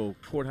federal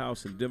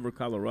courthouse in Denver,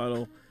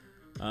 Colorado,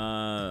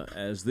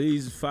 as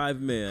these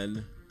 5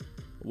 men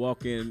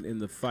walk in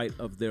the fight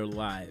of their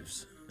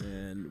lives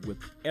and with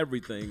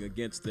everything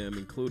against them,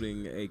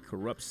 including a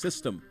corrupt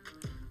system,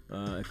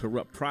 a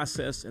corrupt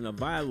process, and a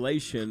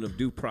violation of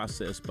due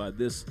process by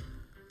this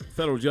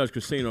federal judge,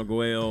 Christine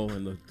Arguello,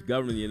 and the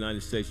government of the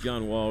United States,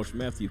 John Walsh,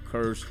 Matthew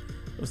Kirsch.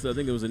 I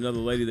think there was another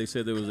lady they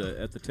said there was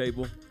at the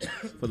table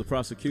for the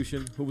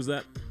prosecution. Who was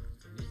that?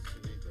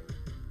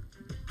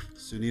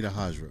 Sunita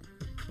Hajra.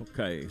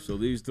 Okay, so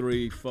these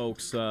 3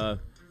 folks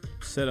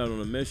set out on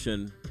a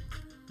mission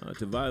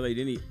to violate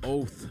any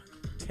oath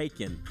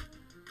taken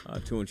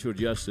to ensure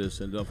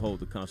justice and uphold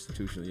the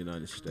Constitution of the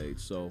United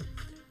States. So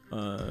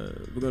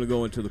we're going to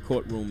go into the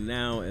courtroom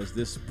now as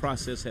this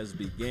process has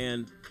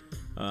began.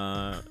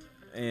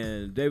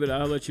 And David,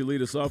 I'll let you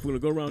lead us off. We're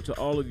going to go around to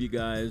all of you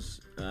guys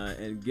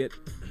and get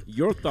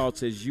your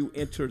thoughts as you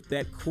entered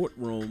that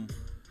courtroom,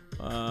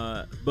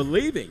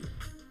 believing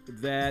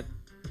that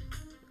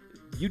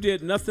you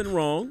did nothing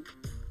wrong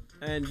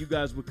and you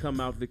guys would come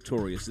out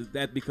victorious. Is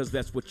that because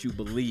that's what you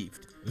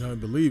believed? I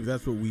believe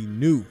that's what we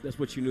knew. That's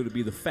what you knew to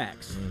be the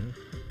facts. Mm-hmm.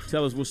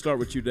 Tell us, we'll start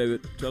with you,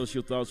 David. Tell us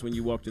your thoughts when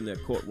you walked in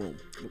that courtroom.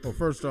 Well,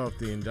 first off,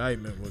 the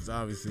indictment was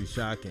obviously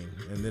shocking.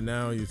 And then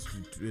now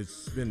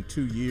it's been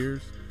 2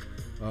 years.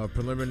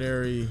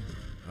 Preliminary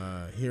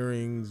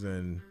hearings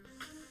and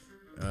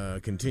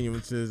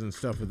continuances and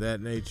stuff of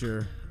that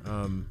nature.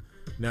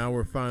 Now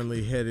we're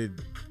finally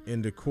headed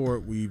into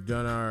court. We've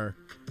done our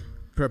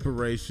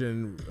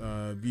preparation,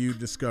 viewed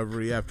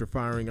discovery after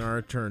firing our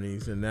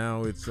attorneys, and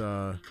now it's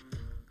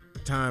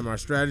time. Our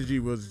strategy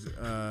was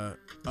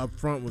up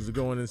front was to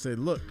go in and say,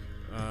 look,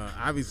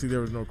 obviously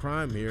there was no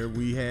crime here.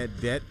 We had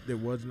debt that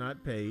was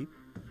not paid,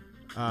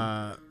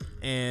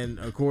 and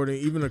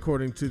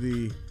according to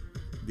the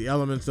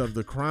elements of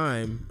the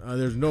crime,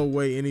 there's no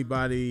way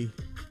anybody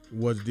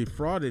was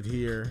defrauded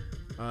here.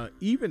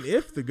 Even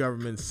if the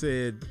government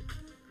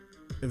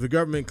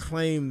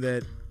claimed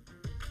that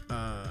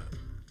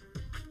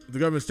the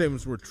government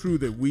statements were true,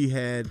 that we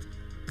had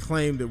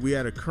claimed that we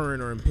had a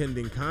current or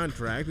impending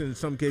contract, and in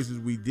some cases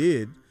we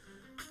did.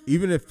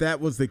 Even if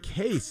that was the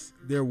case,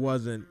 there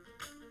wasn't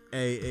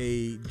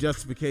a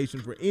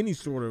justification for any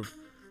sort of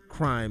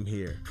crime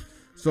here.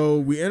 So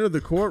we enter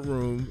the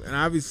courtroom, and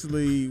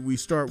obviously we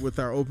start with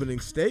our opening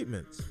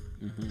statements,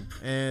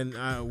 and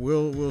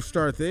we'll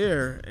start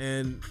there.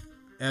 And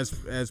as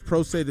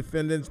pro se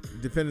defendants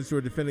who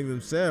are defending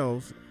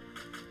themselves,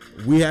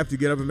 we have to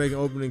get up and make an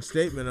opening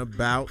statement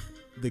about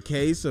the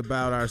case,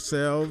 about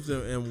ourselves,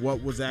 and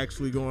what was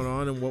actually going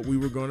on and what we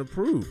were going to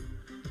prove.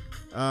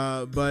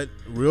 But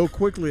real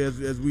quickly,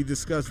 as we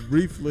discussed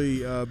briefly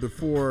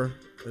before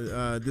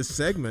this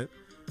segment,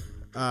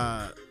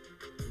 the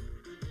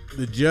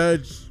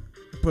judge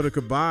put a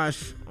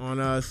kibosh on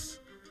us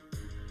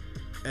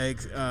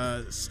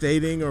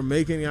stating or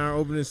making our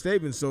opening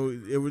statement. So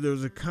there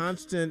was a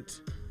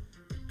constant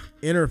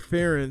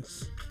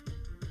interference,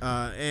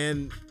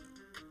 and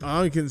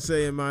all I can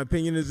say, in my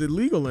opinion, is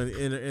illegal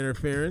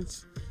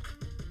interference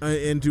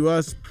into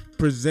us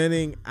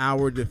presenting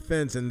our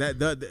defense. And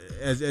that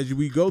as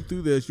we go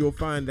through this, you'll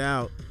find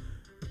out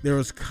there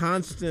was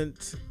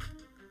constant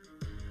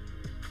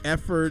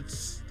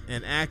efforts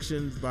and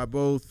actions by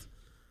both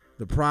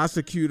the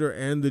prosecutor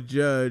and the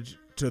judge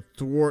to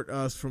thwart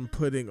us from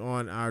putting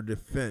on our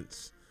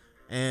defense.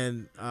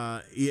 And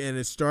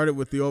it started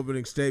with the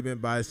opening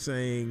statement by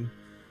saying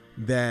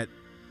that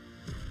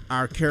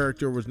our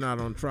character was not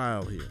on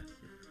trial here.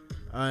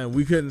 And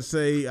we couldn't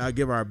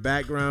give our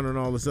background and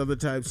all this other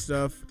type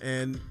stuff.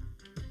 And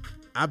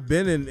I've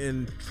been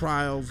in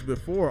trials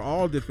before.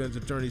 All defense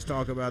attorneys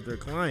talk about their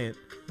client,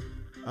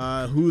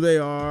 who they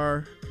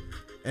are,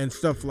 and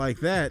stuff like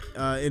that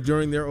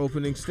during their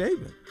opening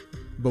statement.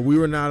 But we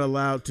were not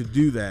allowed to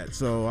do that.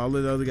 So I'll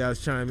let other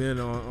guys chime in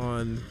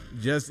on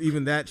just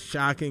even that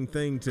shocking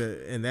thing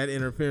and that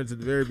interference at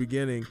the very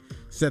beginning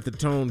set the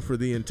tone for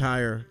the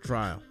entire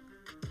trial.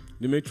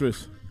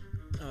 Demetrius.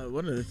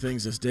 One of the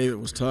things, as David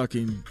was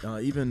talking,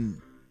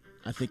 even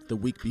I think the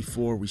week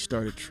before we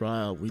started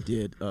trial, we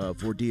did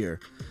voir dire.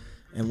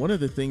 And one of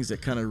the things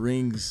that kind of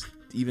rings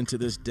even to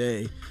this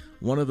day,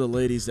 one of the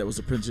ladies that was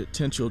a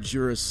potential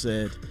jurist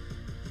said,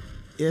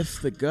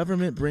 if the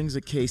government brings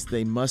a case,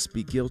 they must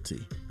be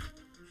guilty.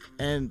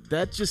 And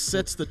that just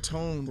sets the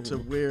tone to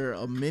where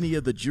many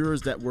of the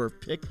jurors that were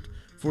picked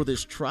for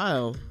this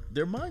trial,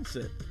 their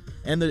mindset.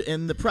 And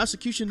the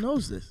prosecution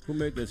knows this. Who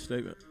made that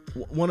statement?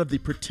 One of the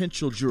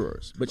potential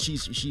jurors, but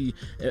she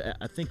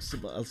I think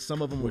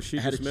some of them was she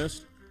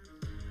dismissed.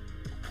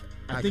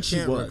 I think she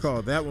was. I can't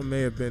recall. That one may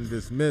have been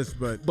dismissed,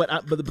 but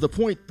the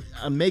point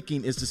I'm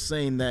making is to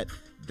saying that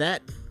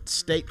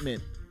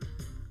statement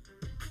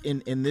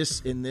in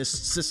this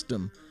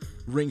system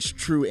rings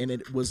true, and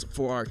it was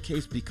for our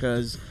case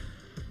because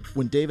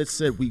when David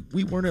said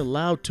we weren't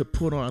allowed to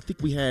put on, I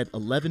think we had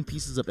 11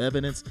 pieces of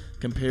evidence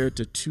compared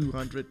to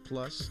 200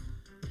 plus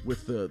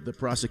with the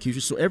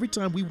prosecution. So every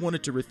time we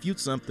wanted to refute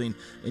something,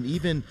 and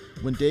even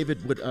when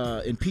David would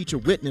impeach a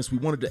witness, we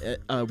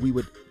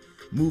would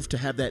move to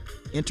have that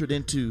entered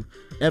into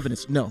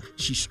evidence. No,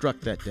 she struck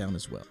that down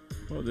as well.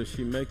 Well, did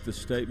she make the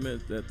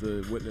statement that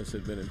the witness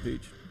had been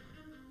impeached?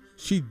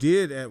 She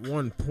did at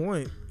one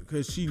point,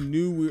 because she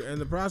knew and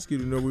the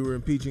prosecutor knew we were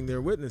impeaching their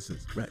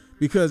witnesses. Right.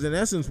 Because in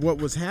essence, what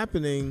was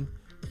happening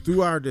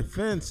through our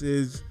defense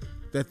is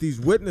that these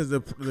witnesses,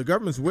 the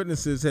government's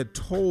witnesses, had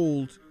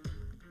told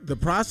the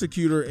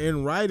prosecutor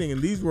in writing,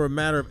 and these were a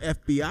matter of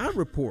FBI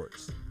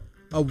reports,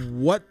 of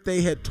what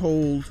they had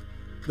told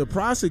the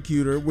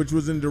prosecutor, which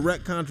was in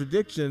direct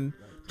contradiction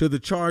to the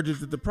charges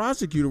that the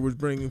prosecutor was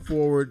bringing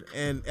forward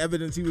and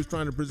evidence he was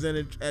trying to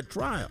present at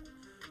trial.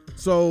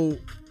 So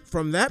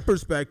from that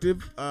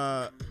perspective,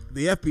 the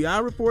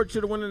FBI report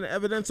should have went into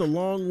evidence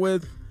along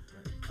with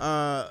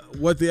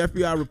what the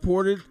FBI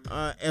reported,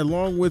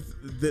 along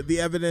with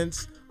the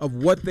evidence of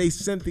what they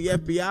sent the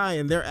FBI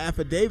and their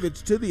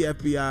affidavits to the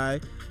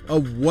FBI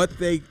of what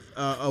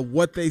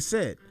they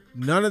said.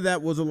 None of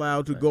that was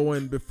allowed to go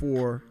in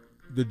before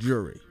the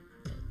jury.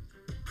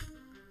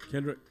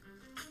 Kendrick?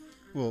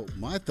 Well,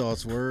 my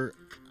thoughts were,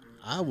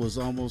 I was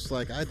almost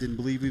like I didn't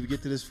believe we would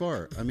get to this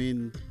far. I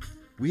mean,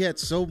 we had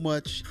so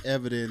much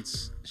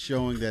evidence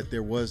showing that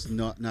there was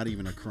not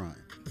even a crime.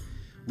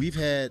 We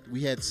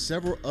had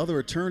several other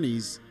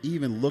attorneys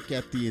even look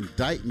at the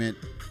indictment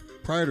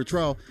prior to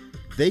trial.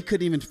 They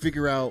couldn't even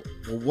figure out,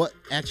 well, what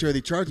actually are they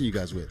charging you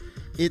guys with?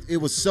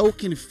 It was so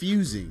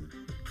confusing.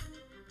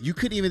 You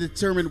couldn't even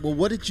determine, well,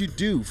 what did you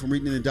do from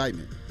reading an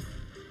indictment?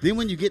 Then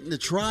when you get into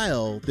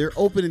trial, their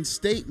opening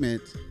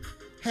statement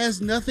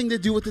has nothing to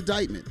do with the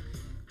indictment.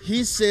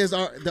 He says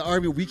the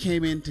argument, we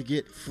came in to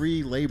get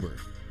free labor.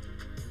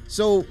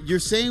 So you're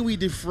saying we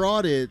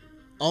defrauded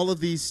all of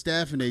these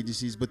staffing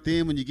agencies, but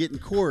then when you get in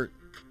court,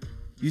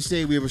 you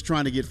say we was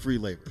trying to get free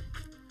labor.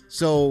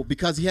 So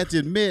because he had to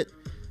admit,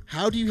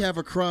 how do you have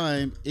a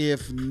crime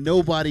if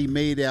nobody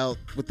made out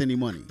with any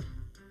money?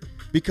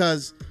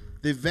 Because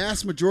the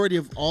vast majority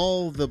of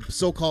all the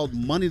so-called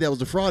money that was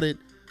defrauded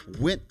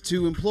went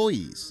to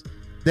employees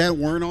that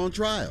weren't on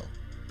trial.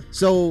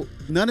 So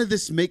none of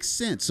this makes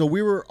sense. So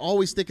we were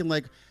always thinking,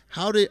 like,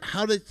 how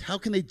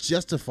can they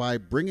justify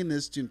bringing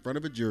this in front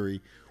of a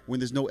jury when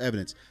there's no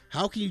evidence?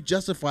 How can you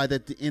justify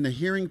that in a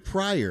hearing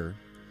prior,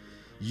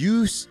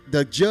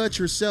 the judge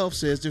herself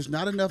says there's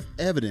not enough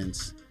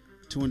evidence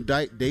to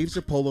indict Dave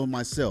Zapolo and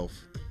myself,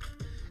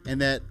 and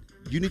that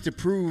you need to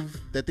prove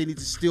that they need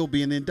to still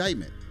be in the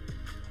indictment?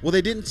 Well,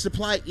 they didn't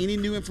supply any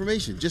new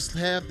information. Just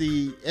have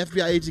the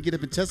FBI agent get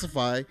up and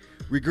testify,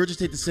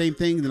 regurgitate the same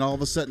thing, and then all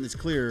of a sudden it's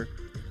clear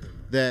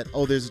that,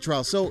 oh, there's a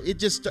trial. So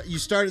you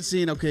started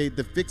seeing, okay,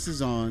 the fix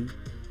is on,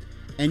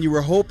 and you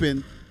were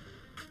hoping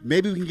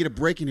maybe we can get a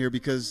break in here,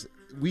 because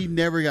we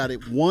never got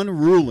one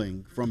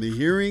ruling from the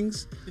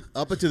hearings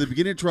up until the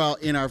beginning of trial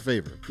in our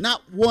favor.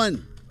 Not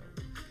one.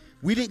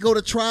 We didn't go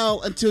to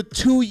trial until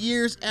 2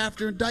 years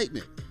after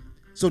indictment.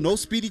 So no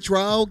speedy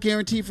trial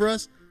guarantee for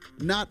us.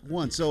 Not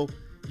one. So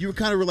you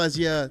kind of realize,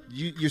 yeah,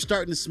 you're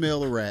starting to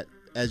smell a rat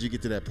as you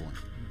get to that point.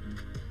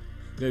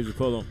 There's a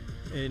pull on.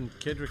 And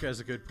Kendrick has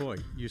a good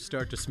point. You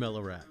start to smell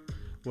a rat.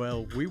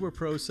 Well, we were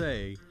pro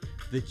se.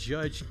 The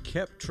judge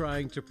kept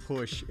trying to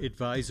push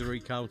advisory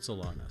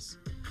counsel on us.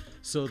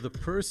 So the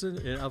person,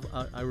 and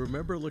I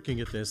remember looking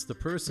at this, the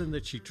person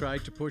that she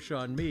tried to push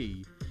on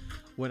me,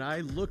 when I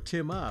looked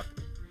him up,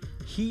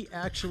 he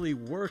actually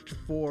worked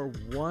for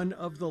one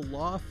of the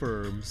law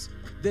firms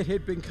that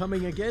had been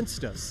coming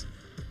against us.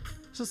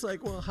 It's just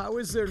like, well, how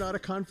is there not a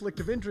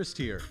conflict of interest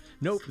here?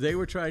 Nope, they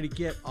were trying to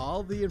get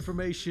all the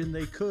information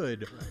they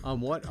could on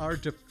what our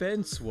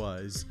defense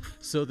was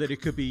so that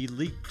it could be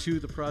leaked to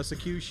the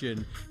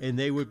prosecution and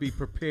they would be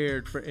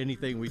prepared for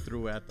anything we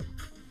threw at them.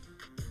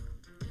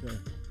 Okay.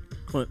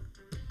 Clint.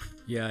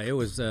 Yeah, it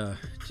was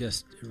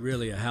just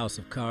really a house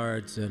of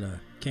cards and a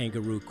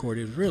kangaroo court.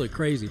 It was really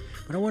crazy.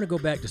 But I want to go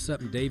back to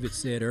something David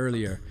said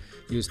earlier.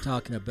 He was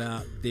talking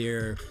about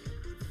their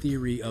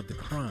theory of the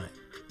crime,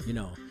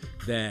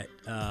 that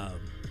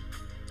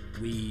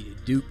we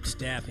duped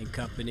staffing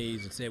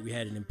companies and said we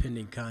had an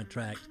impending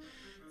contract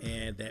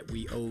and that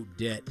we owed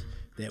debt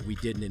that we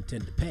didn't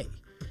intend to pay.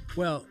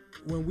 Well,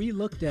 when we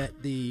looked at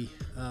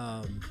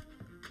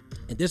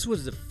and this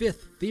was the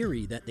fifth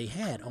theory that they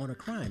had on a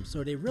crime,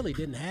 so they really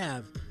didn't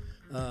have,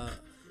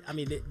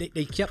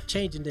 they kept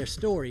changing their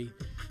story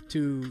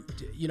to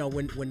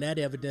when that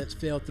evidence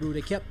fell through,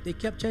 they kept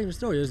changing the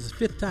story. It was the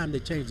fifth time they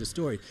changed the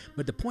story.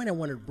 But the point I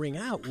wanted to bring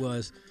out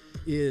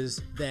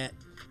is that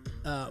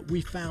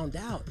we found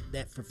out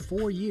that for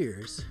 4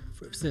 years,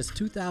 since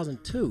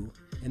 2002,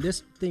 and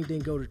this thing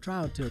didn't go to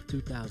trial until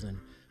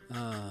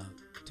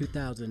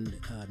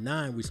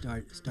 2009, we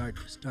started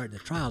the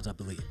trials, I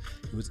believe.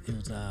 It was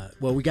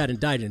we got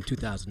indicted in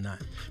 2009.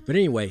 But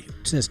anyway,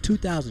 since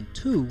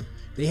 2002,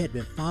 the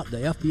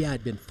FBI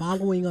had been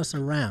following us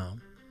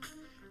around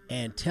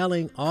and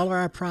telling all of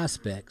our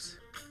prospects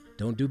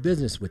don't do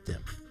business with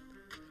them.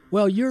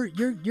 Well,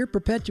 you're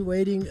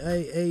perpetuating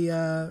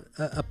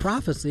a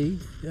prophecy.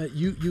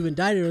 You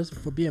indicted us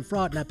for being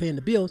fraud, not paying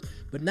the bills,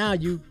 but now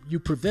you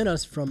prevent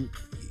us from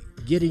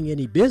getting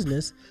any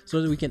business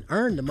so that we can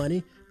earn the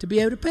money to be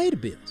able to pay the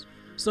bills.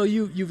 So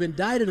you've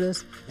indicted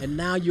us, and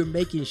now you're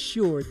making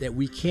sure that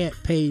we can't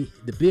pay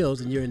the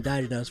bills, and you're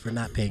indicting us for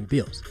not paying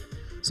bills.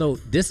 So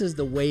this is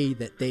the way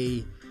that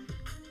the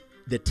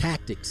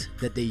tactics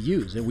that they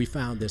use, and we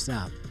found this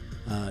out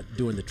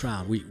during the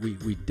trial.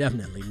 We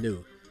definitely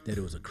knew that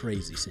it was a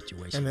crazy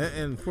situation.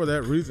 And for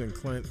that reason,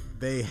 Clint,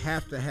 they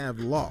have to have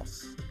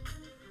loss.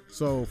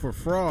 So for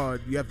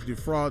fraud, you have to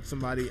defraud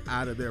somebody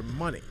out of their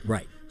money.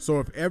 Right. So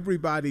if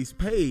everybody's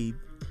paid,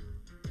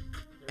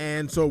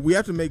 and so we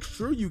have to make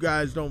sure you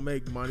guys don't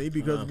make money,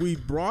 because we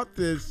brought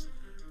this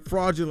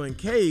fraudulent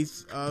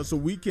case so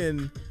we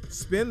can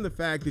spin the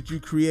fact that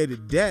you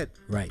created debt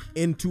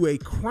into a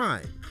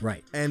crime.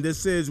 Right. And this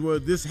says, well,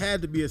 this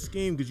had to be a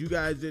scheme because you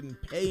guys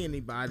didn't pay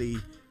anybody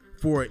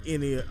for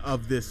any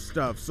of this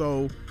stuff.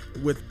 So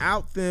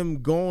without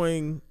them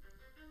going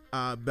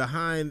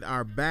behind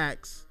our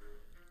backs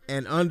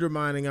and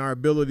undermining our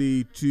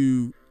ability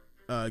to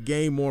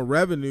gain more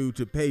revenue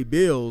to pay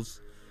bills,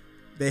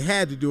 they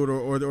had to do it,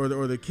 or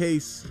the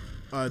case,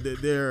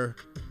 their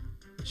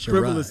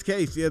frivolous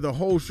case, the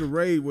whole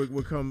charade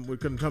would come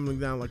tumbling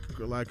down like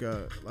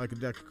a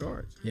deck of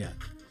cards. Yeah,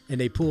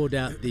 and they pulled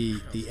out the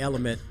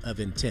element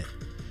of intent.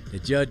 The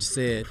judge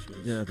said,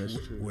 "Yeah, that's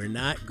true. We're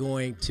not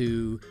going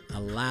to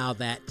allow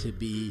that to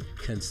be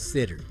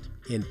considered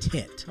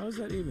intent." How's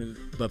that even?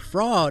 But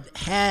fraud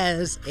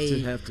has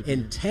a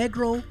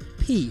integral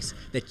piece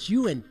that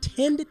you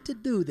intended to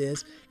do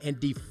this and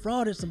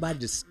defrauded somebody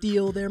to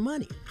steal their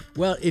money.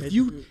 Well, if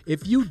you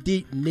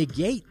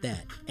negate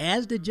that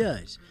as the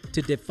judge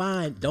to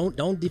define,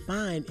 don't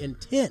define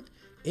intent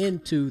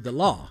into the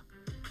law,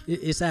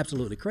 it's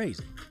absolutely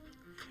crazy.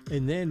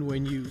 And then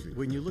when you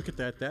look at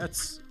that,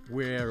 that's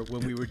where,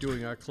 when we were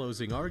doing our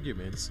closing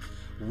arguments,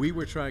 we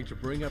were trying to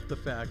bring up the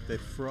fact that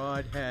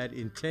fraud had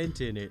intent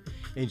in it,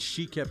 and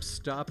she kept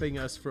stopping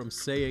us from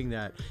saying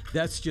that.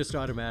 That's just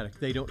automatic.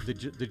 They don't.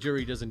 The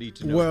jury doesn't need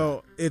to know.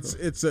 Well,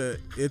 it's a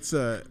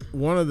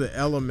one of the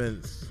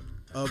elements,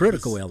 of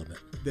critical element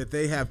that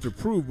they have to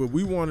prove. But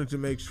we wanted to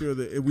make sure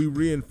that we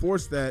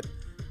reinforce that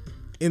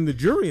in the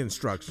jury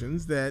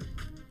instructions. That,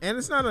 and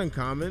it's not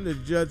uncommon the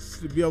judge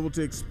to be able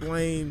to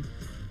explain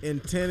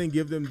intent and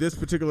give them this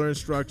particular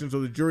instruction so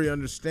the jury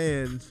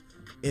understands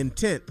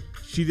intent.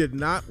 She did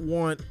not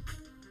want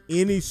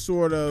any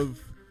sort of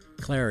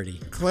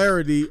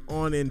clarity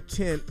on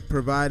intent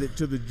provided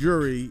to the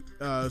jury,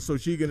 so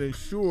she can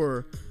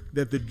ensure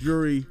that the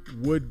jury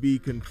would be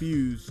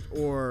confused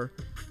or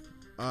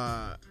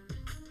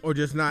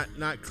just not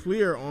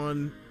clear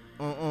on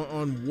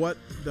what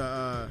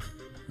the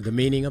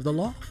meaning of the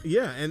law.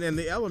 Yeah, and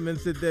the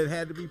elements that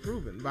had to be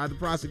proven by the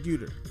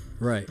prosecutor.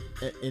 Right.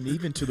 And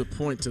even to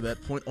that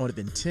point on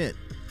intent,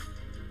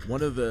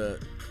 one of the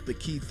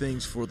key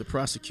things for the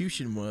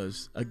prosecution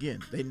was, again,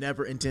 they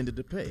never intended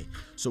to pay.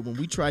 So when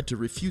we tried to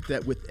refute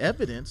that with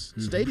evidence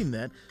stating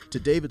that, to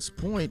David's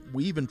point,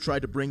 we even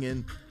tried to bring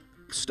in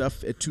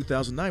stuff at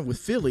 2009 with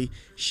Philly.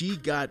 She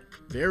got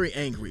very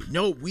angry.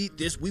 No, we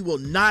will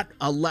not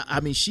allow. I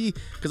mean,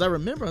 because I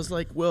remember I was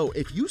like, well,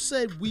 if you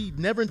said we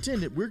never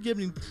intended, we're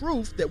giving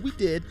proof that we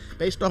did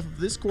based off of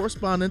this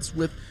correspondence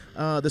with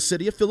the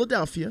city of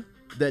Philadelphia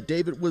that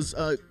David was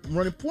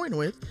running point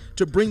with,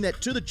 to bring that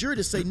to the jury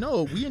to say,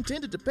 no, we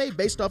intended to pay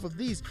based off of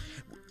these.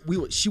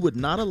 She would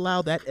not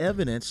allow that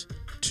evidence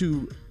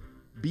to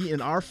be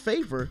in our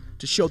favor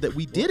to show that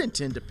we did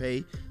intend to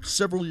pay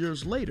several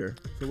years later.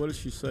 So what did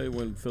she say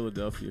when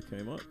Philadelphia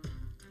came up?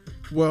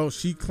 Well,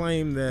 she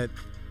claimed that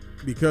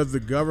because the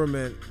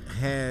government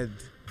had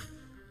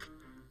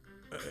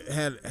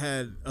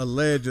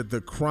alleged that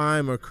the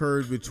crime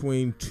occurred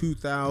between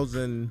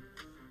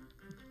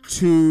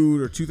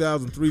 2002 or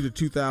 2003 to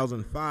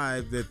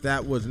 2005,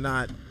 that was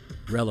not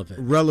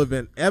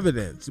relevant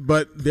evidence.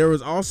 But there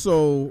was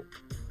also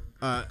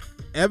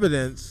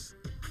evidence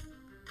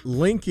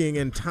linking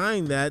and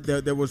tying that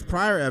there was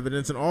prior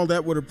evidence, and all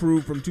that would have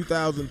proved from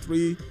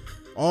 2003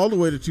 all the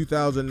way to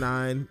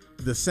 2009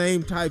 the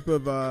same type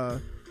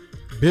of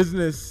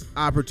business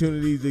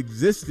opportunities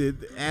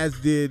existed as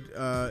did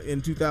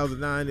in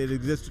 2009. It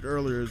existed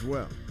earlier as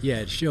well. Yeah,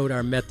 it showed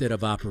our method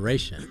of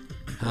operation,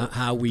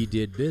 how we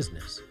did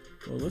business.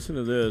 Well, listen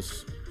to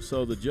this.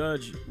 So the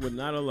judge would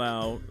not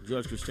allow,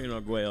 Judge Christina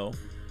Arguello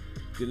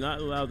did not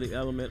allow the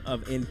element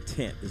of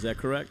intent. Is that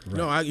correct? Right.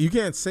 No, you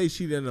can't say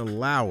she didn't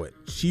allow it.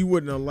 She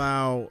wouldn't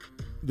allow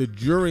the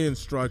jury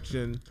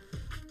instruction.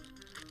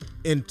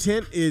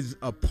 Intent is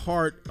a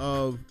part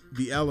of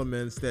the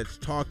elements that's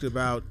talked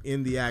about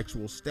in the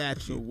actual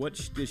statute. So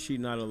what did she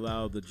not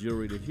allow the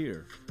jury to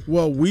hear?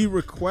 Well, we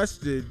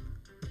requested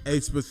a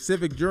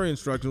specific jury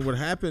instruction. What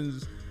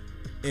happens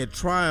at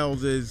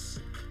trials is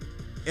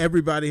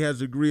everybody has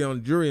to agree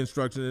on jury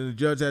instructions, and the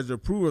judge has to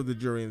approve of the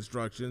jury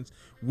instructions.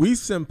 We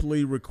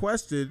simply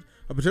requested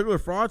a particular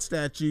fraud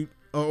statute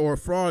or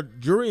fraud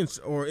jury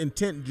or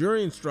intent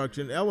jury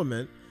instruction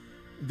element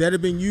that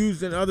have been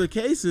used in other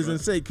cases, and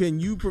say, can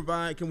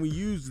we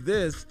use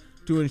this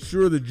to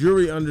ensure the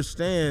jury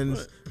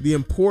understands the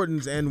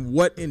importance and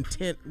what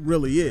intent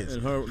really is?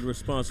 And her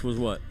response was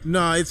what?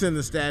 No, it's in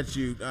the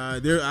statute. I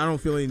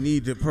don't feel any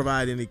need to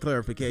provide any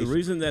clarification. The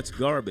reason that's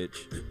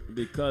garbage,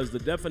 because the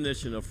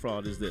definition of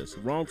fraud is this: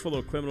 wrongful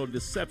or criminal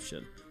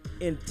deception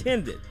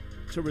intended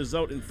to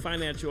result in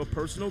financial or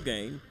personal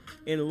gain.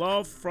 In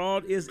law,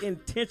 fraud is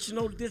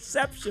intentional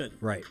deception.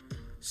 Right.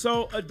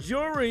 So a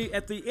jury,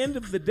 at the end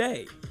of the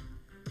day,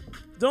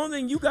 the only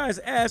thing you guys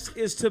ask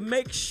is to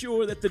make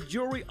sure that the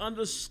jury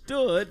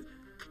understood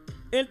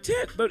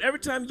intent. But every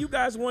time you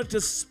guys wanted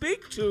to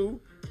speak to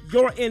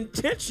your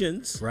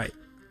intentions, right,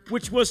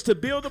 which was to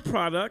build a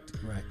product,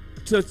 right,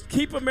 to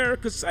keep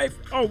America safe,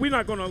 we're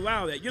not going to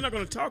allow that. You're not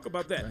going to talk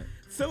about that. Right.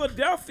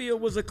 Philadelphia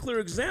was a clear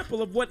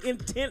example of what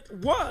intent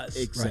was.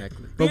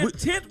 Exactly. The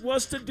intent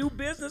was to do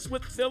business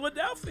with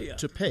Philadelphia.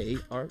 To pay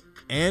our...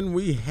 And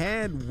we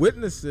had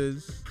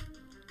witnesses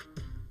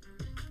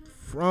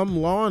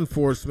from law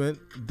enforcement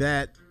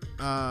that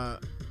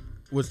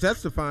was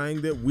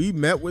testifying that we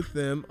met with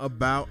them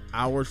about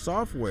our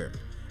software.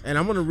 And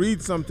I'm going to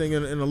read something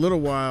in a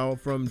little while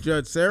from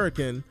Judge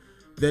Sarakin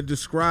that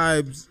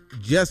describes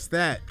just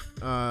that,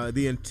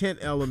 the intent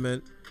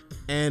element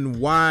and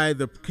why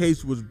the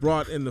case was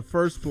brought in the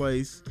first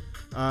place.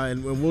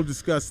 And we'll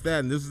discuss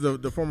that. And this is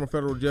the former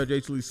federal judge,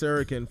 H. Lee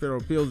Sarakin,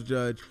 federal appeals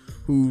judge,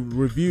 who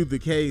reviewed the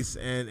case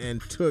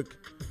and took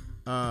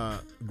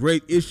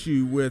great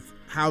issue with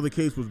how the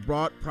case was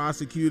brought,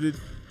 prosecuted,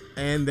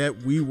 and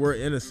that we were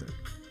innocent.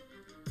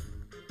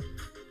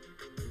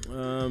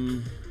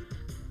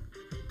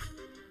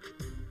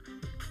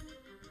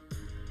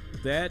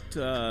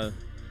 That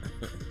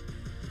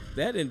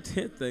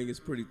intent thing is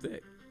pretty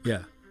thick.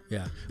 Yeah,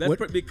 yeah.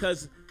 That's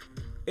because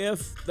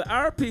if the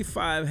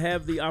RP5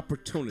 have the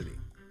opportunity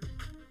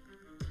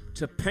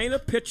to paint a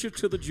picture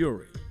to the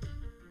jury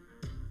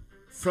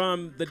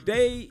from the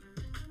day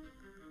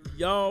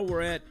y'all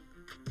were at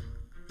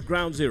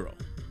ground zero,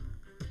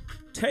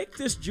 take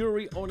this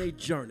jury on a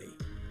journey.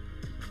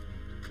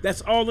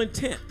 That's all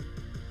intent.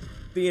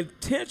 The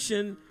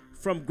intention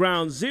from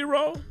ground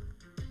zero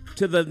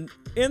to the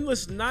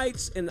endless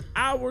nights and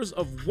hours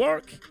of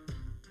work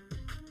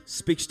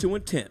speaks to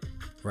intent.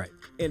 Right.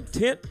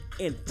 Intent.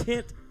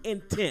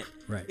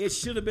 Right. It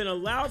should have been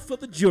allowed for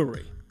the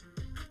jury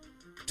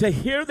to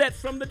hear that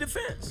from the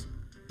defense.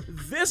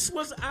 This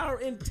was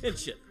our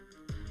intention.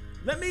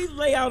 Let me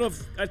lay out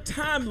a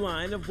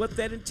timeline of what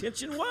that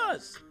intention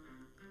was.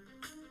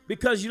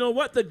 Because you know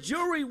what? The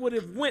jury would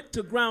have went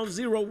to ground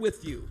zero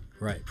with you.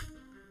 Right.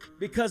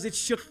 Because it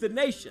shook the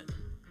nation.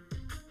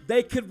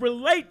 They could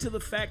relate to the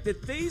fact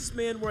that these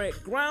men were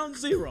at ground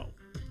zero.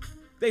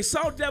 They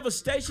saw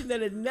devastation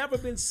that had never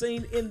been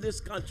seen in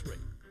this country,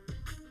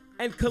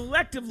 and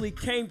collectively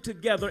came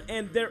together,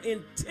 and their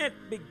intent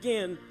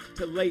began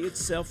to lay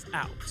itself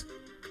out.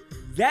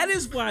 That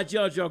is why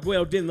Judge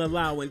Arguello didn't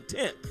allow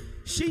intent.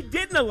 She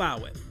didn't allow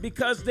it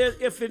because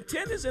if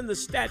intent is in the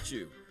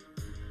statute,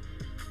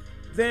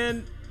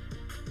 then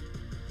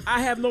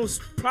I have no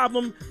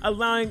problem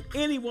allowing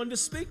anyone to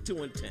speak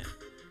to intent.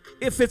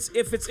 If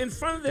it's in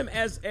front of them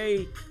as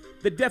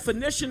the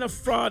definition of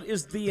fraud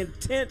is the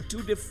intent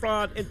to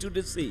defraud and to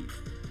deceive,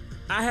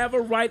 I have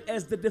a right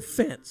as the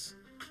defense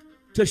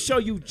to show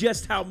you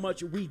just how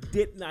much we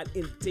did not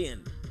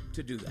intend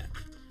to do that.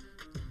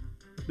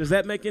 Does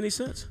that make any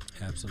sense?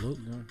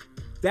 Absolutely.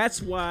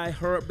 That's why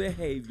her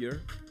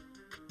behavior,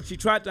 she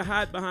tried to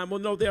hide behind, well,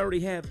 no, they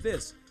already have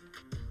this.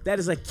 That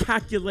is a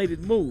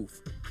calculated move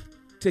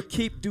to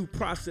keep due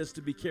process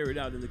to be carried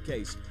out in the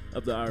case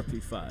of the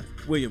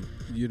RP5. William.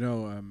 You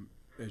know,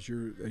 as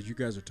you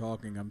guys are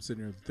talking, I'm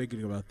sitting here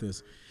thinking about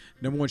this.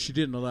 Number one, she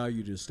didn't allow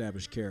you to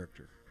establish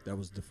character. That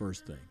was the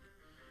first thing.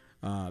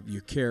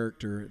 Your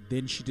character.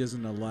 Then she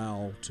doesn't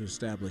allow to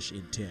establish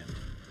intent.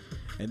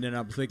 And then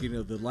I'm thinking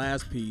of the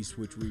last piece,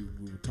 which we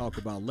will talk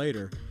about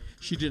later.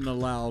 She didn't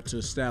allow to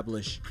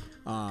establish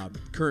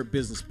current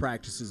business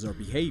practices or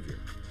behavior.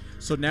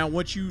 So now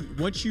once you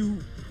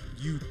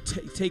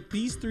take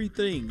these three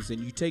things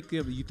and you take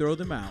them, you throw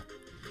them out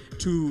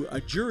to a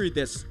jury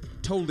that's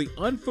totally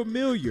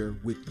unfamiliar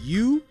with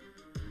you,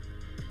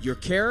 your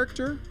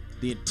character,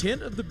 the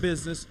intent of the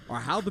business, or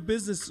how the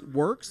business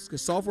works,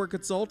 software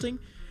consulting.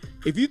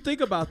 If you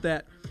think about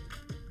that,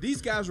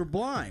 these guys were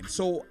blind.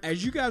 So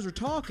as you guys are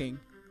talking,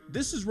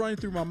 this is running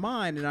through my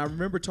mind, and I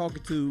remember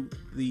talking to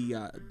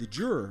the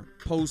juror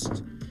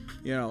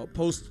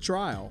post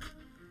trial,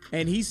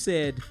 and he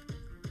said,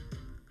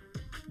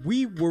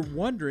 we were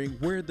wondering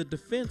where the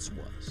defense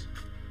was.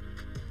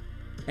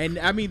 And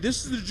I mean,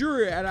 this is the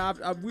jury,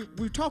 and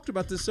we've talked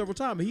about this several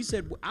times. He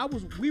said,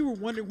 we were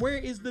wondering where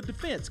is the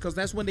defense, because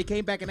that's when they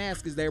came back and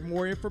asked, is there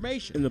more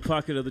information in the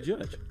pocket of the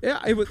judge?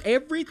 Yeah, it was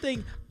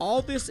everything.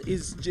 All this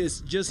is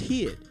just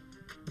hid,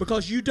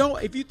 because you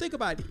don't. If you think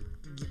about it,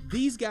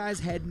 these guys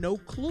had no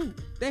clue.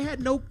 They had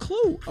no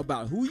clue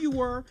about who you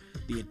were,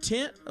 the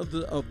intent of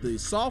the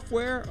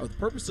software, of the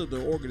purpose of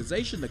the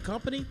organization, the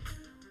company.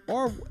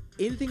 or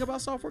anything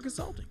about software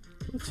consulting.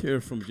 Let's hear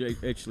from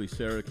H. Lee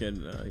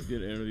Sarakin. He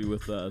did an interview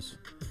with us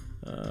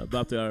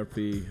about the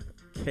IRP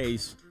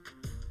case.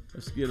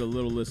 Let's get a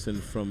little listen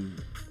from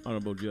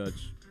Honorable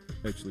Judge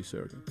H. Lee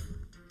Sarakin.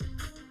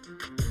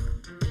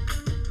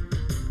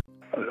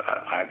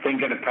 I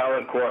think an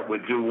appellate court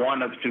would do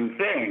one of two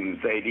things.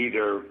 They'd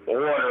either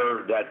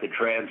order that the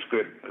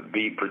transcript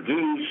be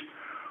produced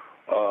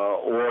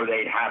or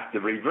they'd have to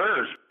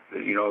reverse.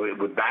 You know,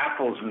 it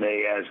baffles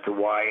me as to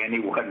why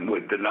anyone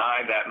would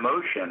deny that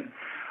motion.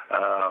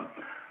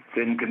 It's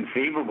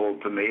inconceivable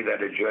to me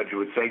that a judge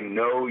would say,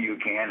 no, you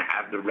can't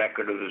have the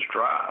record of this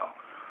trial.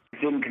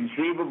 It's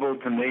inconceivable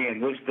to me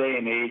in this day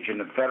and age in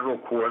a federal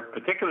court,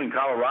 particularly in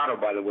Colorado,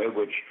 by the way,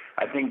 which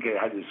I think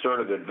has sort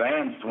of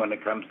advanced when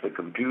it comes to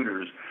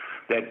computers,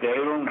 that they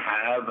don't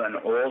have an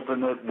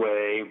alternate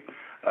way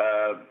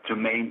to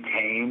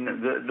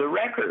maintain the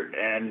record.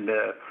 And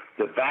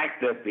the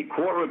fact that the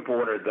court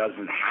reporter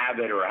doesn't have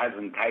it or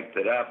hasn't typed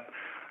it up,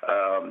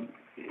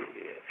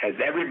 as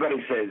everybody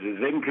says,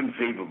 is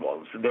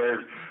inconceivable. So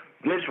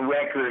this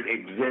record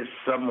exists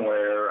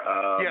somewhere,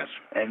 yes.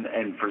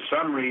 And for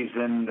some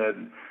reason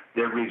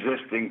they're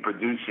resisting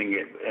producing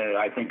it,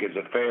 I think is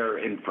a fair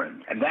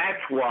inference. And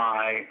that's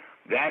why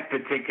that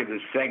particular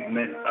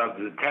segment of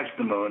the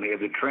testimony,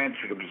 of the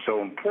transcript, is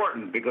so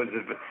important, because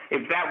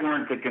if that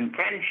weren't the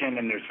contention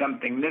and there's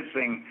something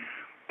missing,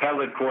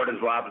 appellate court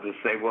is liable to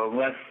say, well,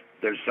 unless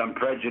there's some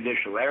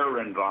prejudicial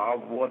error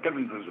involved, what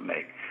difference does it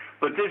make?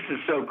 But this is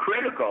so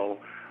critical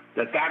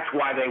that's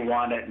why they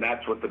want it, and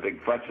that's what the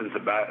big fuss is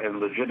about,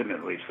 and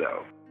legitimately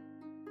so.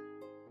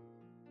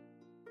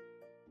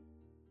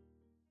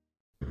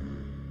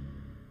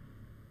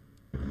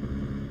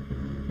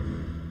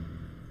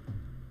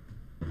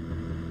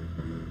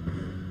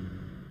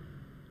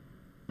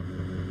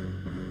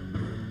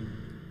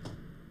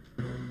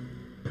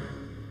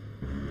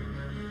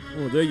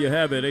 Well, there you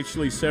have it, H.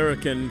 Lee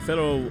Sarakin,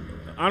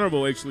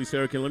 Honorable H. Lee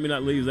Sarakin. Let me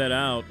not leave that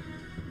out.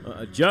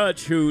 A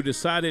judge who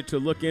decided to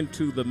look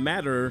into the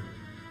matter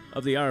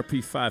of the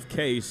RP5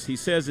 case. He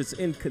says it's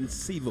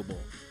inconceivable.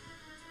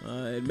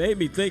 It made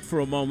me think for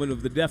a moment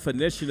of the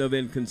definition of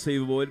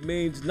inconceivable. It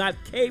means not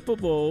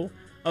capable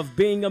of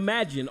being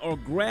imagined or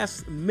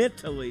grasped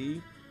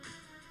mentally,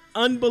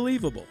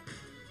 unbelievable.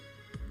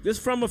 This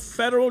from a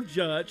federal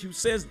judge who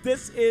says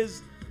this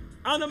is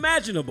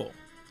unimaginable,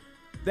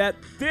 that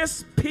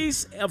this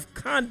piece of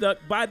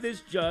conduct by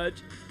this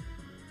judge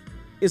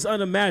is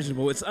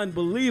unimaginable. It's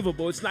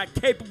unbelievable. It's not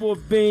capable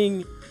of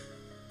being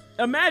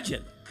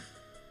imagined.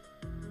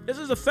 This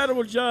is a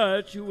federal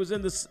judge who was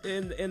in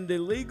the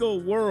legal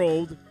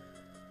world,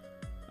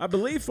 I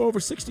believe, for over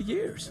 60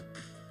 years.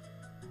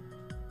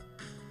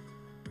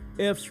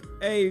 If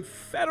a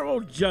federal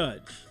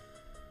judge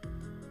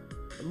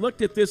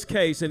looked at this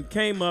case and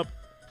came up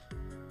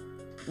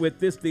with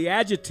the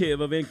adjective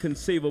of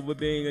inconceivable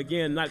being,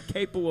 again, not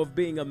capable of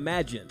being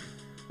imagined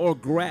or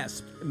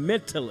grasped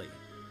mentally,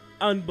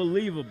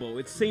 unbelievable.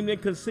 It seemed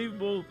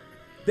inconceivable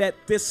that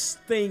this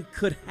thing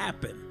could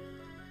happen.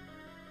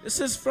 This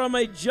is from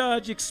a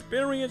judge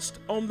experienced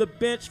on the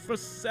bench for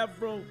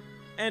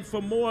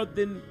for more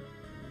than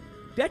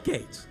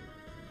decades.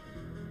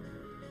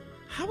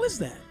 How is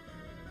that?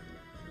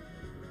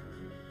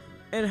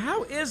 And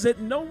how is it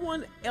no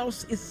one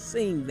else is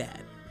seeing that?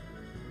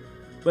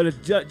 But a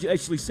judge,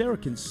 H. Lee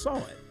Sarakin, saw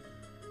it.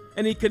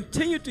 And he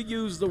continued to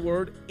use the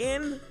word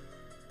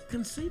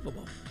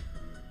inconceivable.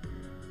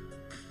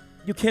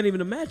 You can't even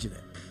imagine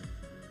it.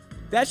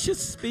 That should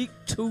speak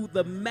to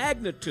the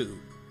magnitude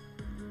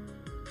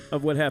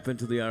of what happened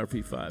to the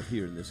RP5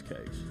 here in this case.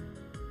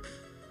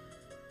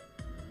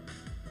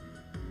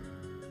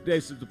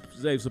 Dave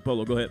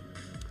Sapolo, go ahead.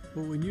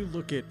 Well, when you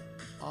look at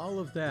all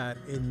of that,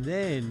 and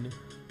then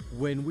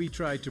when we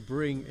tried to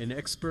bring an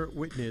expert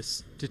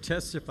witness to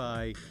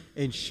testify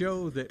and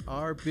show that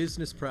our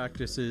business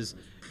practices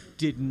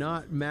did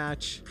not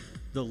match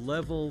the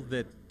level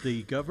that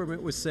the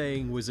government was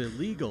saying was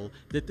illegal,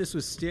 that this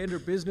was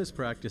standard business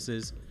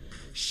practices,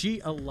 she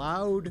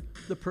allowed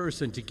the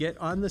person to get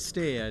on the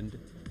stand,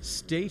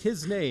 state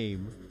his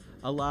name,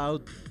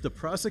 allowed the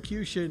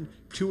prosecution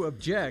to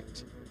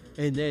object,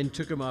 and then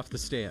took him off the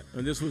stand.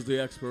 And this was the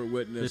expert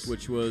witness,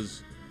 which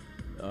was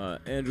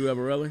Andrew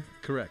Everelli?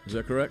 Correct. Is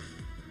that correct?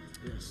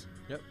 Yes.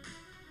 Yep.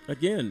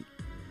 Again,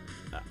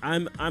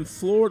 I'm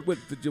floored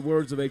with the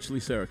words of H. Lee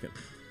Sarakin,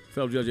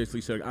 fellow Judge H.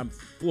 Lee Sarakin. I'm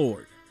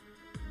floored.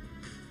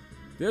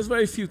 There's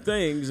very few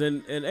things,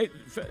 and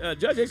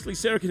Judge H. Lee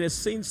Sarakin has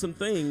seen some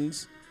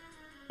things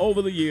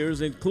over the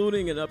years,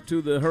 including and up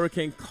to the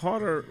Hurricane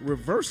Carter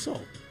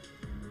reversal.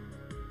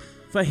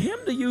 For him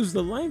to use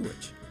the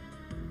language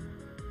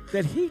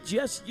that he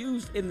just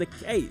used in the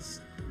case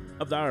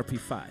of the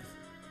RP5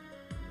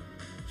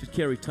 should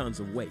carry tons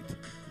of weight.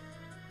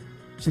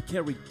 Should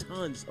carry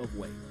tons of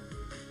weight.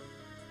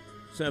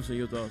 Samson,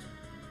 your thoughts?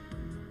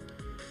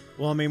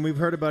 Well, I mean, we've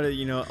heard about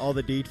it, all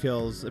the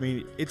details. I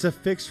mean, it's a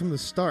fix from the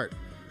start.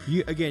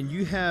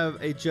 You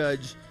have a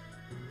judge,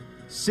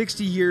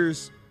 60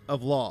 years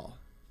of law.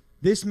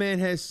 This man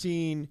has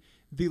seen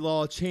the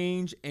law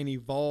change and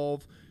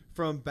evolve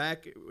from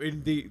back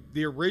in the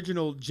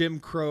original Jim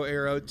Crow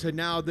era to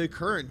now the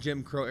current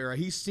Jim Crow era.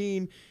 He's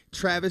seen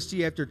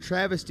travesty after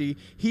travesty.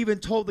 He even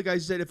told the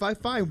guys, he said, if I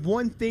find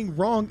one thing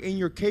wrong in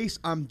your case,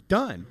 I'm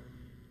done.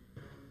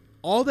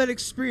 All that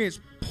experience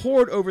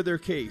poured over their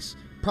case,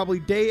 probably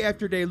day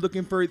after day,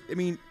 looking for,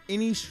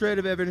 any shred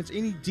of evidence,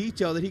 any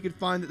detail that he could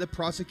find that the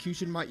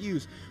prosecution might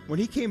use. When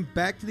he came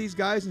back to these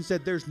guys and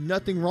said, there's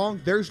nothing wrong,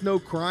 there's no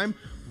crime,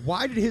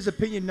 why did his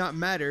opinion not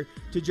matter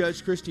to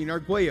Judge Christine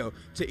Arguello,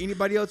 to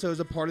anybody else that was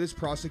a part of this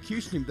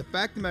prosecution team? The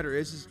fact of the matter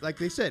is like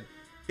they said,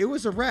 it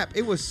was a wrap.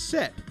 It was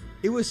set.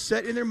 It was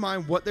set in their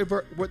mind what the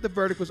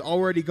verdict was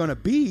already going to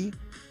be.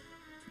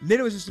 Then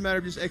it was just a matter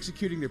of just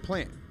executing their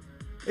plan.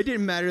 It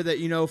didn't matter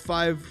that,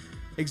 5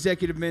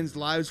 executive men's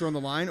lives were on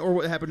the line or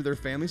what happened to their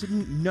families.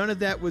 None of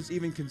that was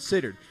even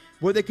considered.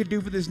 What they could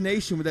do for this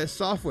nation with that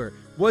software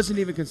wasn't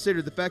even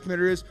considered. The fact of the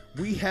matter is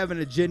we have an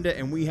agenda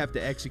and we have to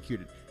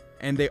execute it.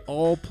 And they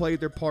all played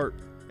their part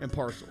and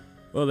parcel.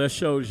 Well, that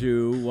shows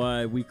you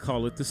why we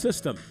call it the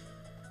system.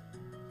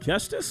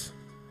 Justice?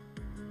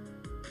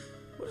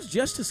 What does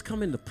justice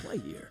come into play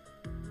here?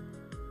 I'm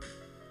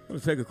going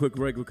to take a quick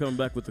break. We'll come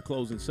back with the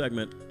closing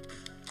segment.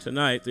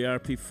 Tonight, the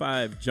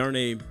RP5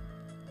 journey.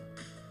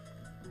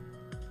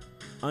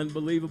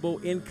 Unbelievable,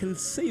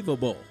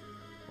 inconceivable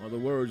are the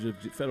words of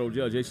federal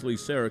judge H. Lee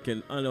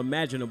Sarakin.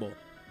 Unimaginable.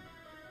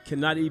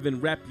 Cannot even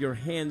wrap your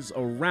hands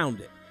around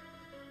it.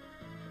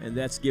 And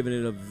that's giving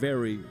it a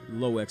very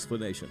low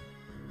explanation.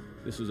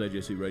 This is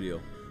AJC Radio.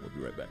 We'll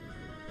be right back.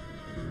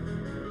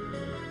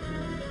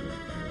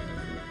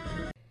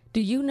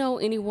 Do you know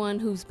anyone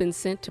who's been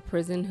sent to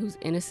prison who's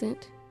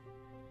innocent?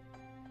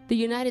 The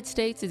United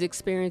States is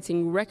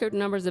experiencing record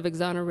numbers of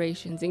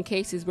exonerations in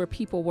cases where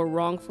people were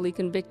wrongfully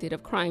convicted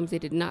of crimes they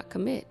did not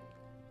commit.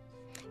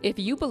 If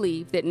you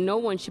believe that no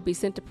one should be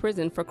sent to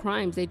prison for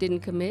crimes they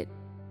didn't commit,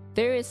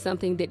 there is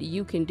something that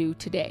you can do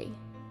today.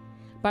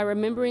 By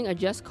remembering a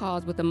just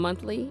cause with a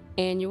monthly,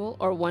 annual,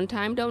 or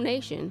one-time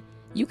donation,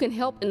 you can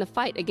help in the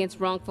fight against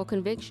wrongful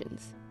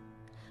convictions.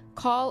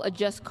 Call a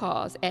just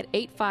cause at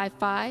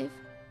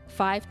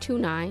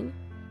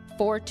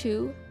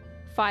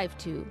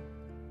 855-529-4252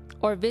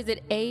 or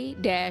visit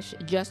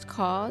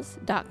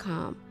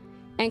a-justcause.com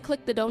and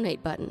click the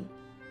donate button.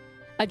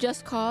 A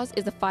Just Cause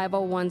is a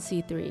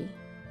 501c3.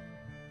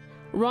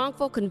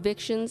 Wrongful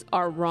convictions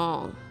are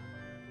wrong.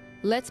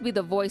 Let's be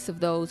the voice of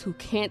those who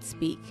can't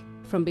speak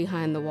from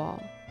behind the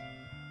wall.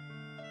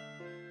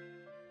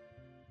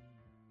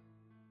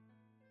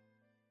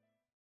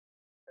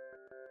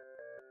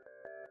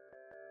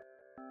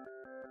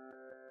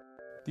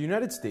 The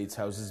United States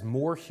houses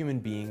more human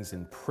beings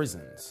in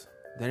prisons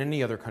than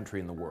any other country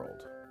in the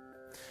world.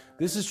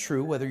 This is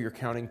true whether you're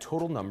counting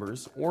total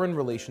numbers or in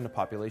relation to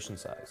population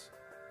size.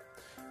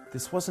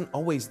 This wasn't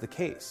always the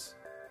case.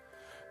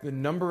 The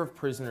number of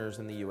prisoners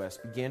in the U.S.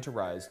 began to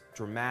rise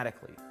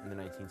dramatically in the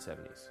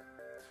 1970s.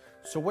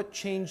 So what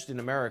changed in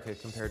America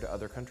compared to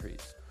other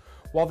countries?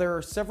 While there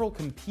are several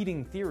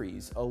competing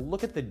theories, a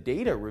look at the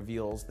data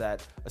reveals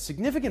that a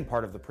significant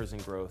part of the prison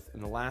growth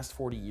in the last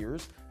 40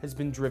 years has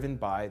been driven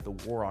by the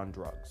war on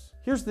drugs.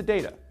 Here's the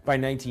data. By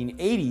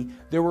 1980,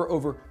 there were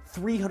over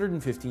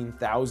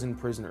 315,000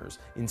 prisoners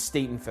in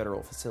state and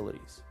federal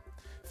facilities.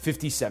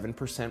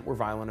 57% were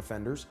violent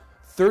offenders,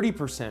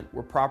 30%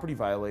 were property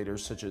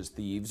violators such as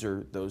thieves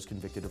or those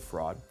convicted of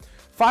fraud.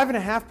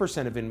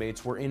 5.5% of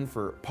inmates were in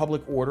for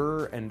public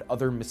order and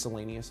other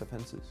miscellaneous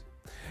offenses.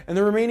 And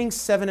the remaining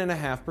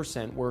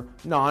 7.5% were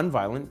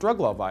non-violent drug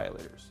law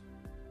violators.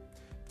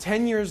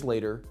 10 years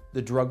later,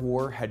 the drug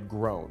war had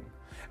grown,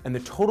 and the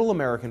total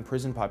American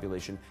prison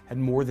population had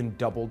more than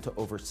doubled to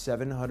over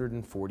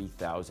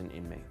 740,000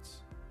 inmates.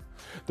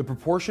 The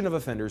proportion of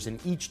offenders in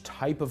each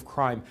type of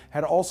crime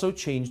had also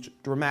changed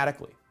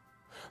dramatically.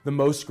 The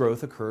most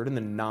growth occurred in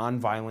the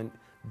non-violent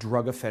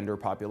drug offender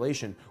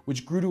population,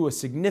 which grew to a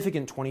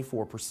significant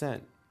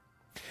 24%.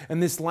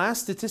 And this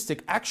last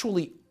statistic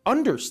actually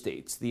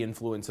understates the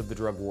influence of the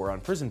drug war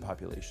on prison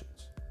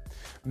populations.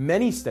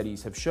 Many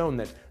studies have shown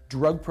that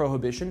drug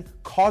prohibition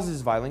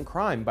causes violent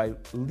crime by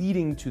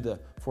leading to the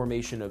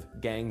formation of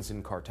gangs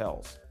and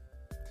cartels.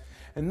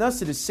 And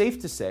thus it is safe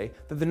to say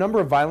that the number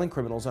of violent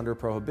criminals under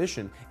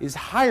prohibition is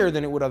higher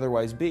than it would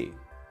otherwise be.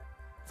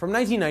 From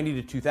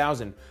 1990 to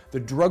 2000, the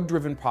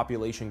drug-driven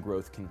population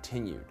growth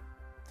continued.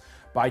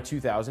 By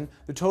 2000,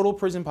 the total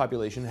prison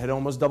population had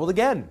almost doubled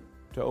again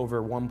to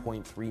over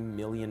 1.3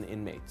 million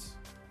inmates.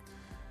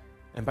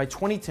 And by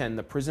 2010,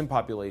 the prison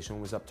population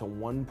was up to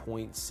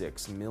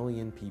 1.6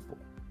 million people.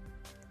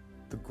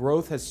 The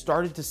growth has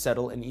started to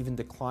settle and even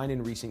decline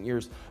in recent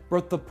years,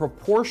 but the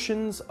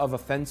proportions of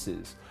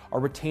offenses are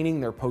retaining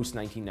their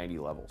post-1990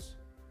 levels.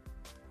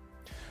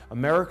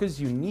 America's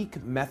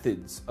unique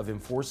methods of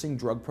enforcing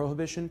drug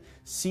prohibition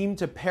seem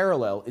to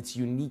parallel its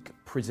unique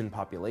prison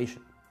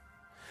population.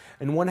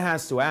 And one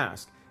has to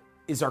ask,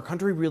 is our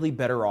country really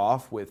better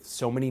off with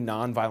so many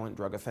non-violent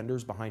drug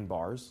offenders behind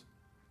bars?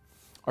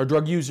 Are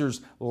drug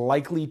users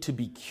likely to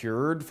be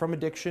cured from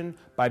addiction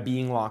by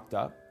being locked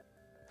up?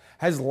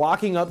 Has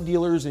locking up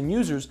dealers and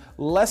users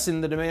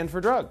lessened the demand for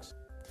drugs?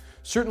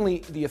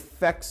 Certainly, the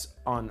effects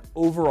on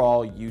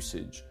overall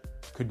usage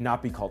could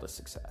not be called a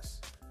success.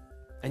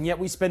 And yet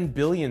we spend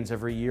billions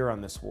every year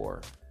on this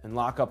war and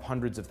lock up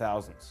hundreds of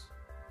thousands.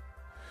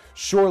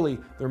 Surely,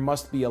 there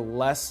must be a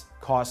less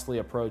costly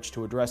approach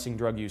to addressing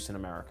drug use in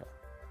America.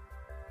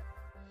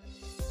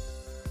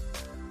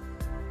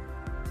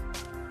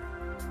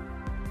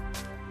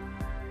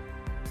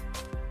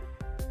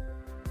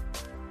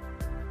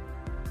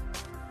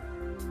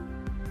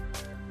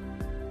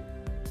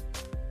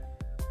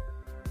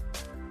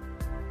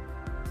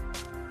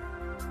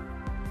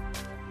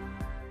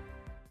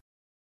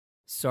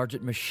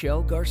 Sergeant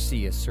Michelle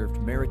Garcia served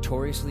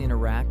meritoriously in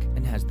Iraq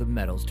and has the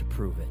medals to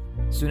prove it.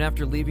 Soon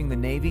after leaving the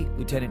Navy,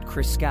 Lieutenant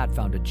Chris Scott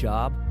found a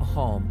job, a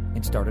home,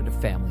 and started a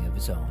family of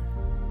his own.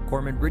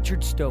 Corpsman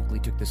Richard Stokely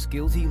took the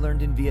skills he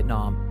learned in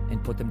Vietnam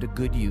and put them to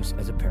good use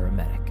as a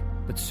paramedic.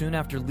 But soon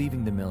after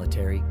leaving the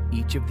military,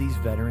 each of these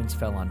veterans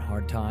fell on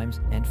hard times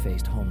and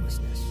faced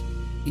homelessness.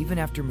 Even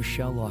after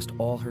Michelle lost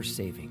all her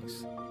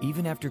savings,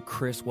 even after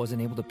Chris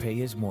wasn't able to pay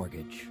his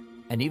mortgage,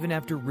 and even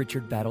after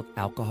Richard battled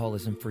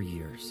alcoholism for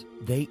years,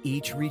 they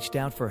each reached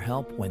out for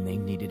help when they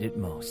needed it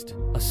most.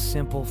 A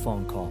simple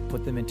phone call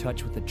put them in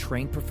touch with a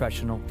trained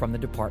professional from the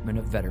Department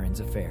of Veterans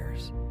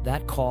Affairs.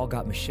 That call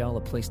got Michelle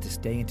a place to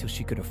stay until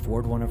she could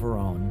afford one of her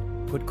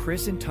own, put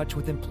Chris in touch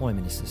with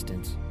employment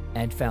assistance,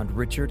 and found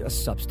Richard a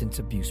substance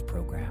abuse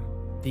program.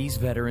 These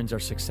veterans are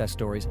success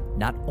stories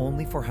not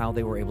only for how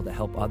they were able to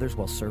help others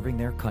while serving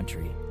their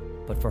country,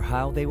 but for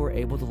how they were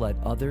able to let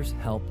others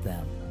help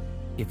them.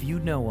 If you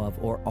know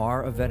of or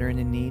are a veteran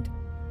in need,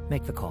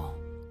 make the call.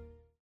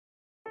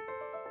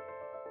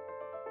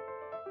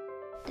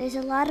 There's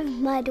a lot of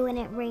mud when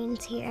it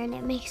rains here, and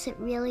it makes it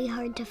really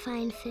hard to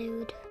find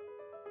food.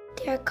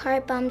 There are car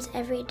bombs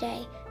every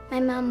day. My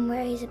mom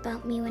worries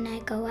about me when I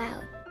go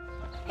out.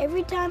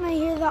 Every time I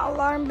hear the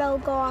alarm bell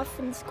go off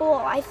in school,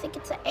 I think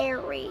it's an air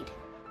raid.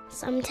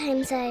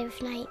 Sometimes I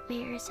have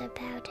nightmares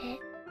about it.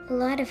 A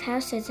lot of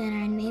houses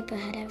in our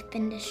neighborhood have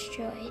been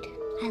destroyed.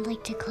 I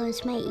like to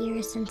close my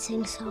ears and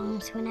sing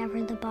songs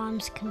whenever the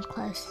bombs come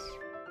close.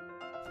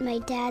 My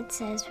dad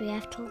says we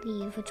have to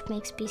leave, which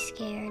makes me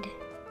scared.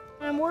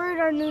 I'm worried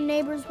our new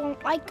neighbors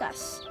won't like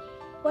us.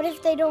 What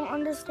if they don't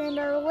understand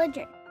our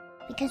religion?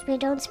 Because we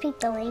don't speak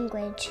the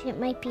language, it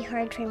might be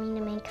hard for me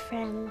to make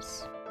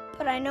friends.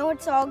 But I know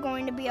it's all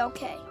going to be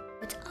okay.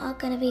 It's all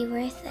going to be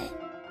worth it.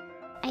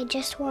 I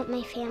just want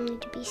my family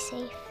to be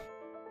safe.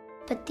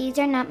 But these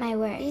are not my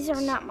words. These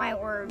are not my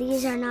words.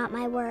 These are not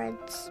my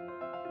words.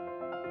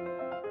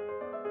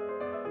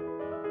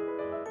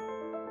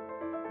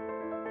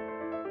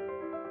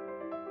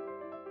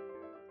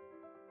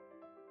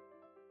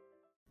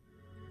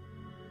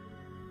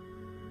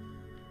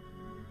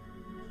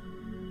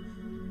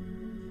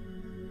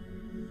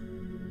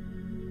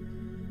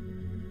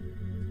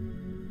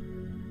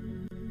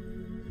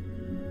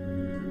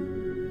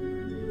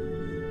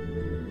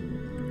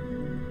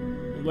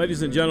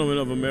 Ladies and gentlemen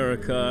of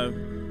America,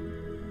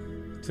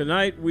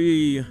 tonight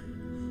we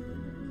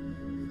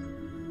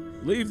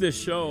leave this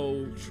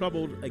show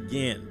troubled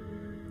again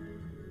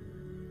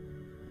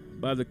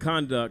by the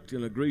conduct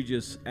and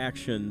egregious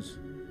actions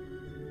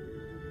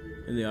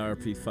in the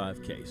IRP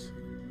 5 case.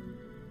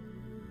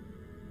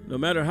 No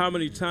matter how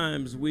many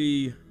times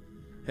we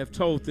have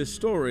told this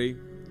story,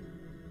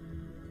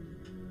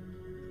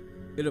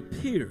 it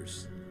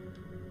appears,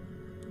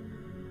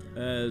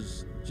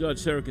 as Judge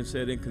Sarakin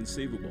said,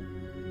 inconceivable.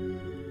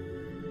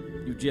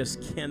 You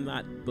just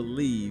cannot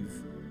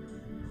believe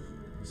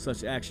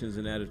such actions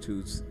and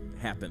attitudes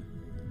happen.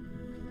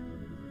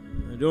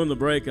 And during the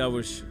break, it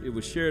was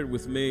shared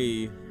with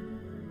me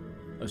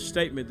a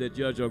statement that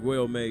Judge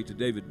Arguello made to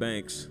David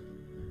Banks,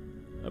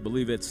 I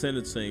believe at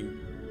sentencing.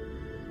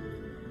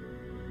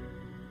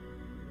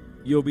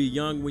 You'll be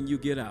young when you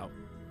get out.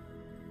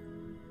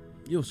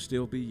 You'll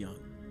still be young.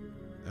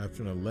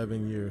 After an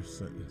 11-year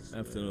sentence.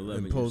 After an 11-year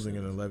imposing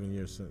sentence. an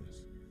 11-year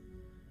sentence.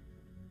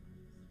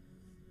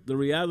 The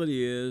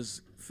reality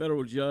is,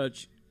 federal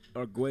judge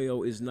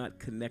Arguello is not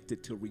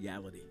connected to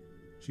reality.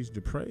 She's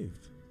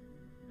depraved.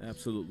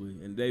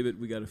 Absolutely. And David,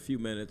 we got a few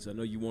minutes. I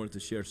know you wanted to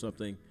share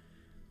something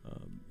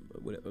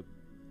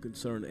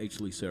concerning H.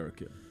 Lee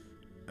Sarakin.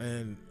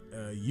 And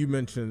you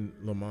mentioned,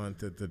 Lamont,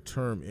 that the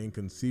term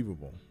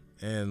inconceivable.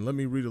 And let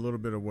me read a little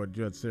bit of what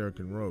Judge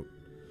Sarakin wrote.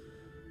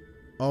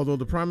 Although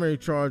the primary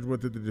charge was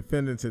that the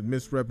defendants had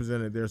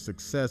misrepresented their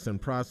success and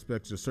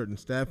prospects to certain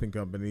staffing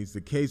companies,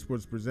 the case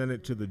was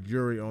presented to the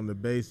jury on the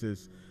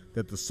basis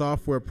that the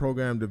software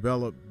program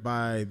developed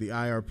by the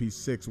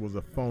IRP-6 was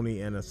a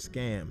phony and a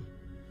scam.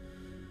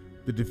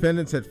 The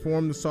defendants had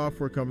formed the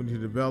software company to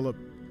develop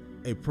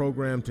a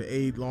program to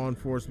aid law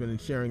enforcement in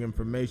sharing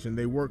information.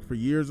 They worked for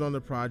years on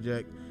the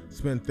project,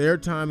 spent their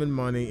time and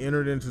money,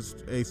 entered into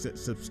a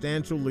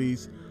substantial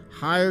lease,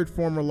 hired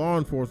former law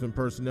enforcement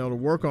personnel to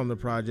work on the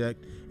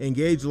project,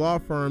 engaged law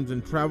firms,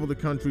 and traveled the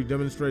country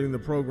demonstrating the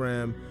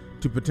program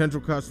to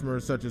potential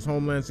customers such as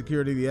Homeland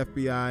Security, the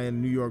FBI,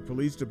 and New York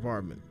Police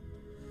Department.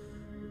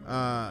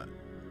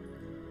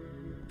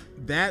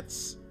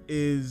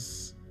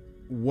 is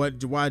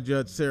why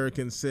Judge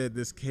Sarakin said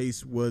this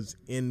case was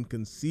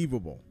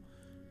inconceivable.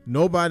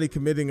 Nobody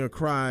committing a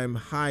crime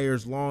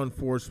hires law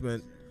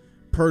enforcement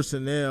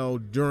personnel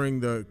during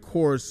the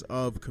course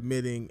of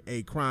committing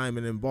a crime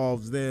and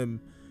involves them,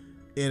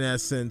 in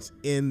essence,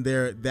 in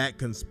that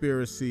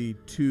conspiracy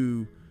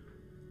to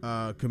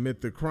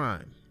commit the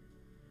crime.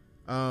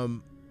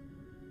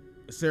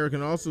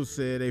 Sarakin also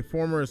said a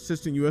former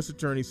assistant U.S.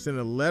 attorney sent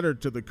a letter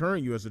to the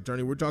current U.S.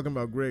 attorney, we're talking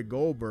about Greg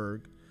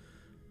Goldberg,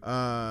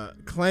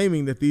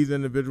 claiming that these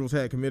individuals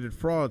had committed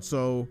fraud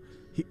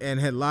and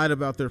had lied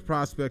about their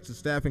prospects to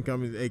staffing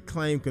companies, a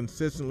claim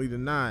consistently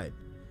denied,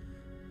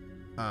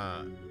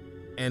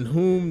 and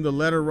whom the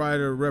letter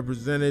writer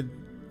represented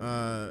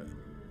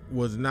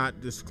was not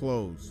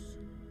disclosed.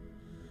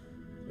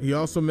 He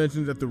also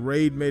mentioned that the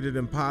raid made it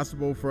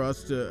impossible for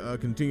us to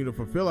continue to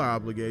fulfill our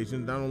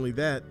obligations. Not only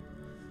that,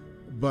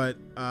 but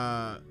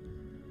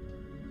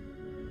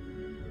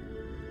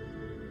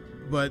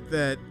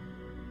that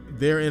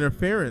their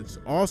interference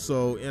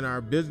also in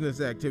our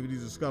business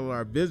activities, to scuttle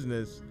our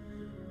business,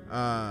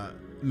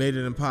 made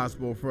it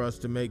impossible for us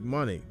to make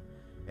money.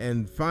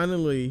 And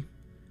finally,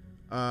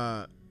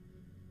 that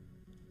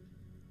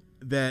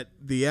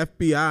the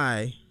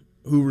FBI,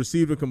 who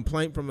received a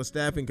complaint from a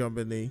staffing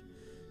company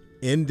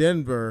in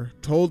Denver,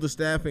 told the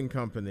staffing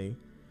company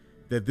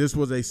that this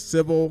was a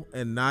civil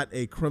and not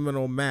a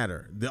criminal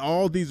matter.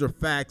 All these are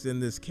facts in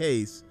this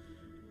case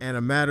and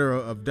a matter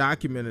of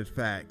documented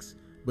facts,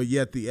 but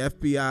yet the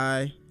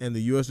FBI and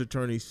the U.S.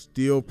 attorney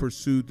still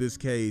pursued this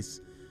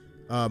case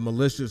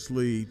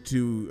maliciously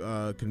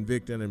to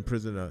convict and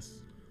imprison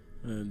us.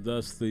 And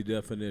thus the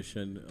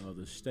definition of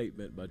the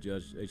statement by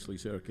Judge H. Lee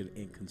Sarakin,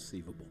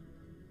 inconceivable.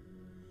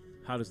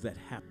 How does that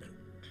happen?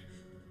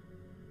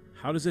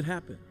 How does it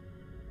happen?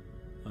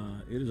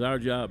 It is our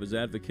job as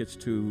advocates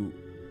to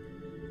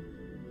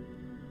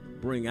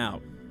bring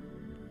out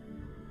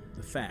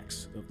the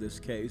facts of this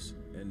case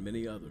and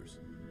many others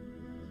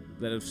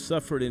that have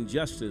suffered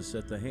injustice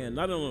at the hand,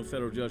 not only of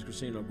federal judge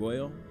Christine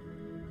Arguello,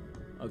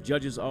 of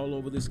judges all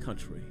over this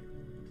country.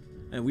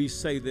 And we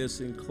say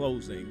this in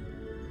closing: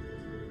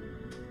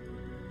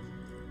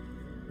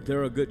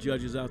 there are good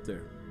judges out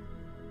there.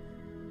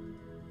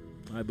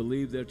 I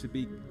believe there to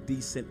be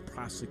decent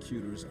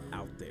prosecutors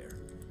out there.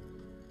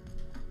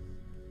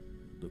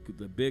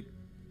 The big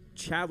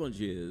challenge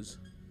is,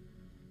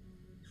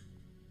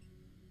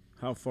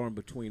 how far in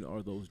between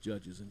are those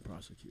judges and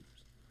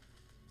prosecutors?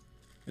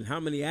 And how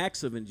many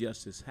acts of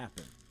injustice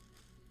happen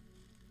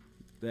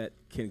that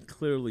can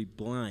clearly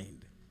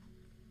blind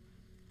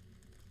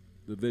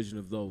the vision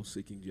of those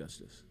seeking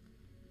justice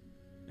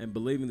and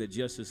believing that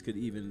justice could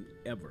even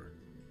ever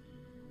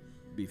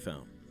be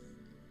found?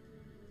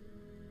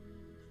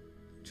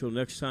 Till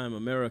next time,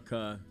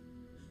 America,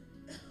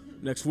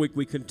 next week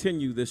we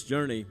continue this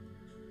journey,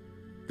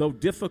 though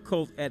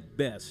difficult at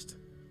best,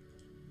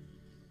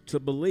 to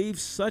believe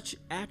such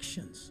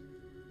actions,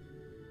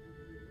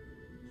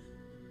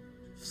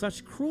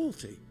 such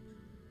cruelty,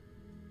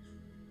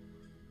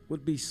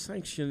 would be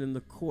sanctioned in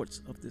the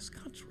courts of this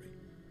country.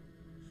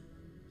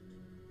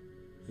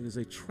 It is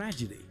a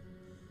tragedy,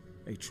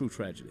 a true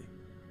tragedy.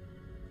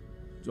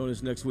 Join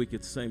us next week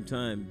at the same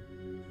time,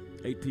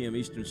 8 p.m.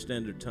 Eastern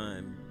Standard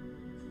Time,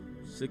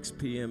 6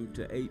 p.m.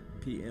 to 8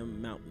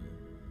 p.m. Mountain.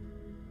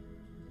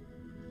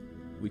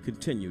 We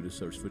continue to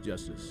search for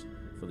justice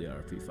for the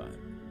RP5.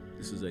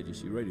 This is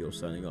AJC Radio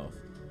signing off.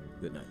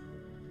 Good night.